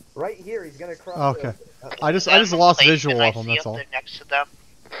 Right here, he's gonna cross. Okay. I just lost visual of him. That's all. Next to them.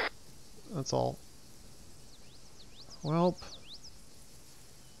 That's all. Well.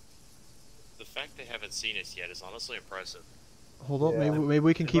 The fact they haven't seen us yet is honestly impressive. Hold up, maybe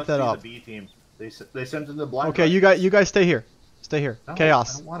we can keep that up. The B team. They sent in the blind. Okay, you guys stay here. Stay here. No,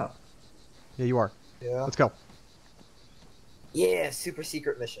 Chaos. I don't wanna. Yeah, you are. Yeah. Let's go. Yeah, super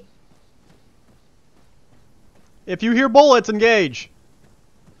secret mission. If you hear bullets, engage.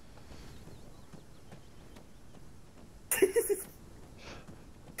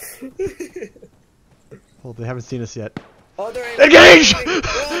 Well, they haven't seen us yet. Oh, engage!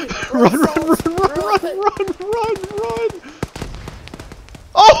 Run, Run!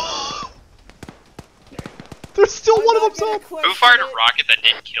 Oh! There's still one of them up. Who fired a rocket that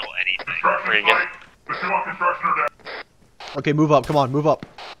didn't kill anything? Regan. Okay, move up. Come on, move up.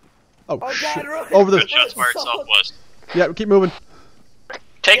 Oh, shit. God, Over this. Good shots fired southwest. Yeah, keep moving.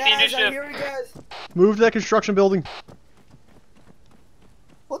 Take the initiative. Move to that construction building.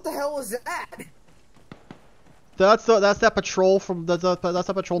 What the hell was that? That's that patrol from that's that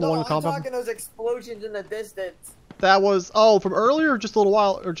patrol in the one in the compound. I'm talking those explosions in the distance. That was from earlier, or just a little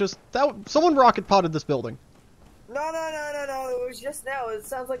while, or just that someone rocket potted this building. No. It was just now. It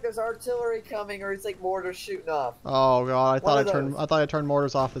sounds like there's artillery coming, or it's like mortars shooting off. Oh god, I thought I turned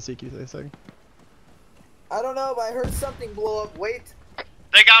mortars off the CQ thing. I don't know, but I heard something blow up. Wait.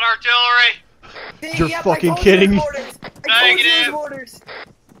 They got artillery. You're fucking kidding me. Mortars.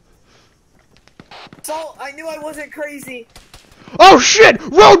 So I knew I wasn't crazy. Oh shit!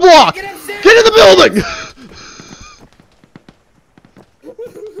 Roadblock! Get in the building!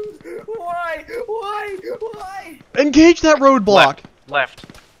 Why? Engage that roadblock. Left.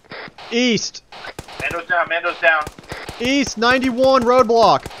 East. Mando's down. East 91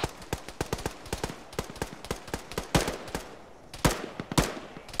 roadblock.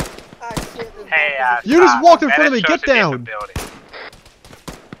 Hey, you just walked in front of me. Get down.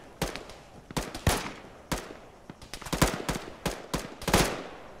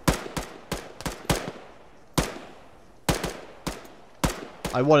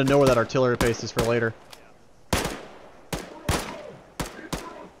 I want to know where that artillery base is for later.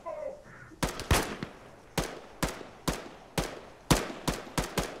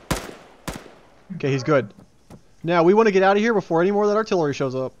 Okay, he's good. Now, we want to get out of here before any more of that artillery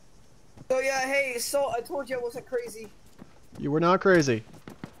shows up. So yeah, hey, so I told you I wasn't crazy. You were not crazy.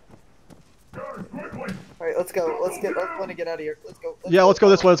 Alright, let's go. Let's want to get out of here. Let's go. Let's go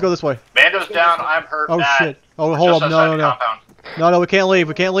this way. Let's go this way. Mando's down. I'm hurt. Oh bad. shit. Oh, hold up. No. No, we can't leave.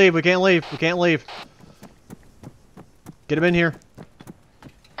 We can't leave. Get him in here.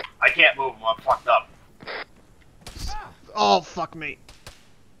 I can't move him. I'm fucked up. Oh, fuck me.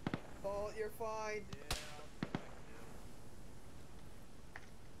 Oh, you're fine.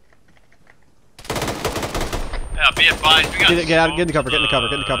 Yeah, be advised. We got get in the cover.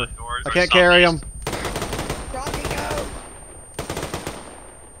 I can't carry him.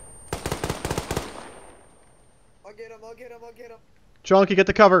 I'll get him. Chunky, get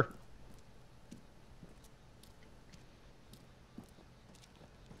the cover.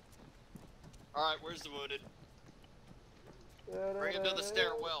 Alright, where's the wounded? Bring him to the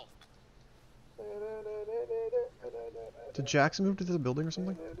stairwell. Did Jackson move to the building or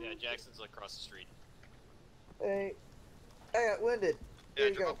something? Yeah, Jackson's like across the street. Hey, I got winded. Yeah,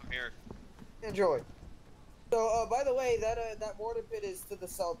 Here you come go. up from here. Enjoy. So, by the way, that mortar pit is to the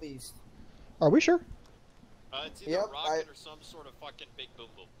southeast. Are we sure? It's either a rocket or some sort of fucking big boom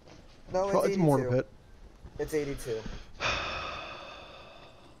boom. No, it's 82. It's a mortar pit. It's 82.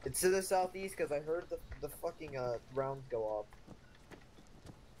 It's to the southeast because I heard the fucking rounds go off.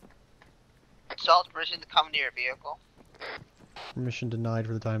 Salt, permission to come to your vehicle. Mission denied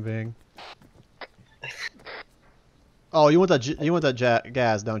for the time being. Oh, you want that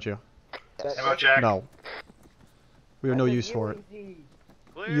gas, don't you? Ammo check. No. We have no use for it.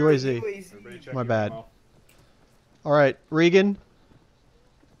 UAZ. My bad. All right, Regan.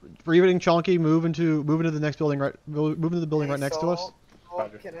 Regan and Chonky, move into the next building right. Move into the building right next to us.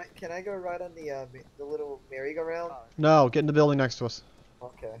 Can I go ride on the little merry-go-round? No, get in the building next to us.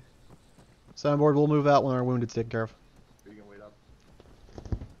 Okay. Soundboard, we'll move out when our wounded's taken care of. You can wait up.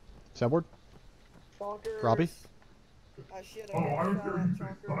 Soundboard. Chonkers. Robbie. Oh, I was going to say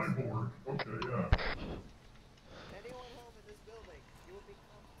cyborg. Okay, yeah. Anyone home in this building, you will be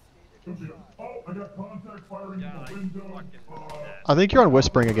confiscated. Oh, I got contact firing in the window. I think you're on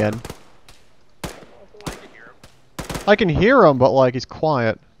whispering again. I can hear him, but like he's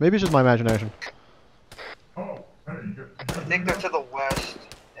quiet. Maybe it's just my imagination. Oh, hey, I think they're to the west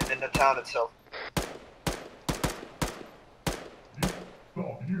and in the town itself. Can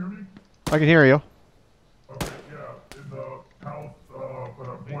you hear me? I can hear you. Okay, yeah, in the house, but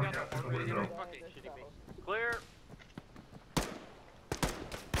I'm pointing at the window. Clear.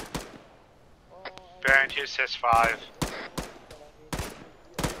 Baron 2 says 5.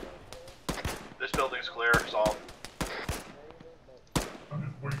 This building's clear, solved. I'm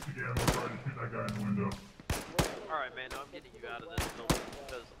just wasting ammo trying to shoot that guy in the window. Alright, man, I'm getting you out of this building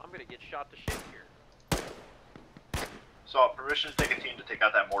because I'm gonna get shot to shit here. So, permission to take a team to take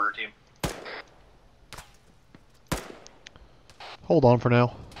out that mortar team. Hold on for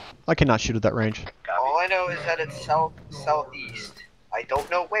now. I cannot shoot at that range. All I know is that it's southeast. I don't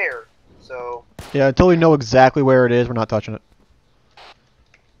know where, so... Yeah, until we know exactly where it is, we're not touching it.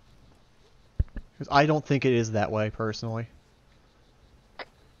 Because I don't think it is that way, personally.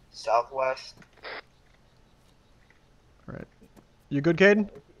 Southwest. Alright. You good, Caden?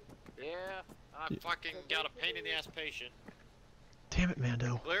 Yeah, I fucking got a pain in the ass patient. Damn it,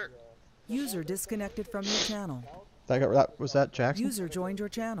 Mando. Clear. User disconnected from your channel. Was that Jackson? User joined your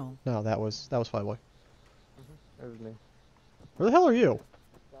channel. No, that was Fireboy. That was me. Where the hell are you?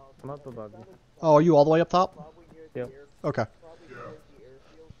 I'm up above you. Oh, are you all the way up top? Yep. Okay.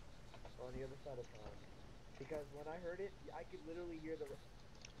 Because when I heard it, I could literally hear the...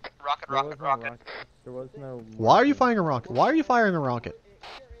 Rocket. There was no... Why are you firing a rocket? Why are you firing a rocket?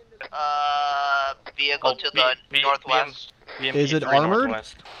 Vehicle to the northwest. Is it armored?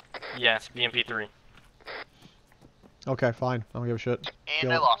 Northwest. Yes, BMP3. Okay, fine. I don't give a shit.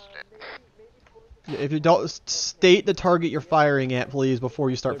 And I lost it. Yeah, if you don't state the target you're firing at, please, before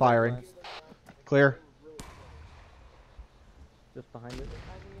you start firing. Clear. Just behind it.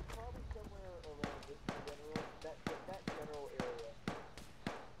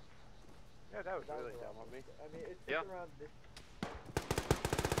 Yeah, that was really dumb on me. I mean, it's Yeah. around this...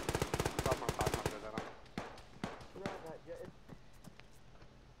 Drop my 500 then.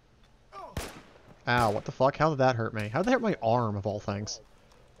 Ow, what the fuck? How did that hurt me? How did that hurt my arm, of all things?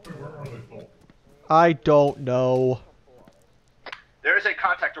 I don't know. There is a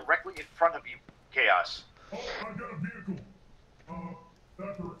contact directly in front of you, Chaos. Oh, I've got a vehicle.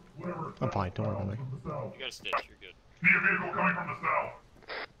 That's whatever. I'm fine, don't worry about me. You got a stitch, you're good. See a vehicle coming from the south.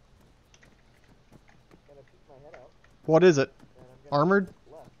 What is it? Armored?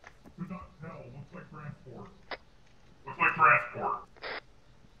 Could not tell. Looks like transport. Looks like transport.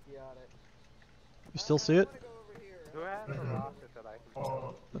 You still see it? Who has a rocket that I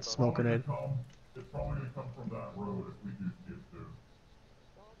can... That's a smoke grenade. It's probably going to come from that road if we do see it soon.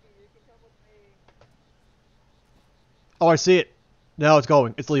 Oh, I see it. No, it's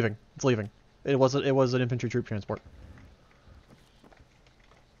going. It's leaving. It's leaving. It was an infantry troop transport.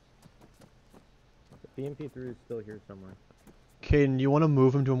 The BMP3 is still here somewhere. Caden, you want to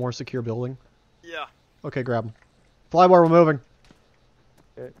move him to a more secure building? Yeah. Okay, grab him. Flyboy, we're moving.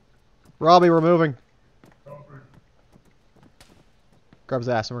 Okay. Robbie, we're moving. Grab his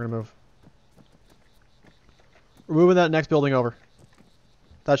ass and we're gonna move. We're moving that next building over.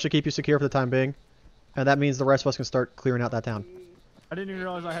 That should keep you secure for the time being. And that means the rest of us can start clearing out that town. I didn't even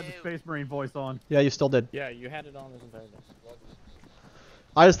realize I had the Space Marine voice on. Yeah, you still did. Yeah, you had it on this entire time.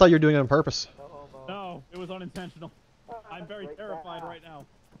 I just thought you were doing it on purpose. No, it was unintentional. I'm very terrified right now.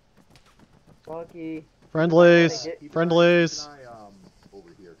 Funky. Friendlies. Friendlies. Over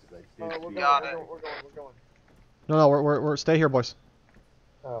here, got it. We're going. No, we're stay here, boys.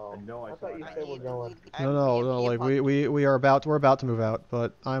 Oh, I thought you said we're going. No, like we're about to move out,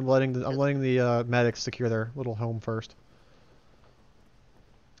 but I'm letting the medics secure their little home first.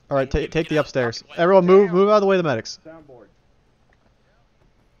 All right, take the upstairs. Everyone, move out of the way of the medics.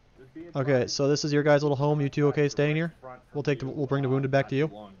 Okay, so this is your guys' little home. You two okay staying here? We'll bring the wounded back to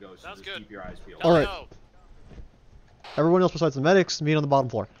you. Sounds good. All right. Everyone else besides the medics, meet on the bottom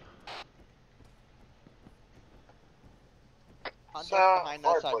floor. Contact behind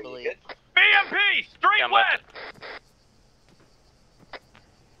us, I believe. BMP, straight west.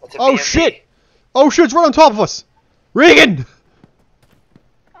 Oh shit! Oh shit, it's right on top of us! Regan!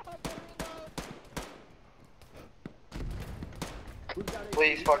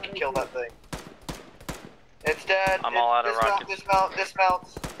 Please fucking kill that thing. It's dead. I'm all out of rockets.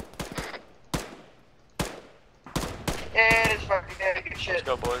 Dismounts. And it's fucking dead. Good shit. Let's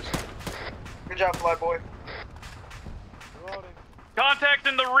go, boys. Good job, Flyboy. Contact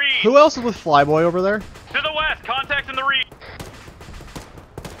in the reed. Who else is with Flyboy over there? To the west. Contact in the reed.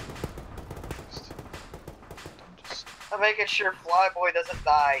 I'm making sure Flyboy doesn't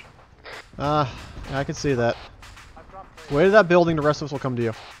die. I can see that. Wait to that building, the rest of us will come to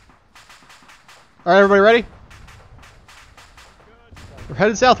you. Alright, everybody ready? We're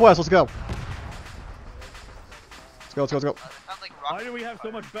headed southwest, let's go. Let's go. Why do we have so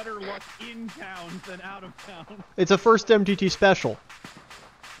much better luck in town than out of town? It's a first MTT special.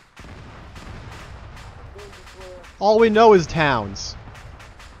 All we know is towns.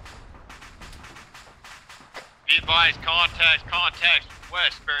 Be advised, contact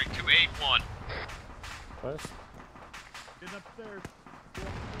west bearing 281. West? Get upstairs.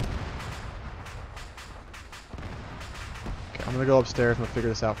 Okay, I'm gonna go upstairs and we'll figure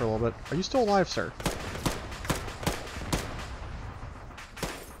this out for a little bit. Are you still alive, sir?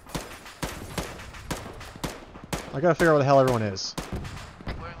 I gotta figure out where the hell everyone is.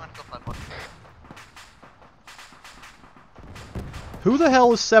 Who the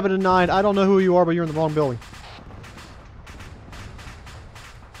hell is 7 and 9? I don't know who you are, but you're in the wrong building.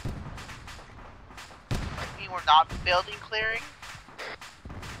 You mean we're not building clearing?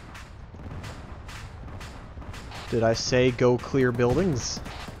 Did I say go clear buildings?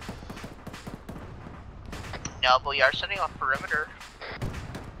 No, but we are setting off perimeter.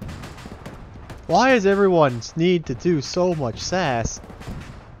 Why does everyone need to do so much sass?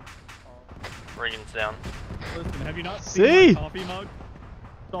 Regan's down. Listen, have you not seen See? my coffee mug?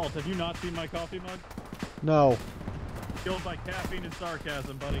 Salt, have you not seen my coffee mug? No. Killed by caffeine and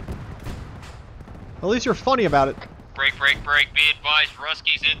sarcasm, buddy. At least you're funny about it. Break. Be advised,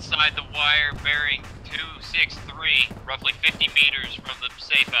 Rusky's inside the wire bearing 263, roughly 50 meters from the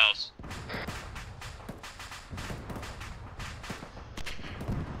safe house.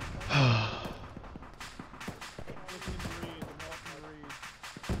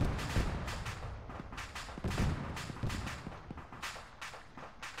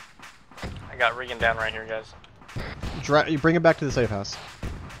 I got Regan down right here, guys. You bring him back to the safe house.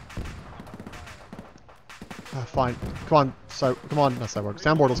 Fine. Come on, not Cyborg.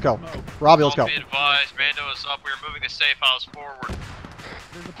 Soundboard, let's go. Robbie, let's go. Be advised, Mando is up. We are moving the safe house forward.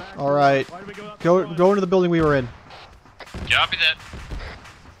 Alright. Go into the building we were in. Copy that.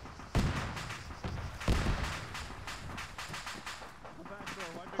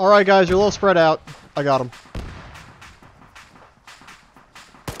 Alright guys, you're a little spread out. I got him.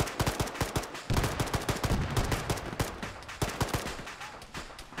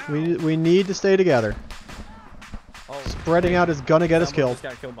 We need to stay together. Spreading out is gonna get us killed. Just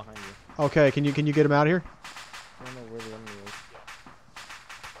got killed behind you. Okay, can you get him out of here? I don't know where the enemy is.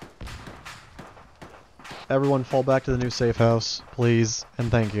 Everyone fall back to the new safe house, please,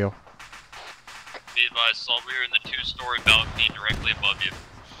 and thank you. Be advised, Salt, we are in the 2-story balcony directly above you.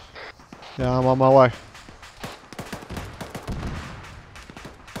 Yeah, I'm on my way.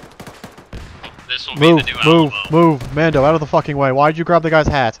 This will be the new Alamo. Move! Mando, out of the fucking way. Why'd you grab the guy's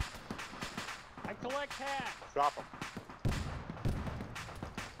hat? I collect hats. Drop him.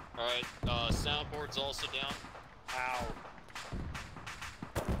 Alright, soundboard's also down. Ow.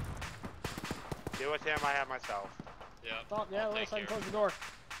 Deal with him, I have myself. Yeah. Oh, yeah, let's close the door.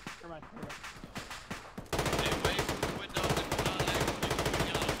 Never mind.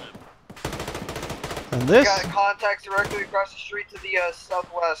 And this? We got contacts directly across the street to the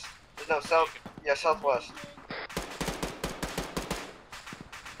southwest. No, southwest.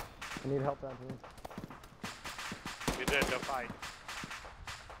 I need help down here. You did, don't fight.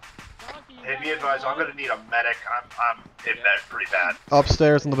 Hey, be advised, I'm gonna need a medic. I'm hit pretty bad.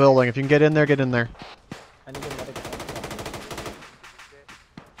 Upstairs in the building. If you can get in there, get in there. I need a medic.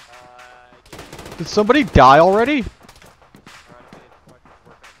 Did somebody die already?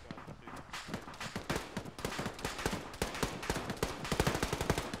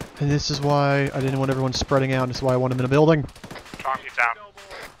 And this is why I didn't want everyone spreading out. This is why I want them in a building. Talk you down.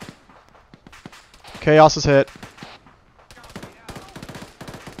 Chaos is hit.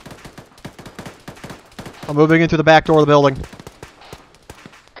 I'm moving into the back door of the building.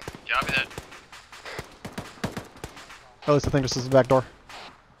 Copy that. At least I think this is the back door.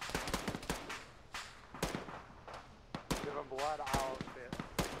 Give him blood.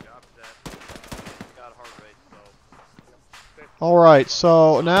 Alright,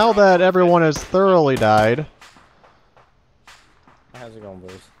 so now that everyone has thoroughly died... How's it going,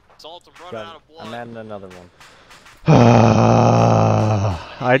 boys? Salt, I'm running out of blood. I'm adding another one.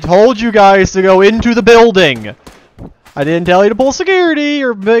 I told you guys to go into the building! I didn't tell you to pull security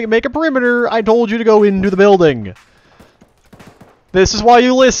or make a perimeter. I told you to go into the building. This is why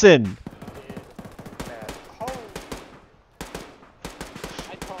you listen.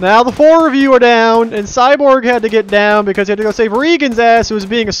 Now the 4 of you are down, and Cyborg had to get down because he had to go save Regan's ass, who was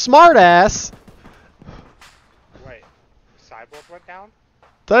being a smart ass. Wait, Cyborg went down?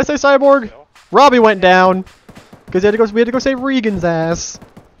 Did I say Cyborg? No. Robbie went down because we had to go save Regan's ass.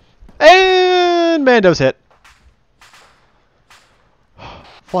 And Mando's hit.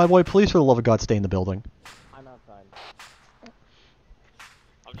 Flyboy, please, for the love of God, stay in the building. I'm outside.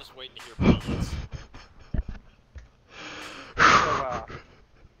 I'm just waiting to hear bullets.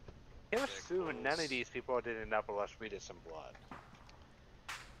 He'll assume none of these people did enough unless we did some blood.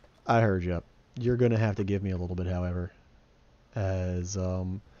 I heard you. You're gonna have to give me a little bit, however, as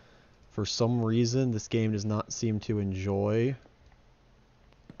for some reason this game does not seem to enjoy.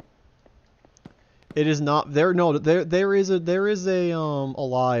 It is not there. No, there is a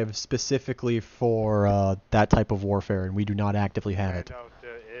alive specifically for that type of warfare, and we do not actively have it. No,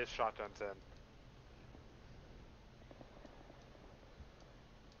 it is shotguns in.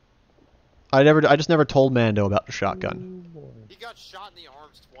 I just never told Mando about the shotgun. He got shot in the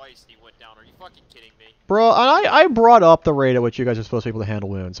arms twice and he went down. Are you fucking kidding me? Bro, I brought up the rate at which you guys are supposed to be able to handle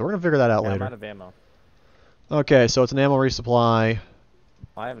wounds, so we're gonna figure that out later. I'm out of ammo. Okay, so it's an ammo resupply.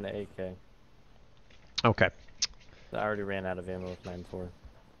 I have an AK. Okay. I already ran out of ammo with 9.4.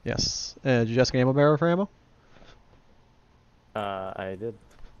 Yes. Did you ask an ammo bearer for ammo? I did.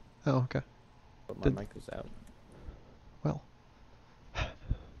 Oh, okay. But my mic was out. Well.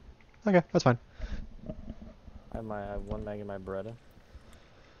 Okay, that's fine. I have 1 mag in my Beretta.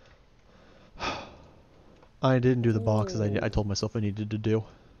 I didn't do the boxes I told myself I needed to do.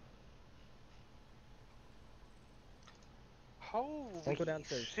 Holy Don't go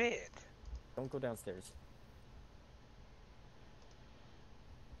downstairs. shit! Don't go downstairs.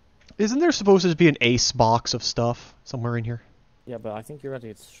 Isn't there supposed to be an ace box of stuff somewhere in here? Yeah, but I think you're about to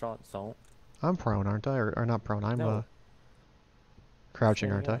get shot, Salt. I'm prone, aren't I? Or not prone, I'm No.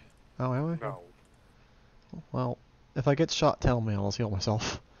 crouching, aren't I? Oh, am I? No. Well, if I get shot, tell me, I'll heal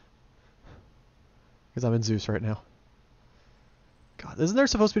myself. Because I'm in Zeus right now. God, isn't there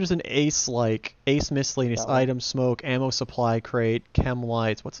supposed to be just an ace, like, ace miscellaneous item, smoke, ammo supply crate, chem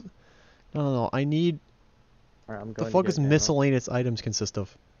lights, what's... No, I need... Alright, I'm the going fuck to does get ammo. miscellaneous items consist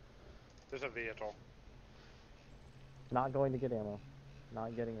of? There's a vehicle. Not going to get ammo.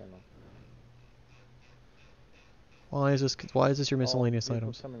 Not getting ammo. Why is this your miscellaneous Oh,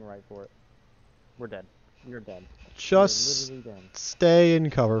 items? coming right for it. We're dead. You're dead. Just You're literally dead. stay in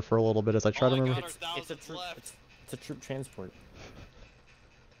cover for a little bit as I try to remember. It's a troop transport.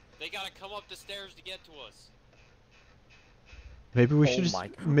 They gotta come up the stairs to get to us. Maybe we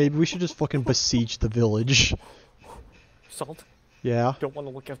should just fucking besiege the village. Salt? Yeah. Don't want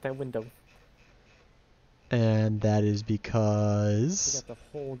to look out that window. And that is because... We got the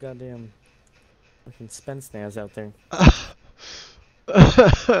whole goddamn fucking Spence Naz out there. I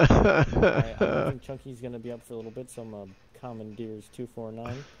think Chunky's gonna be up for a little bit, so I'm commandeers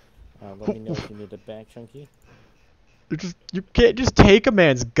 249. Let me know if you need it back, Chunky. You can't just take a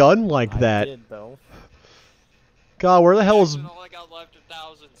man's gun like that. I did, though. God, where the hell is... All I got left are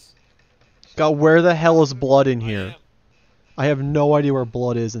thousands. God, where the hell is blood in here? I have no idea where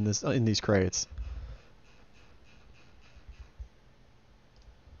blood is in these crates.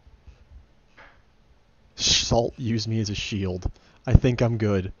 Salt used me as a shield. I think I'm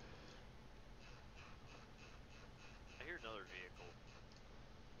good. I hear another vehicle.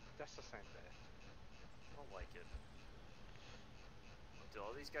 That's the same thing. I don't like it. Do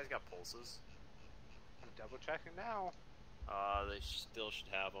all these guys got pulses? I'm double checking now. They still should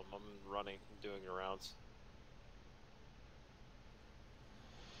have them. I'm running, doing the rounds.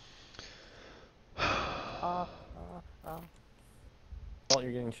 Salt,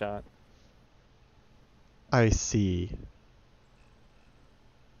 you're getting shot. I see.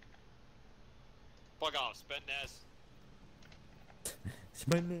 Fuck off,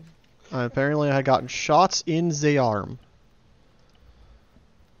 Spendness. Apparently I had gotten shots in the arm.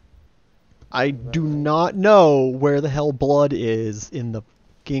 I do not know where the hell blood is in the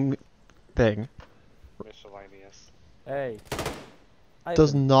king thing. Miscellaneous. Hey.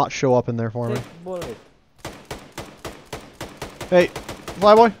 Does not show up in there for me. Take bullet. Hey,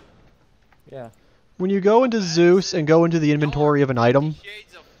 Flyboy? Yeah. When you go into Zeus and go into the inventory of an item,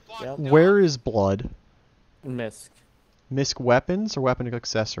 Yep. where is blood? Misk. Misc weapons or weapon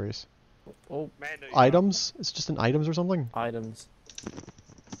accessories? Oh, items? It's just in items or something? Items.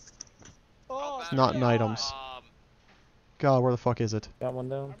 Oh, It's not in items. God, where the fuck is it? Got one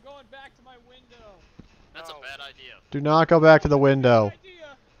down. I'm going back to my window. That's a bad idea. Do not go back to the window.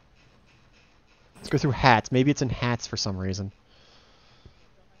 Let's go through hats. Maybe it's in hats for some reason.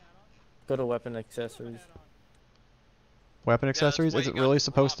 Go to weapon accessories. Weapon accessories? Is it really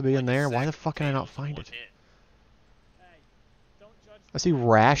supposed to be in there? Why the fuck can I not find it? I see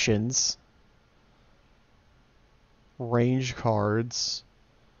rations. Range cards.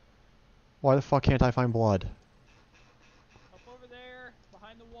 Why the fuck can't I find blood? Up over there,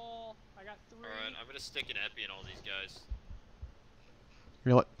 behind the wall. I got 3. Alright, I'm gonna stick an epi in all these guys. You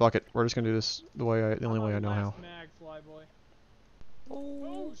know what? Fuck it. We're just gonna do this the only way I know how. Mag, Flyboy.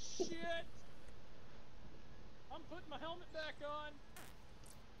 Oh shit! I'm putting my helmet back on.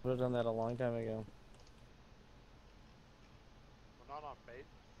 Would have done that a long time ago. We're not on bait.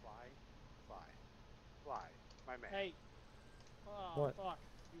 Fly. My man. Hey. Oh, What? fuck.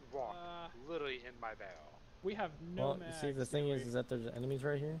 You walked literally in my barrel. We have no Well, mags. see, the thing is that there's enemies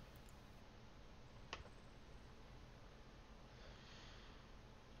right here.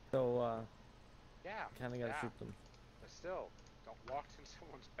 So, Yeah. kind of gotta shoot them. But still, don't walk in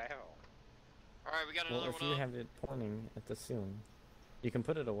someone's barrel. Alright, we got Well, another if one you up. have it pointing at the ceiling, you can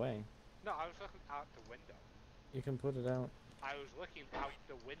put it away. No, I was looking out the window. You can put it out. I was looking out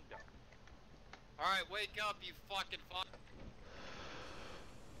the window. Alright, wake up, you fucking fuck.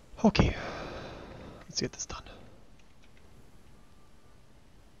 Okay. Let's get this done.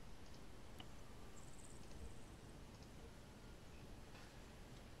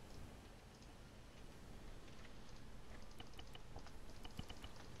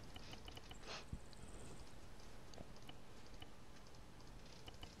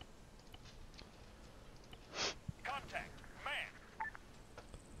 Contact, man.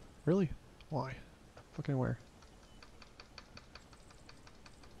 Really? Why? Fucking where?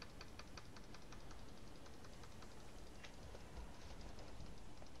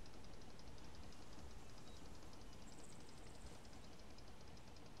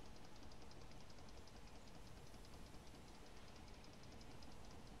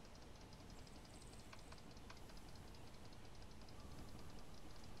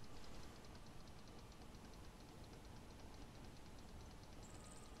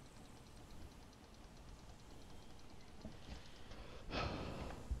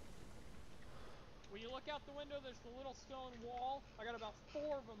 When you look out the window, there's the little stone wall. I got about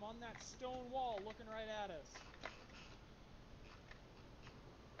 4 of them on that stone wall looking right at us.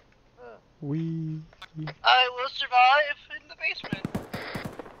 I will survive in the basement.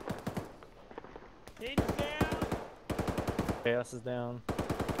 He's down. Chaos is down.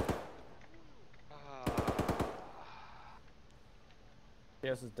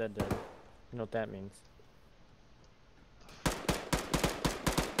 Chaos is dead. You know what that means.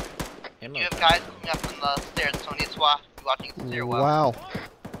 You have guys coming up from the stairs, so need to watch watching the stairwell. Wow.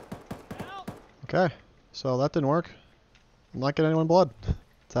 Okay. So that didn't work. I'm not getting anyone blood.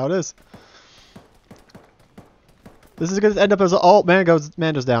 That's how it is. This is gonna end up as oh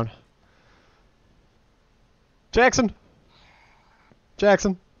Mando's down. Jackson, I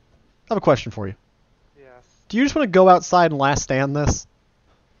have a question for you. Yes. Do you just want to go outside and last stand this?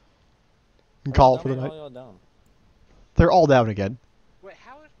 And call it for the night? They're all down again. Wait,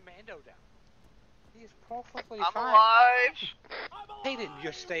 how is Mando down? He's perfectly I'm fine. alive. Hayden,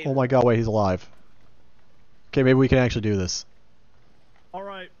 you're staying. Oh my god, wait, he's alive. Okay, maybe we can actually do this. All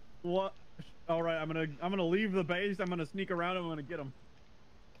right, what? All right, I'm gonna leave the base. I'm gonna sneak around. I'm gonna get him.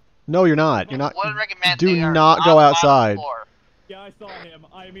 No, you're not. You're not. What recommend Do they are not go on the outside. floor. Yeah, I saw him.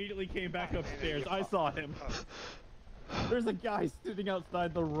 I immediately came back upstairs. I saw him. There's a guy sitting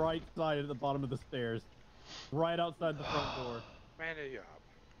outside the right side at the bottom of the stairs. Right outside the front door. Mando, you're up.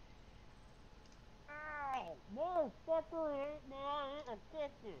 Ow! Motherfucker hit me. I hit a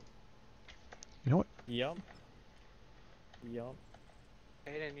cookie. You know what? Yup.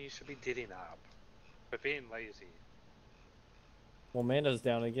 Hayden, you should be didding up. But being lazy. Well, Mando's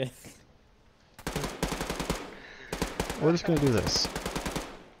down again. We're just gonna do this.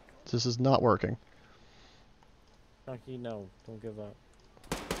 This is not working. Chunky, no. Don't give up.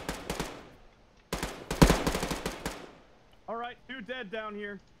 Alright, 2 dead down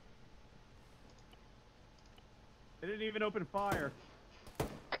here. They didn't even open fire.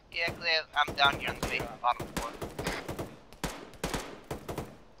 Yeah, cause I'm down here on the bottom floor.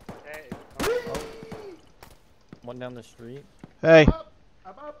 Hey. One down the street. Hey.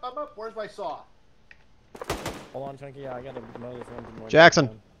 I'm up. Where's my saw? Hold on, Chunky. Yeah, I gotta mow this one more. Jackson.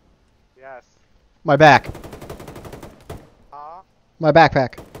 down. Yes. My back. My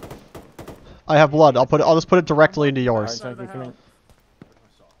backpack. I have blood. I'll just put it directly into yours. Alright, Chunky, come here.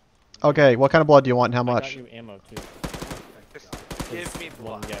 Okay, what kind of blood do you want and how I got much? you ammo too. Give me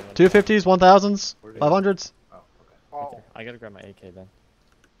blood. 250s, 1000s, 500s? Okay, I gotta grab my AK then.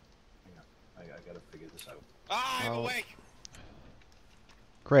 I gotta figure this out. Ah, I'm awake!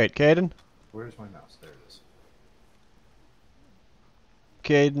 Great, Caden. Where's my mouse? There it is.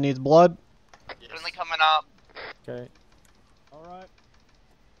 Caden needs blood. Friendly coming up. Okay, Alright.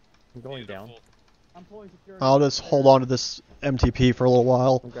 I'm going down. I'm pulling security. I'll just hold on to this MTP for a little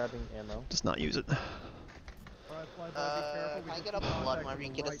while. I'm grabbing ammo. Just not use it. Can I get a blood whenever you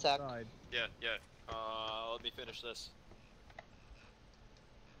get a sec? Yeah. Let me finish this.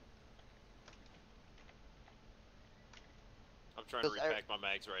 I'm trying to repack my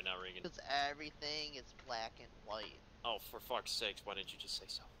mags right now, Regan. Because everything is black and white. Oh, for fuck's sakes, why didn't you just say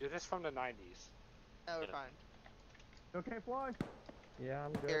so? You're just from the 90s. No, we're fine. Okay, fly. Yeah,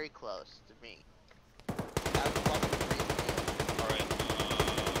 I'm good. Very close to me. Alright,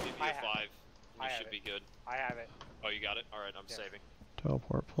 give me a 5. You should be good. I have it. Oh, you got it? Alright, I'm saving.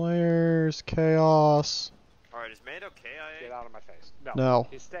 Teleport players, chaos. Alright, is Mando KIA? Get out of my face. No.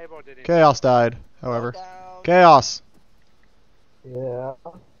 He's stable, did he? Chaos died, however. Chaos! Yeah.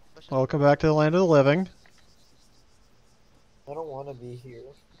 Welcome back to the land of the living. I don't want to be here.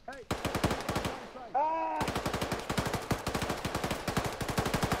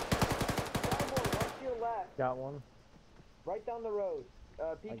 Got one. Right down the road.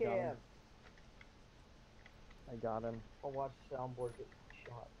 PKM. I got him. I'll watch soundboard get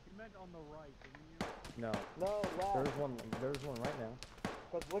shot. You meant on the right, didn't you? No. No, left. There's one right now.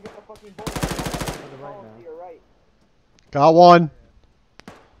 Cause look at the fucking board. To the right now. To your right. Got one.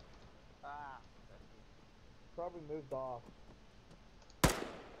 Probably moved off.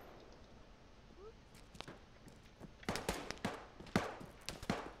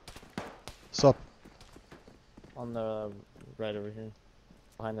 Sup? On the right over here.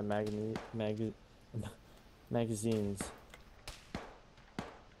 Behind the magazines.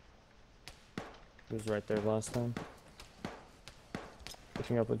 He was right there last time.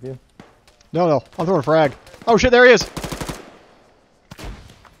 Pushing up with you. No, I'm throwing a frag. Oh shit, there he is!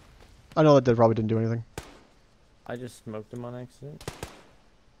 I know that probably didn't do anything. I just smoked him on accident.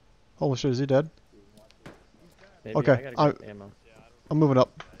 Holy shit, is he dead? Maybe Okay, I gotta grab ammo. I'm moving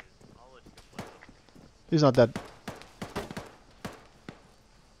up. He's not dead.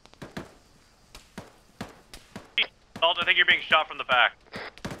 Salt, I think you're being shot from the back.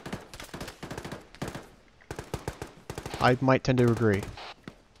 I might tend to agree.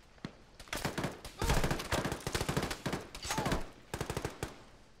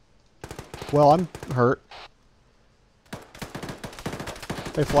 Well, I'm hurt.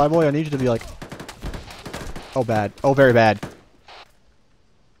 Hey, Flyboy, I need you to be like... Oh, bad. Oh, very bad.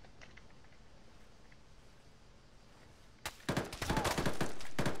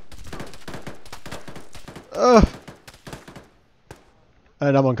 Ugh.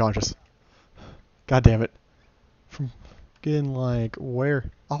 And I'm unconscious. God damn it. From getting like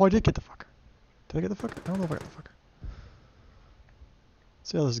where? Oh, I did get the fucker. Did I get the fucker? I don't know if I got the fucker. Let's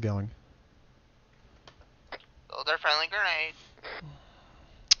see how this is going. Those are friendly grenades.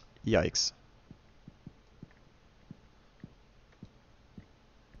 Yikes.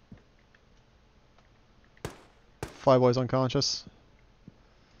 Flyboy's unconscious.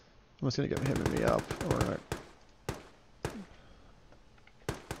 I'm just gonna get him and me up. Alright.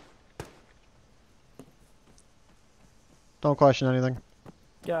 Don't question anything.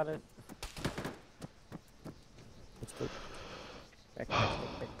 Got it. Let's go. Back.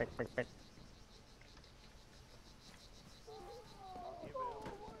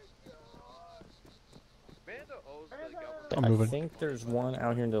 I'm moving. I think there's one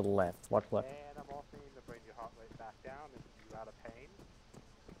out here to the left. Watch left. And I'm also going to bring your heart rate back down if you're out of pain.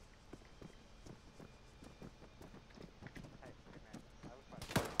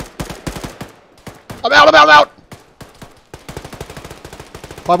 I'm out!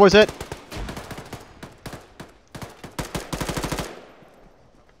 Flyboy's hit.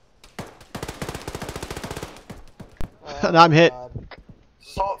 And I'm hit.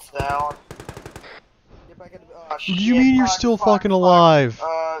 Salt's down. Get back in. What do you mean you're still fucking alive?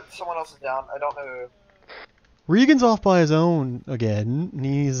 Someone else is down. I don't know who. Regan's off by his own again.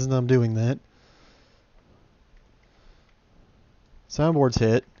 He's not doing that. Soundboard's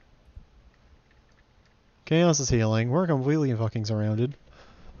hit. Chaos is healing. We're completely fucking surrounded.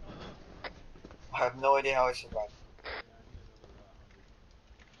 I have no idea how I survived.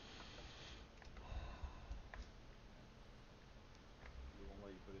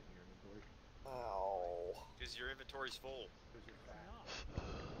 Ow. Because your inventory's full.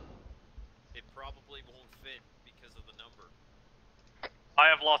 It probably won't fit because of the number. I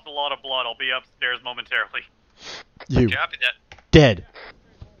have lost a lot of blood. I'll be upstairs momentarily. You. Copy that. Dead.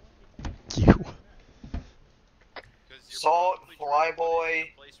 You. Salt and Flyboy.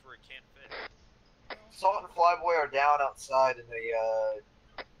 Salt and Flyboy are down outside in the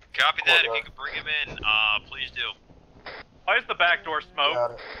Copy that. If you could bring him in, please do. Why is the back door smoke?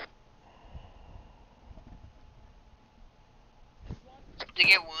 Got it. To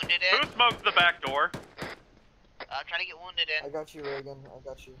get wounded in. Who smoked the back door? I'm trying to get wounded in. I got you, Reagan. I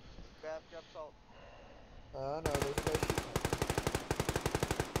got you. Grab salt. No, there's no shooting.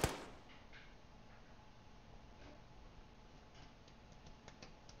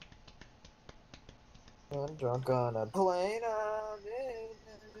 I'm drunk on a plane.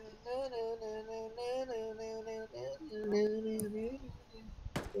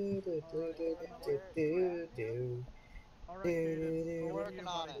 Working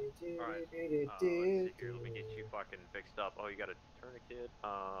on it. Alright. Let's see here. Let me get you fucking fixed up. Oh, you got a tourniquet?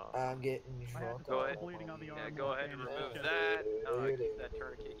 I'm getting drunk. Go ahead. Yeah, Go ahead and remove that. Keep that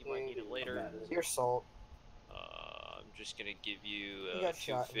tourniquet. You might need it later. Your salt. I'm just gonna give you You got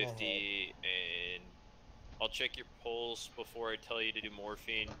shot in the 250, and I'll check your pulse before I tell you to do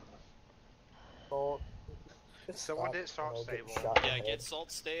morphine. Salt. Someone did salt stable. Yeah, get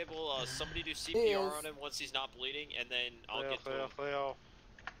salt stable. Somebody do CPR on him once he's not bleeding, and then I'll get to him.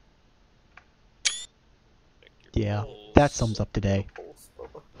 Yeah, that sums up today.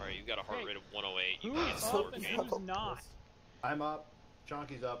 Alright, you've got a heart rate of 108. You Who's can get some up and morphine. who's not? I'm up.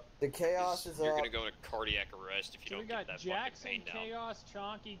 Chonky's up. The chaos is You're up. gonna go into cardiac arrest if you So we don't got get that Jackson, fucking pain down. Chaos,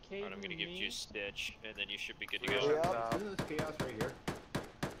 Chonky, Caden, Alright, I'm gonna give me. you a stitch, and then you should be good to Yeah. go. Isn't this chaos right here?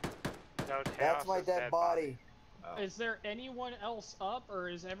 No, That's my dead body. Is there anyone else up, or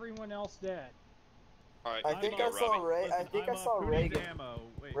is everyone else dead? Alright, I think I saw Ray. I think I saw Reagan. Ammo.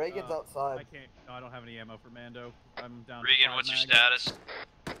 Wait, Reagan's outside. I can't. No, I don't have any ammo for Mando. I'm down. Regan, to 5 what's your mags. status?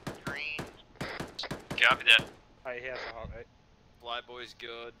 Green. Copy that. Alright, he has a heart rate. Flyboy's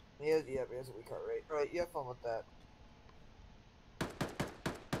good. He has a weak heart rate. Alright, you have fun with that.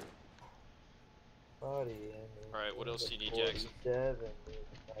 Alright, what else do you need, Jackson?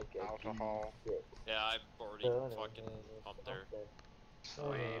 Alcohol. Yeah, I've already fucking pumped there.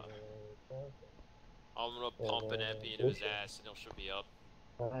 Sweet. I'm gonna pump an epi into his ass, and he'll should be up.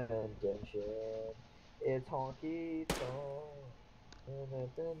 It's honky tonk.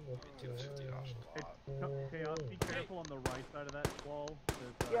 Chaos, be careful on the right side of that wall.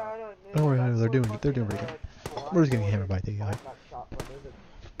 Yeah, I don't Don't worry, they're doing pretty good. We're just getting hammered by the guy.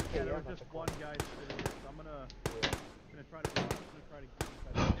 Yeah, there was just one guy sitting here, so I'm gonna try to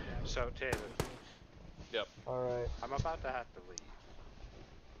So, Taylor. Yep. Alright. I'm about to have to leave.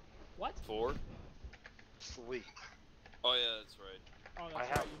 What? 4? Sleep. Oh yeah, that's right. Oh, I that's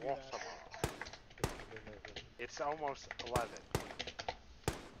have right, you do work that. tomorrow. It's almost 11.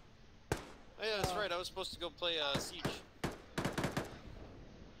 Oh yeah, that's right. I was supposed to go play Siege.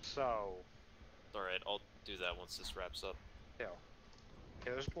 So. Alright, I'll do that once this wraps up. Yeah.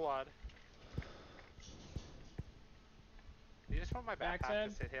 There's blood. You just want my backpack Jackson?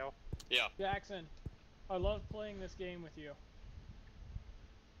 to sit here? Yeah. Jackson, I love playing this game with you.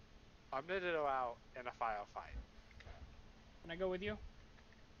 I'm gonna go out in a firefight. Can I go with you?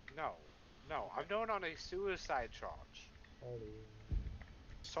 No. No, I'm going on a suicide charge.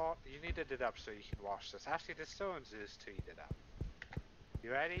 So, you need to get up so you can watch this. Actually, the stones is to eat it up.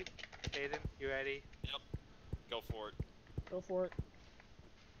 You ready? Aiden, you ready? Yep. Go for it. Go for it.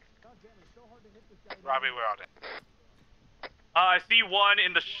 Robbie, we're on it. I see one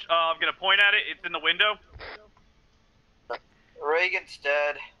in the. I'm gonna point at it. It's in the window. Reagan's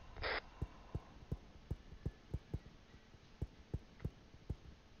dead.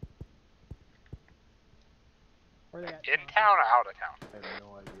 Where they at? In town or out of town? I have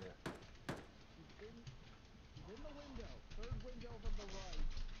no idea. He's in the window. Third window from the right.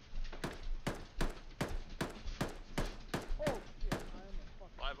 Oh shit! I am a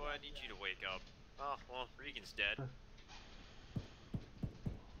fucking. Flyboy, I need you to wake up. Oh, well, Regan's dead.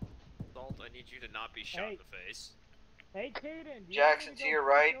 Salt, I need you to not be shot in the face. Hey, Caden. Jackson, to your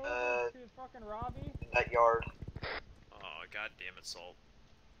right, to fucking Robbie? in that yard. Oh, god damn it, Salt.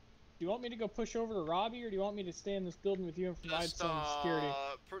 Do you want me to go push over to Robbie, or do you want me to stay in this building with you and provide Just, some security?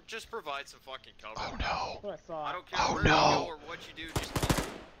 just provide some fucking cover. Oh no. That's what I thought. I don't care where you go or what you do, just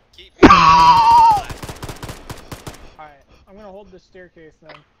keep Alright, I'm gonna hold this staircase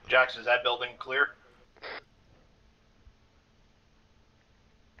then. Jackson, is that building clear?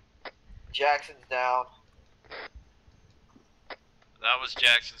 Jackson's down. That was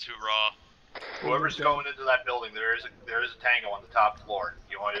Jackson's hoorah. Whoever's going into that building, there is a tango on the top floor.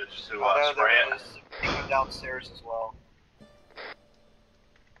 You want to just Oh no, spray there it? was people downstairs as well.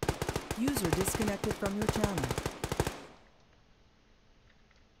 User disconnected from your channel.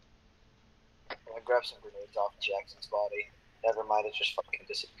 I grabbed some grenades off Jackson's body. Never mind, it just fucking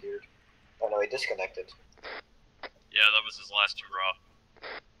disappeared. Oh no, he disconnected. Yeah, that was his last hurrah.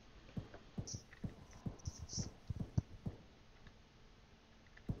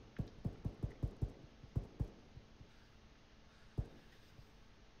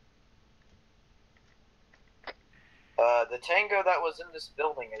 The tango that was in this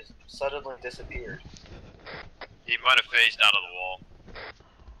building has suddenly disappeared. He might have phased out of the wall.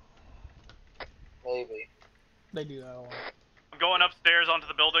 Maybe. They do that a lot. I'm going upstairs onto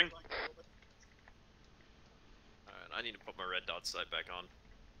the building. Alright, I need to put my red dot sight back on.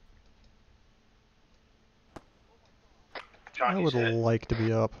 I would like to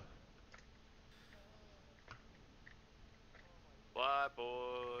be up. Bye,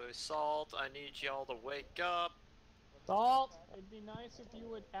 boy. Salt, I need y'all to wake up. Salt, it'd be nice if you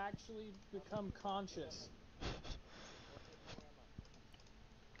would actually become conscious.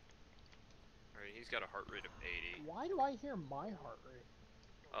 Alright, he's got a heart rate of 80. Why do I hear my heart rate?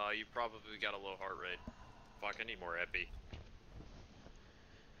 You probably got a low heart rate. Fuck, I need more epi.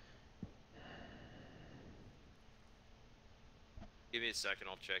 Give me a second,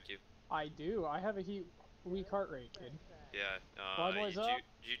 I'll check you. I do. I have a weak heart rate, kid. Yeah, Flyboy's up.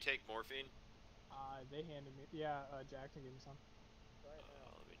 Did you take morphine? They handed me. Yeah, Jackson gave me some.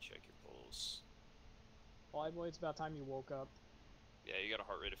 Let me check your pulse. Flyboy, it's about time you woke up. Yeah, you got a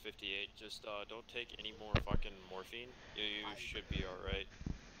heart rate of 58. Just don't take any more fucking morphine. You should be alright.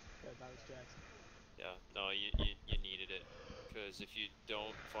 Yeah, that was Jackson. Yeah, no, you needed it. Because if you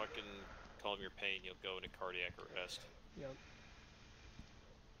don't fucking calm your pain, you'll go into cardiac arrest. Yep.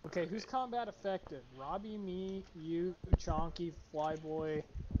 Okay, who's combat effective? Robbie, me, you, Chonky, Flyboy.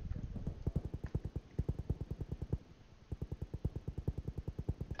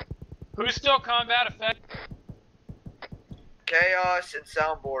 Who's still combat effective? Chaos and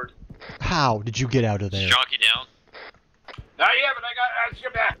soundboard. How did you get out of there? Jockey down. Not yet, but I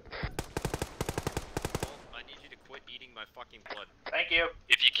got back. Well, I need you to quit eating my fucking blood. Thank you.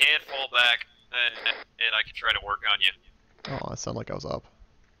 If you can, fall back, and I can try to work on you. Oh, I sound like I was up.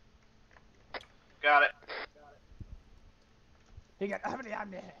 Got it. He got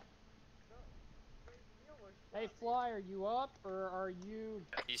Hey, Fly, are you up or are you?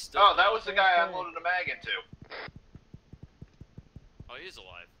 He's still. Oh, that was the guy I unloaded a mag into. Oh, he's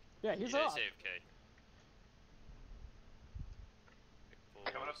alive. Yeah, he's He's up. AFK.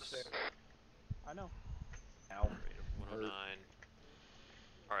 Coming up the stairs. I know. Ow. Rate of 109.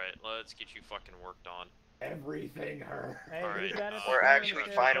 Alright, let's get you fucking worked on. Everything hurt. Hey, Alright, who's that? We're actually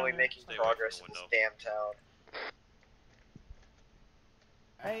finally making Stay away progress from in the this window. damn town.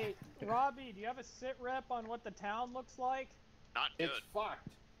 Hey, Robbie, do you have a sit rep on what the town looks like? Not good. It's fucked.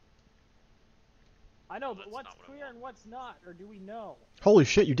 I know, Well, but that's what's not what I clear and what's not, or do we know? Holy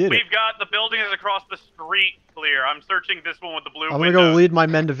shit, you did it. We've got the buildings across the street clear. I'm searching this one with the blue I'm gonna windows. go lead my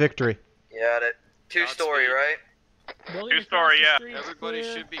men to victory. You got it. Two-story, right? Building Two-story, across yeah. the street's Everybody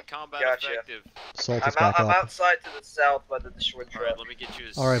clear. should be combat Gotcha. effective. Salt I'm, is back I'm up. outside to the south by the destroyed truck. Alright, let me get you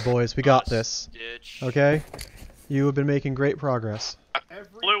a Alright, boys, we got this. Ditch. Okay? You have been making great progress.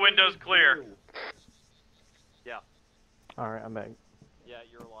 Blue windows clear. Yeah. Alright, I'm back. Yeah,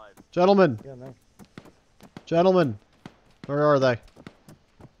 you're alive. Gentlemen! Yeah, no. Gentlemen! Where are they?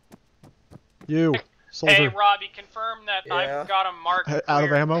 You, Hey, soldier. Robbie, confirm that Yeah. I've got him marked clear. Out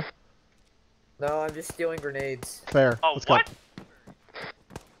of ammo? No, I'm just stealing grenades. Fair. Oh, Let's what?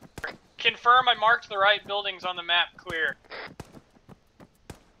 go. Confirm I marked the right buildings on the map clear.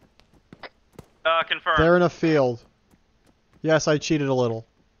 Confirm. They're in a field. Yes, I cheated a little.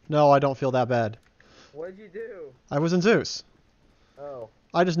 No, I don't feel that bad. What'd you do? I was in Zeus. Oh.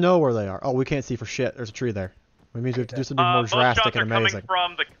 I just know where they are. Oh, we can't see for shit. There's a tree there. Which means we have to do something more Most drastic shots are and amazing. coming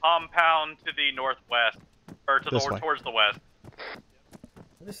from the compound to the northwest, or to This way. towards the west.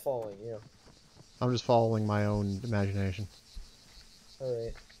 I'm just following you. I'm just following my own imagination.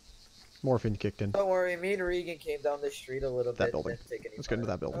 Alright. Morphine kicked in. Don't worry, me and Regan came down this street a little That bit. building. Didn't take any Let's get into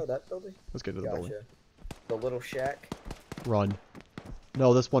fire. that building. Oh, that building? Let's get into the Gotcha. building. The little shack? Run.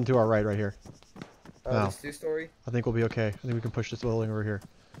 No, this one to our right here. Oh, No. this two-story? I think we'll be okay. I think we can push this building over here.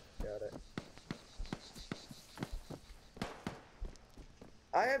 Got it.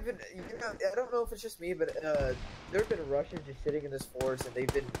 I have been, you know, I don't know if it's just me, but there have been Russians just sitting in this forest, and they've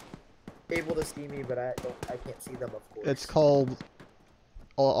been able to see me, but I can't see them, of course. It's called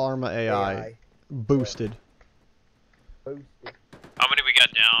Arma AI. Boosted. Boosted. How many we got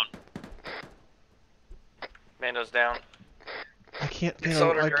down? Mando's down. I can't get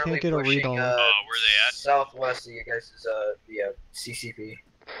Soldier a currently read on pushing, them. where they at? Southwest of you guys is the CCP.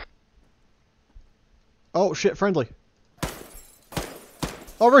 Oh shit, friendly.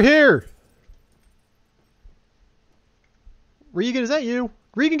 Over here! Regan, is that you?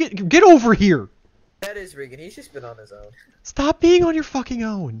 Regan, get over here! That is Regan, he's just been on his own. Stop being on your fucking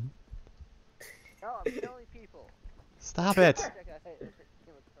own. No, I'm killing people. Stop it.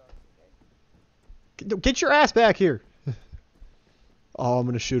 Get your ass back here. Oh, I'm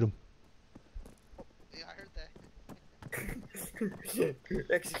gonna shoot him. Yeah, I heard that.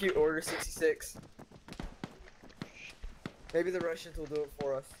 Execute Order 66. Maybe the Russians will do it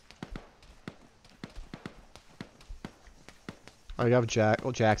for us. I have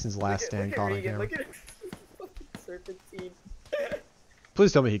Jackson's last stand caught on Regan, camera. look at him. Fucking serpentine.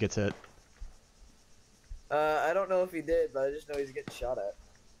 Please tell me he gets hit. I don't know if he did, but I just know he's getting shot at.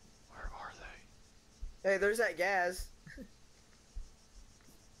 Where are they? Hey, there's that gas.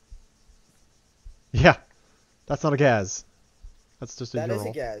 Yeah, that's not a gas. That's just a That Ural. is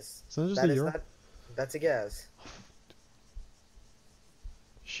a gas. So just That a is Ural? not. That's a gas.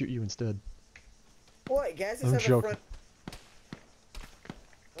 Shoot you instead. What? Gases I'm have joking. a front.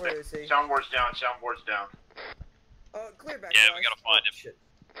 Where is he? Soundboard's down. Soundboard's down. Clear back. Yeah, guys. we gotta find him. Shit.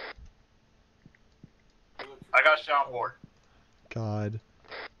 I got soundboard. God.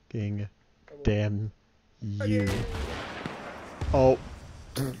 Damn you. Oh.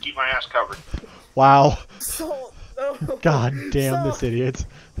 Keep my ass covered. Wow. Salt. No. God damn Salt. this idiot.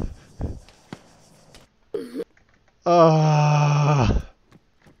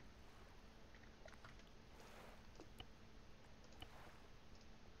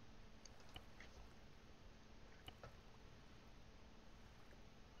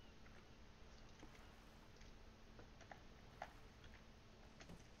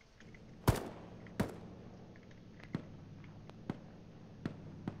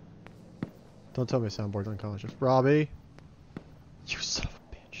 Don't tell me soundboard's unconscious. Robbie. You son of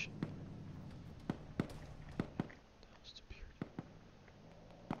a bitch.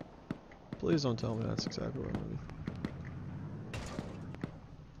 Please don't tell me that's exactly what I'm doing.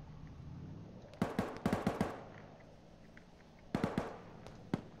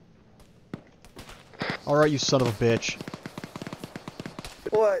 Alright, you son of a bitch.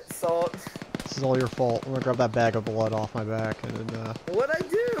 What, Salt? This is all your fault. I'm gonna grab that bag of blood off my back and then, What'd I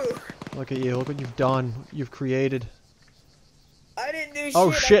do? look at you. Look what you've done. You've created. I didn't do shit. Oh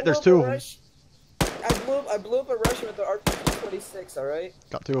I shit, blew there's up two a of them. Rush- I blew up a Russian with the RPG-26, alright?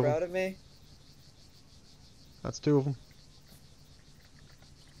 Got two of Proud them. of me? That's two of them.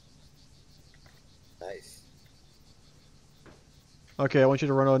 Nice. Okay, I want you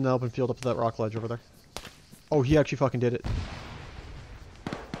to run out in the open field up to that rock ledge over there. Oh, he actually fucking did it.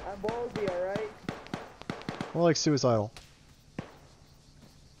 I'm ballsy, alright? More like suicidal.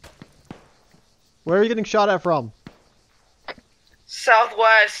 Where are you getting shot at from?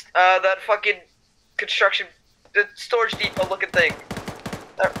 Southwest, that fucking construction, the storage depot looking thing.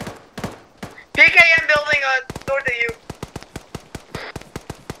 PKM building, north of you.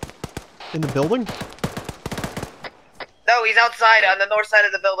 In the building? No, he's outside on the north side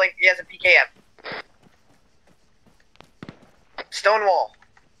of the building. He has a PKM. Stone wall.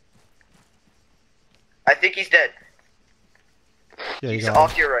 I think he's dead. Yeah, He's got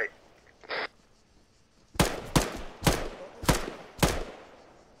off him. to your right.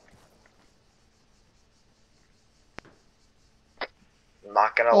 I'm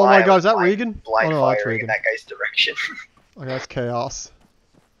not gonna Oh lie. my god, I is that was Regan? blind Oh no, that's firing Regan. in that guy's direction. Okay, that's chaos.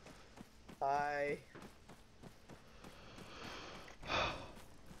 Hi. I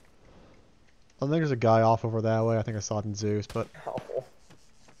think there's a guy off over that way. I think I saw it in Zeus, but Oh.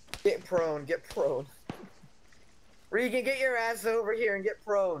 Get prone, get prone. Regan, get your ass over here and get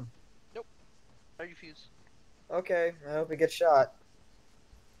prone. Nope. I refuse. Okay, I hope he gets shot.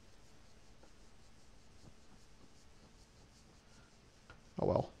 oh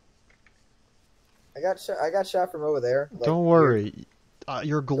well. I got shot from over there. like, Don't here. worry.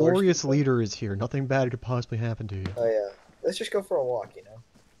 Your glorious leader is here. Nothing bad could possibly happen to you. Oh yeah. Let's just go for a walk, you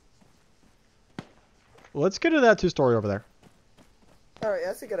know. Let's get to that two-story over there. Alright,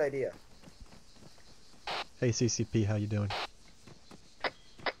 that's a good idea. Hey CCP, how you doing?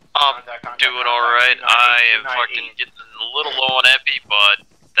 I'm doing alright. I am fucking getting a little low on epi, but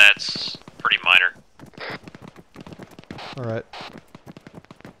that's pretty minor. Alright.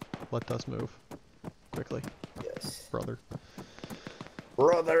 Let us move. Quickly. Yes. Brother.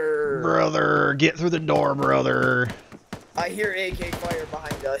 Brother! Brother! Get through the door, brother! I hear AK fire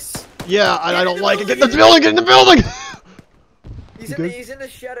behind us. Yeah, I don't like it. Get in the building! Get in the building! He's You in, good? he's in the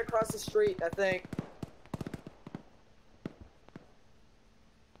shed across the street, I think.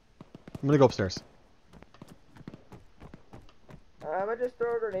 I'm gonna go upstairs. I'm gonna just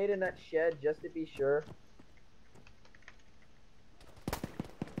throw a grenade in that shed just to be sure.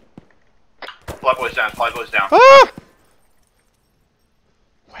 Flyboy's down. Flyboy's down. Ah!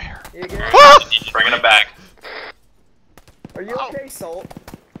 You good? Ah! Bringing him back. Are you okay, Salt?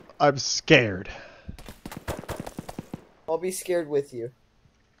 I'm scared. I'll be scared with you.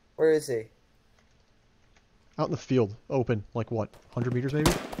 Where is he? Out in the field, open, like what, 100 meters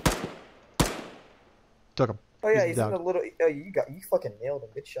maybe? Took him. Oh yeah, he's down. in a little. Oh, you fucking nailed him.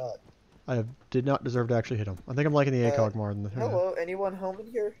 Good shot. Did not deserve to actually hit him. I think I'm liking the ACOG more than the. Hello, anyone home in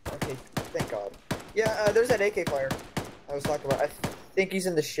here? Okay, thank God. Yeah, there's that AK fire I was talking about. I think he's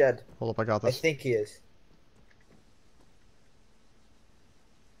in the shed. Hold up, I got I this. think he is.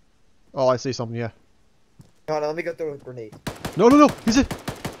 Oh, I see something. Yeah. Hold on, let me go throw a grenade. No, no, no! He's it.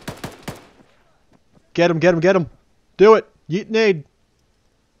 Get him! Get him! Get him! Do it! Yeet nade.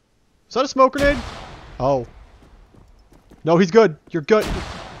 Is that a smoke grenade? Oh. No, he's good. You're good.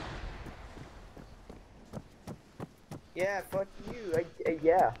 Yeah, fuck you.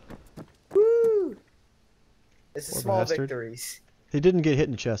 Yeah. Woo! This is Poor small bastard. victories. He didn't get hit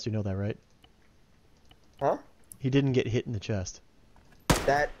in the chest. You know that, right? Huh? He didn't get hit in the chest.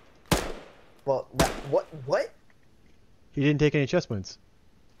 That. Well, what? What? He didn't take any chest wounds.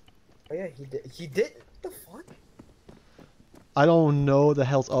 Oh yeah, he did. He didn't. What the fuck? I don't know what the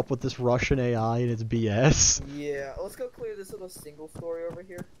hell's up with this Russian AI and its BS. Yeah, let's go clear this little single story over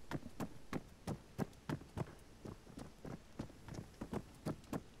here.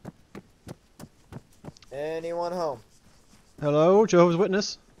 Anyone home? Hello, Jehovah's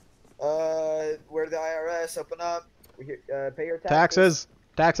Witness. We're the IRS. Open up. We here, pay your Taxes.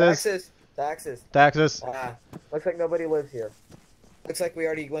 taxes. Taxes. Taxes. Taxes. Ah, looks like nobody lives here. Looks like we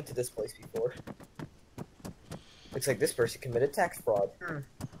already went to this place before. Looks like this person committed tax fraud.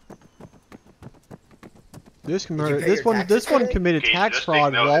 This you pay your one taxes today? committed Okay, tax just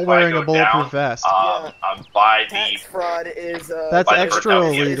fraud take note, while if I wearing go a bulletproof down, vest. I'm by the. Tax fraud is That's by the extra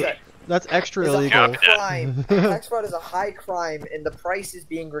Philadelphia illegal. gate. That's extra is a illegal. high crime. Tax fraud is a high crime, and the price is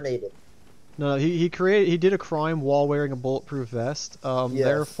being grenaded. No, he did a crime while wearing a bulletproof vest. Yes.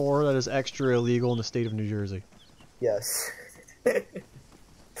 Therefore, that is extra illegal in the state of New Jersey. Yes.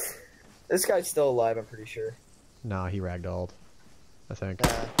 This guy's still alive, I'm pretty sure. Nah, he ragdolled. I think.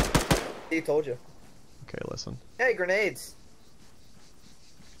 He told you. Okay, listen. Hey, grenades.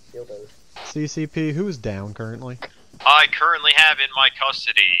 Field those. CCP, who's down currently? I currently have in my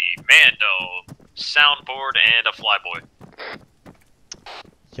custody Mando, soundboard, and a flyboy.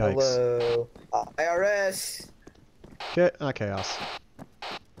 Yikes. Hello. IRS. Okay, chaos.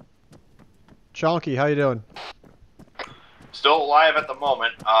 Chonky, how you doing? Still alive at the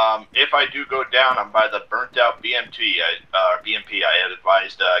moment. If I do go down, I'm by the burnt out BMP. I had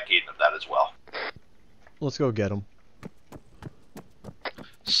advised Gaten of that as well. Let's go get him.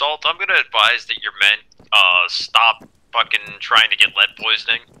 Salt, I'm gonna advise that your men stop fucking trying to get lead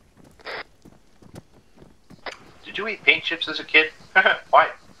poisoning. Did you eat paint chips as a kid?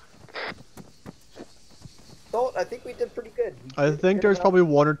 Why? Salt, I think we did pretty good. I think there's probably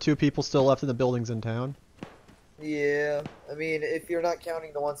one or two people still left in the buildings in town. Yeah, I mean, if you're not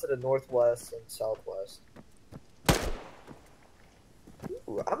counting the ones to the northwest and southwest.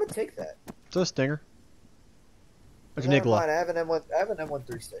 Ooh, I'm gonna take that. It's a stinger. It's an Never Igla. mind, I have an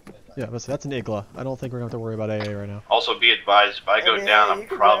M13 stick. Yeah, that's an Igla. I don't think we're gonna have to worry about AA right now. Also, be advised, if I go down, I'm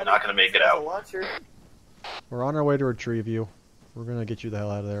probably not going to make it out. Launcher. We're on our way to retrieve you. We're gonna get you the hell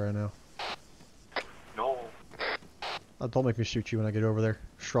out of there right now. No. Don't make me shoot you when I get over there.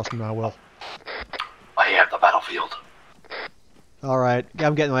 Trust me, I will. I am the battlefield. Alright,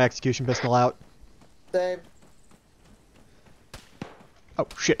 I'm getting my execution pistol out. Same. Oh,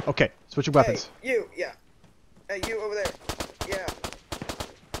 shit, okay. Switching weapons. Hey, you, yeah. Hey, you over there. Yeah.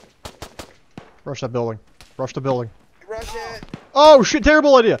 Rush that building. Rush the building. Rush it. Oh, shit,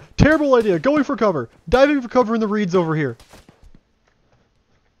 terrible idea! Terrible idea! Going for cover! Diving for cover in the reeds over here.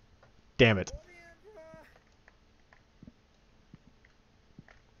 Damn it.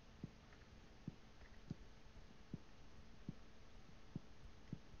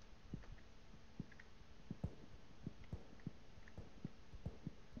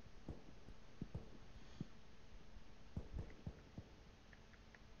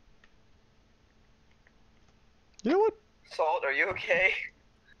 You know what? Salt, are you okay?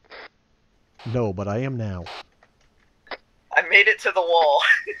 No, but I am now. I made it to the wall.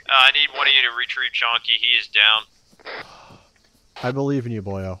 I need one of you to retrieve Chonky. He is down. I believe in you,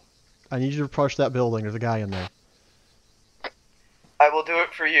 boyo. I need you to approach that building. There's a guy in there. I will do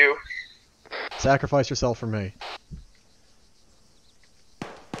it for you. Sacrifice yourself for me.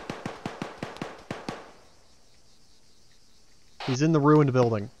 He's in the ruined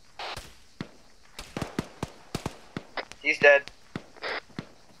building. He's dead.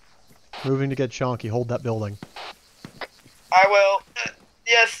 Moving to get Chonky. Hold that building. I will.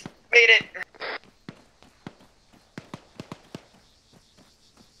 Yes, made it.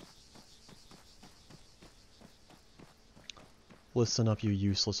 Listen up, you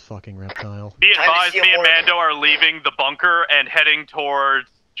useless fucking reptile. Be advised, me and Mando are leaving the bunker and heading towards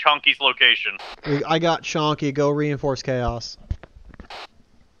Chunky's location. I got Chonky. Go reinforce Chaos.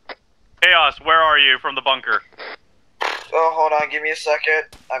 Chaos, where are you from the bunker? Oh, hold on. Give me a second.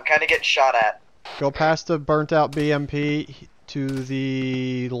 I'm kind of getting shot at. Go past the burnt out BMP to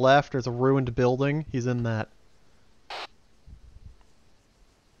the left. There's a ruined building. He's in that.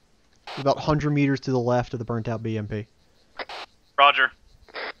 About 100 meters to the left of the burnt out BMP. Roger.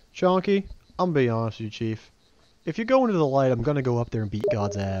 Chonky, I'm gonna be honest with you, Chief. If you go into the light, I'm gonna go up there and beat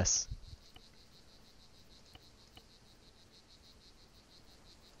God's ass.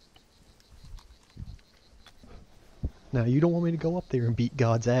 Now, you don't want me to go up there and beat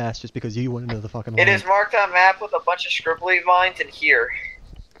God's ass just because you went into the fucking light. It is marked on map with a bunch of scribbly vines in here.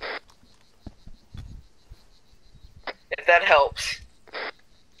 If that helps.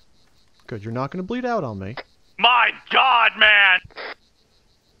 Good, you're not gonna bleed out on me. My God, man!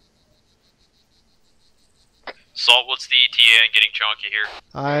 Salt, what's the ETA on getting Chonky here?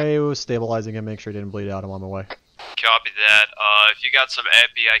 I was stabilizing him, make sure he didn't bleed out. I'm on the way. Copy that. If you got some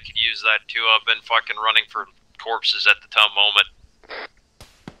epi, I could use that too. I've been fucking running for corpses at the town moment.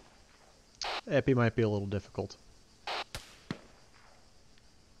 Epi might be a little difficult.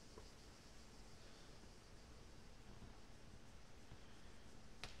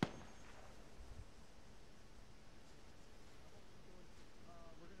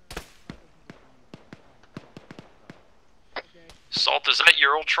 Salt, is that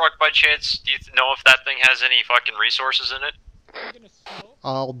your old truck by chance? Do you know if that thing has any fucking resources in it?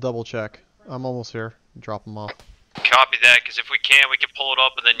 I'll double check. I'm almost here. Drop him off. Copy that, because if we can, we can pull it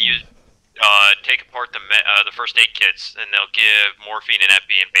up and then use, take apart the first aid kits, and they'll give morphine and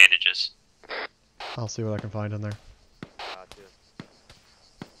epi and bandages. I'll see what I can find in there.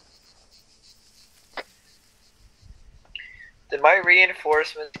 Did my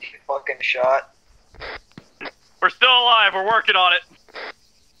reinforcements get fucking shot? We're still alive. We're working on it.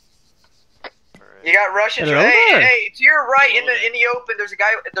 You got Russians. Hello Hey, there. hey, to your right in the open. There's a guy.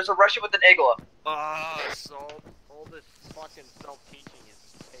 There's a Russian with an igla. Salt, all this fucking self-teaching is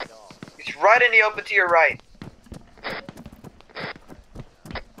paid off. He's right in the open to your right.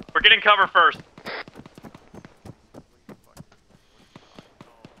 We're getting cover first.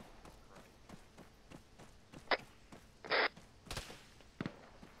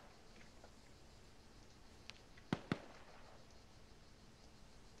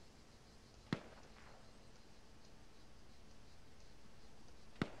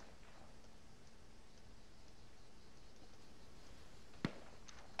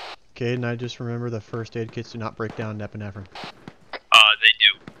 Okay, and I just remember the first aid kits do not break down epinephrine. They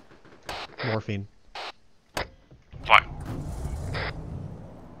do. Morphine. Fine.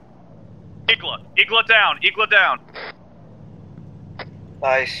 Igla down. Igla down.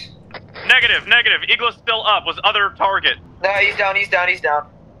 Nice. Negative. Igla's still up. Was other target. No, he's down. He's down. He's down.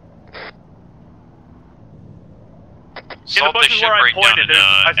 In the bushes where I pointed,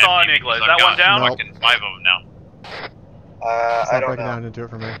 I saw an Igla. Is that one down? Nope. Fucking 5 of them now. It's I not don't breaking know. down into it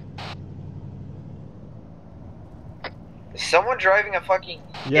for me. Is someone driving a fucking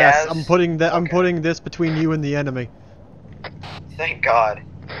Yes, gas? I'm putting that. I'm putting this between you and the enemy. Thank God.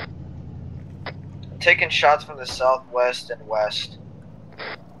 I'm taking shots from the southwest and west.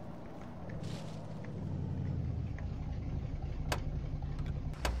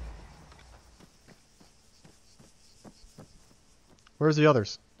 Where's the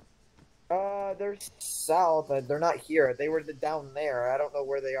others? They're south. They're not here. They were down there. I don't know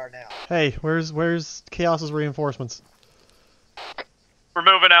where they are now. Hey, where's Chaos's reinforcements? We're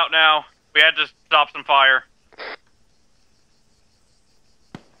moving out now. We had to stop some fire.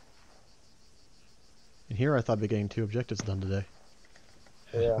 And here I thought I'd be getting 2 objectives done today.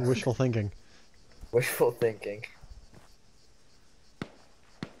 Yeah. Wishful thinking. Wishful thinking.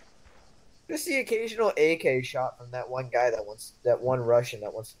 Just the occasional AK shot from that one guy that one Russian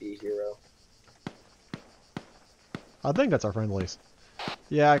that wants to be a hero. I think that's our friendlies.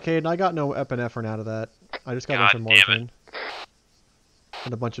 Yeah, Caden, I got no epinephrine out of that. I just got God one for damn it. morphine.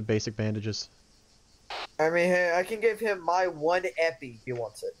 And a bunch of basic bandages. I mean, hey, I can give him my 1 epi if he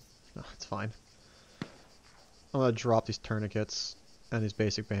wants it. Oh, it's fine. I'm gonna drop these tourniquets and these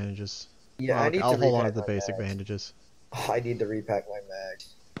basic bandages. Yeah, I need to I'll hold on to repack the my basic mags. bandages. I need to repack my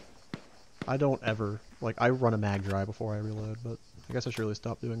mags. I don't ever like, I run a mag dry before I reload, but I guess I should really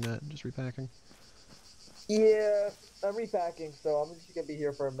stop doing that and just repacking. Yeah, I'm repacking, so I'm just gonna be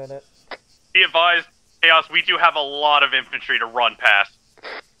here for a minute. Be advised, Chaos, we do have a lot of infantry to run past.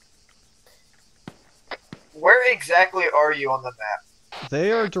 Where exactly are you on the map?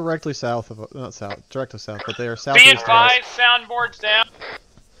 They are directly south of, not south, directly south, but they are Be southeast of us. advised, soundboard's down.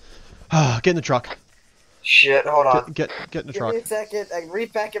 Get in the truck. Shit, hold on. Get in the truck. Give me a second. I'm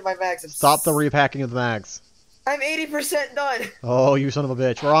repacking my mags. Stop the repacking of the mags. I'm 80% done. Oh, you son of a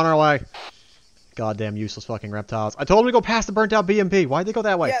bitch. We're on our way. Goddamn useless fucking reptiles. I told them to go past the burnt out BMP. Why'd they go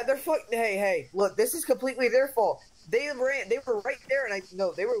that way? Yeah, they're Hey, look, this is completely their fault. They were right there, and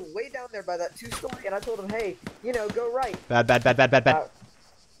they were way down there by that 2-story, and I told them, hey, go right. Bad.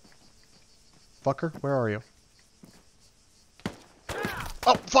 Fucker, where are you?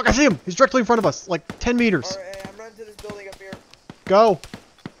 Oh, fuck, I see him! He's directly in front of us, like 10 meters. Alright, hey, I'm running to this building up here. Go!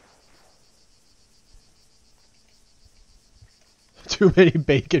 Too many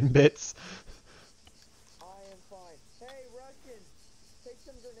bacon bits. I am fine. Hey, Russian, take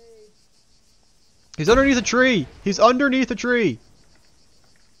some grenades. He's underneath a tree! He's underneath a tree!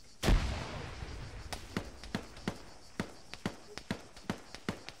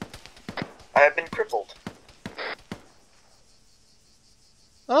 I have been crippled.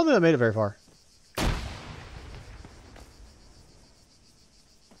 I don't think I made it very far.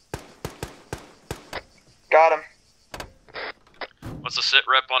 Got him. What's the sit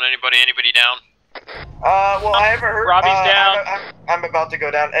rep on anybody? Anybody down? Well, I haven't heard. Robbie's down. I'm about to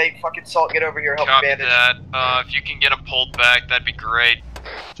go down. Hey, fucking Salt, get over here. Help Copy me bandage. that. If you can get him pulled back, that'd be great.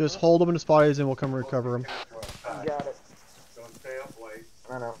 Just hold him in his bodies and we'll come recover him. Got it. Don't stay up late.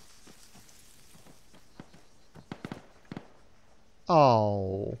 I know.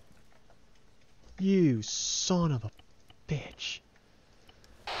 Oh. You son of a bitch.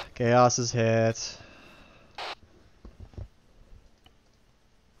 Chaos is hit.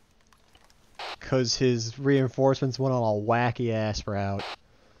 Because his reinforcements went on a wacky ass route.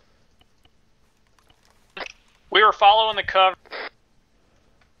 We were following the cover.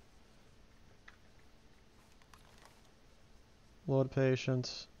 Load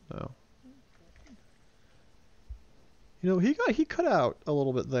patient. No. You know, he cut out a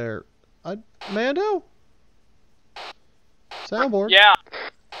little bit there. Mando? Soundboard? Yeah.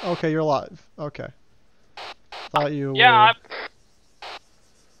 Okay, you're alive. Okay. Thought you Yeah,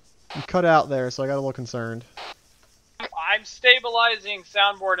 You cut out there, so I got a little concerned. I'm stabilizing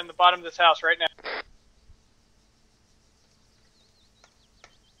soundboard in the bottom of this house right now.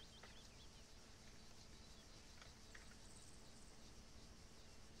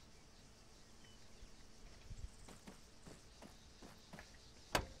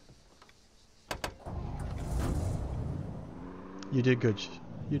 You did good.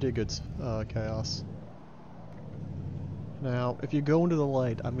 You did good, Chaos. Now, if you go into the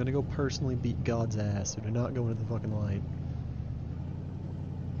light, I'm gonna go personally beat God's ass, so do not go into the fucking light.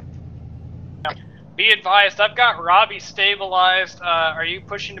 Be advised, I've got Robbie stabilized. Are you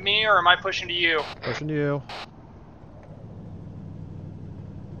pushing to me or am I pushing to you? Pushing to you.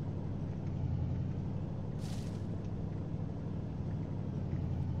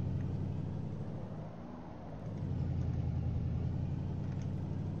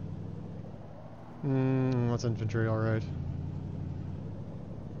 That's infantry, alright.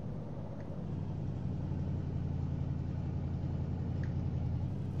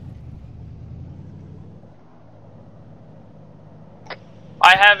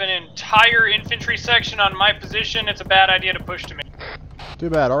 I have an entire infantry section on my position. It's a bad idea to push to me. Too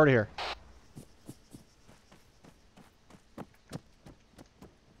bad, already here.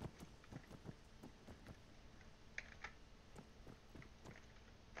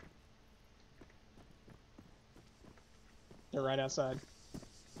 They're right outside.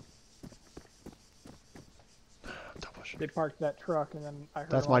 They parked that truck and then I heard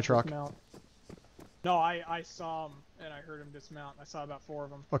That's them my all truck. dismount. No, I saw them and I heard them dismount. I saw about 4 of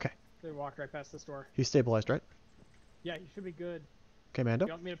them. Okay. They walked right past this door. He's stabilized, right? Yeah, he should be good. Okay, Mando.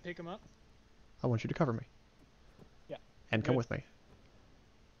 You want me to pick him up? I want you to cover me. Yeah. And come Good. with me.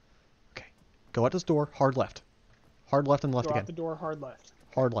 Okay. Go out this door, hard left. Hard left and left Go again. out the door, hard left.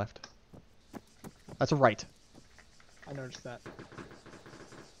 Hard left. That's a right. I noticed that.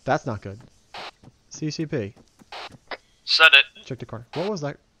 That's not good. CCP. Set it. Check the corner. What was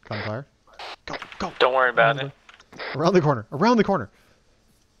that? Gunfire. Go, go. Don't worry about it. Around the corner. Around the corner.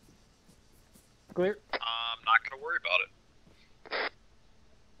 Clear. I'm not gonna worry about it.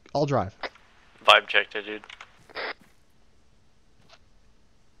 I'll drive. Vibe checked it, dude.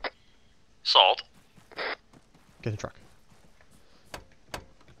 Salt. Get in the truck.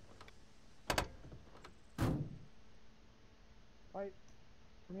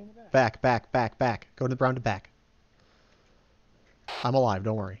 Back. Go to the brown to back. I'm alive,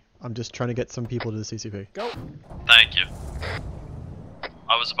 don't worry. I'm just trying to get some people to the CCP. Go. Thank you.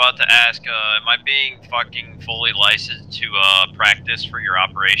 I was about to ask, am I being fucking fully licensed to practice for your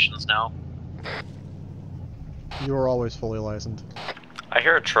operations now? You are always fully licensed. I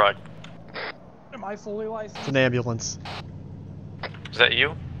hear a truck. Am I fully licensed? It's an ambulance. Is that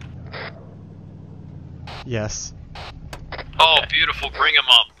you? Yes. Oh, beautiful. Bring him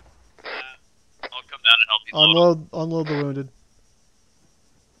up. I'll come down and help you load him. Unload the wounded.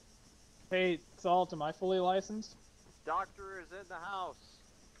 Hey, Salt, am I fully licensed? Doctor is in the house.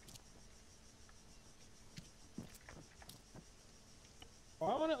 Why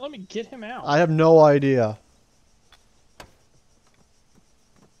won't it let me get him out? I have no idea.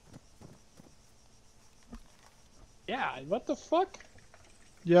 Yeah, what the fuck?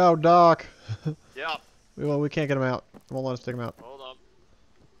 Yo, Doc. Yeah. We can't get him out. They won't let us take him out. Hold on.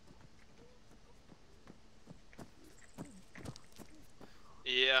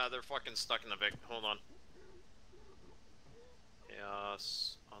 Yeah, they're fucking stuck in the Vic. Hold on.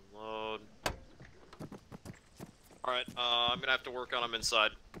 Chaos. Unload. Alright, I'm gonna have to work on them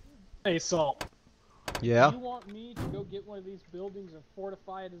inside. Hey, Salt. Yeah? Do you want me to go get one of these buildings and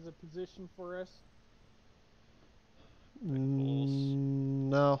fortify it as a position for us?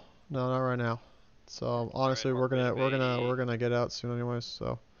 No, not right now. So honestly, we're gonna get out soon anyways.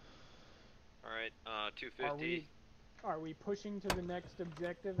 So. Alright, 250. Are we pushing to the next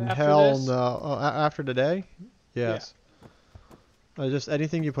objective after Hell this? no. After today? Yes. Yeah. Just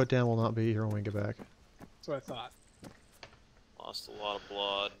anything you put down will not be here when we get back. That's what I thought. Lost a lot of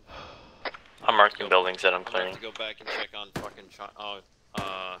blood. I'm marking buildings that I'm I clearing. have to go back and check on fucking.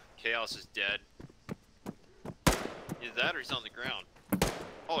 Chaos is dead. Either that or he's on the ground.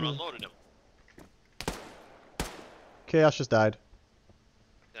 Oh, it unloaded him. Chaos just died.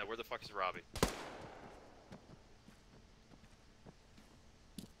 Yeah, where the fuck is Robbie?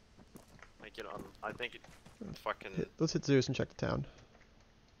 I think it fucking. Let's hit Zeus and check the town.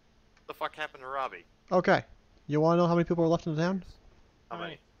 What the fuck happened to Robbie? Okay. You want to know how many people are left in the town? How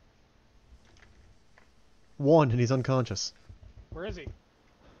many? 1, and he's unconscious. Where is he?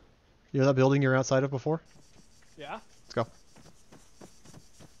 You know that building you're outside of before? Yeah? Let's go.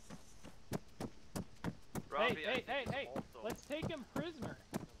 Robbie, Hey! Let's take him prisoner.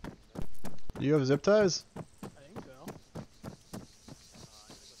 Do you have zip ties? I think so.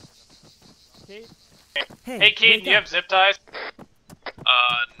 Kate? Hey, Keaton, do you have zip ties?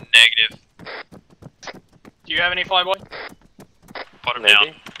 Negative. Do you have any, Flyboy? Put him Maybe.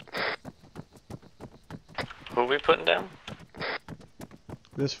 down. Who are we putting down?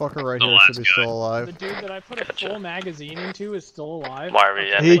 This fucker right The here should be last guy. still alive. The dude that I put a full magazine into is still alive? Why are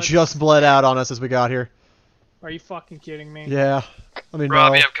we He just bled out on us as we got here. Are you fucking kidding me? Yeah. I mean,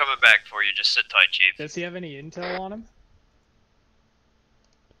 Robbie, no. I'm coming back for you. Just sit tight, Chief. Does he have any intel on him?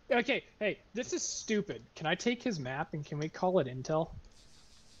 Okay, hey, this is stupid. Can I take his map and can we call it intel?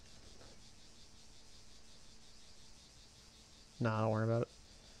 Nah, don't worry about it.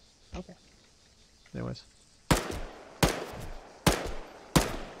 Okay. Anyways.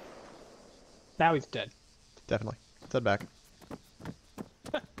 Now he's dead. Definitely. Let's head back.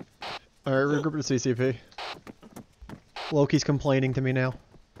 Alright, regroup to CCP. Loki's complaining to me now.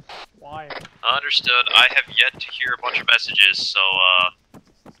 Why? Understood. I have yet to hear a bunch of messages, so,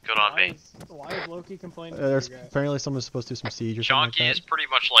 good on me. Why is Loki complaining to There's you guys? apparently someone's supposed to do some siege or something Chonky like is pretty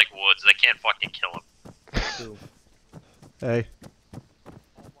much like Woods. They can't fucking kill him. that. Hey.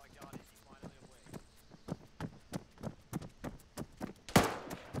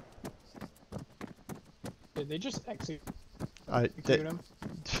 Did they just execute They- him?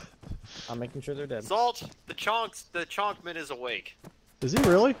 I'm making sure they're dead. Salt, the Chonkman is awake. Is he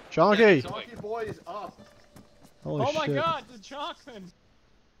really? Chonky! Chonky boy is up. Holy Oh my shit. god, the Chonkman!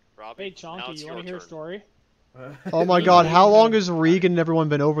 Robbie, Hey now Chonky, it's you wanna your hear a turn. story? Oh my god, how long has Regan and everyone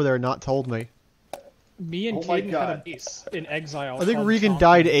been over there and not told me? Me and Oh my Caden had a God. base in exile. I think called Regan Chonkman.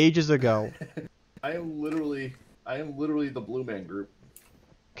 died ages ago. I am literally the Blue Man Group.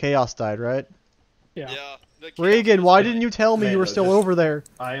 Chaos died, right? Yeah. Regan, why didn't you tell me Man, you were no, still just- over there?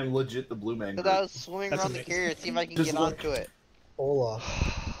 I am legit the Blue Man Because Group. I was swimming around the carrier to see if I can Just get look. onto it. Hola.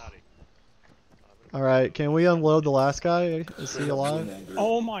 Alright, can we unload the last guy? Is he alive?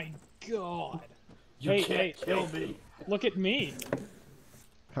 Oh my god. You hey, can't hey, kill hey. me. Look at me.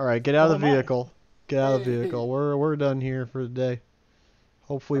 Alright, get out of the Who am I? vehicle. Get out of the vehicle. We're done here for the day.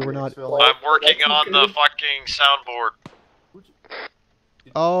 Hopefully we're not... I'm working on the fucking soundboard.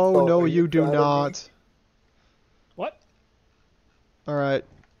 Oh, no, are you you do proud of me? not. What? Alright.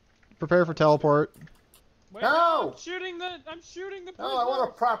 Prepare for teleport. Wait, No! I'm shooting the. No, I want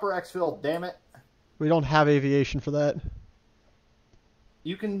a proper exfil, damn it. We don't have aviation for that.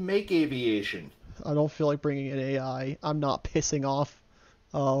 You can make aviation. I don't feel like bringing in AI. I'm not pissing off,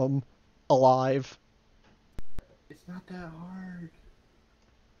 alive. It's not that hard.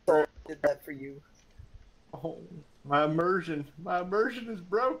 I did that for you. Oh, my immersion is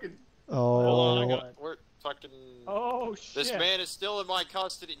broken. Oh. Hold on, we're fucking. Oh shit! This man is still in my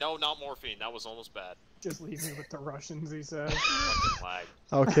custody. No, not morphine. That was almost bad. Just leave me with the Russians, he says. Fucking lag.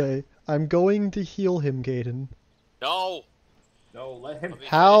 Okay, I'm going to heal him, Gaten. No. No, let him.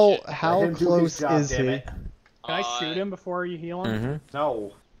 How Let him do close his job, is damn he? it. Can I shoot him before you heal him?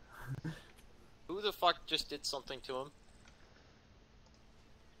 No. Who the fuck just did something to him?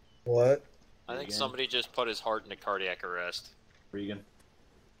 What? I think somebody just put his heart into cardiac arrest. Regan.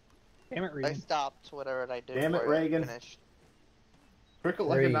 Damn it, I Regan. stopped whatever I did. Damn it, before I Reagan. finished.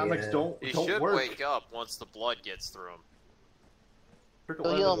 Trickle economics don't He don't should work. wake up once the blood gets through him. Trickle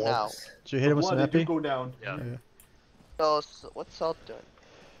We'll heal him now. economics. Did you hit him with The some blood, it do epi? go down. Yeah. So, what's Salt doing?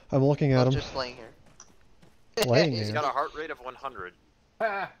 I'm looking at Salt's him. just laying here. Laying He's here. got a heart rate of 100.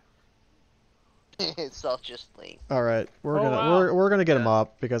 Ah. Salt's just laying. All right, we're Oh, gonna wow. we're gonna get him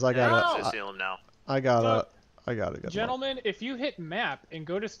up because I gotta Let's just heal him now. I gotta get him up. Gentlemen, if you hit map and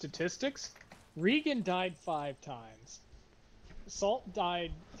go to statistics, Regan died 5 times. Salt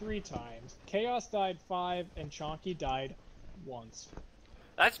died 3 times. Chaos died 5, and Chonky died once.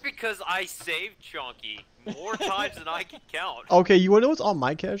 That's because I saved Chonky more times than I can count. Okay, you wanna know what's on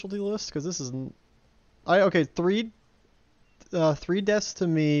my casualty list? Because this isn't. Okay, 3 deaths to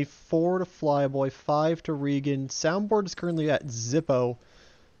me, 4 to Flyboy, 5 to Regan. Soundboard is currently at Zippo.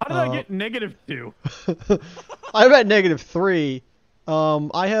 How did I get -2? I'm at -3.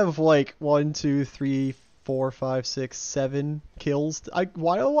 I have like 1, 2, 3, 4, 5, 6, 7 kills.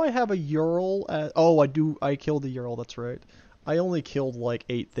 Why do I have a Ural at? Oh, I killed a Ural. That's right. I only killed like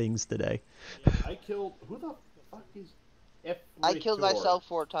 8 things today. Yeah, I killed. Who the fuck is F? I killed myself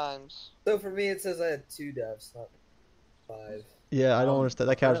 4 times. So for me, it says I had 2 deaths, not 5. Yeah, I don't understand.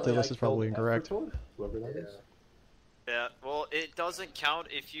 That casualty apparently list I is probably killed incorrect. Effertor, whoever that is. Yeah, well, it doesn't count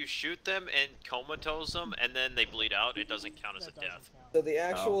if you shoot them and comatose them and then they bleed out. It doesn't count as a death. So the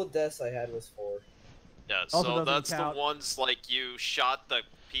actual deaths I had was 4. Yeah, Also so doesn't that's count. the ones like you shot the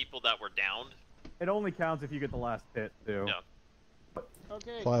people that were downed. It only counts if you get the last hit, too. Yeah.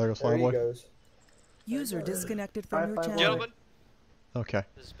 Okay. Fly, there goes There he Flyboy. goes. User disconnected from your channel. Gentlemen, Okay.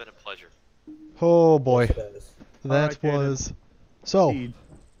 this has been a pleasure. Oh boy, Yes, it is. that Alright, was. So, Indeed.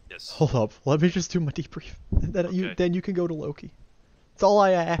 Yes. hold up. Let me just do my debrief. Then you can go to Loki. That's all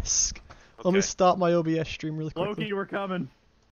I ask. Let me Okay. stop my OBS stream really quickly. Loki, we're coming.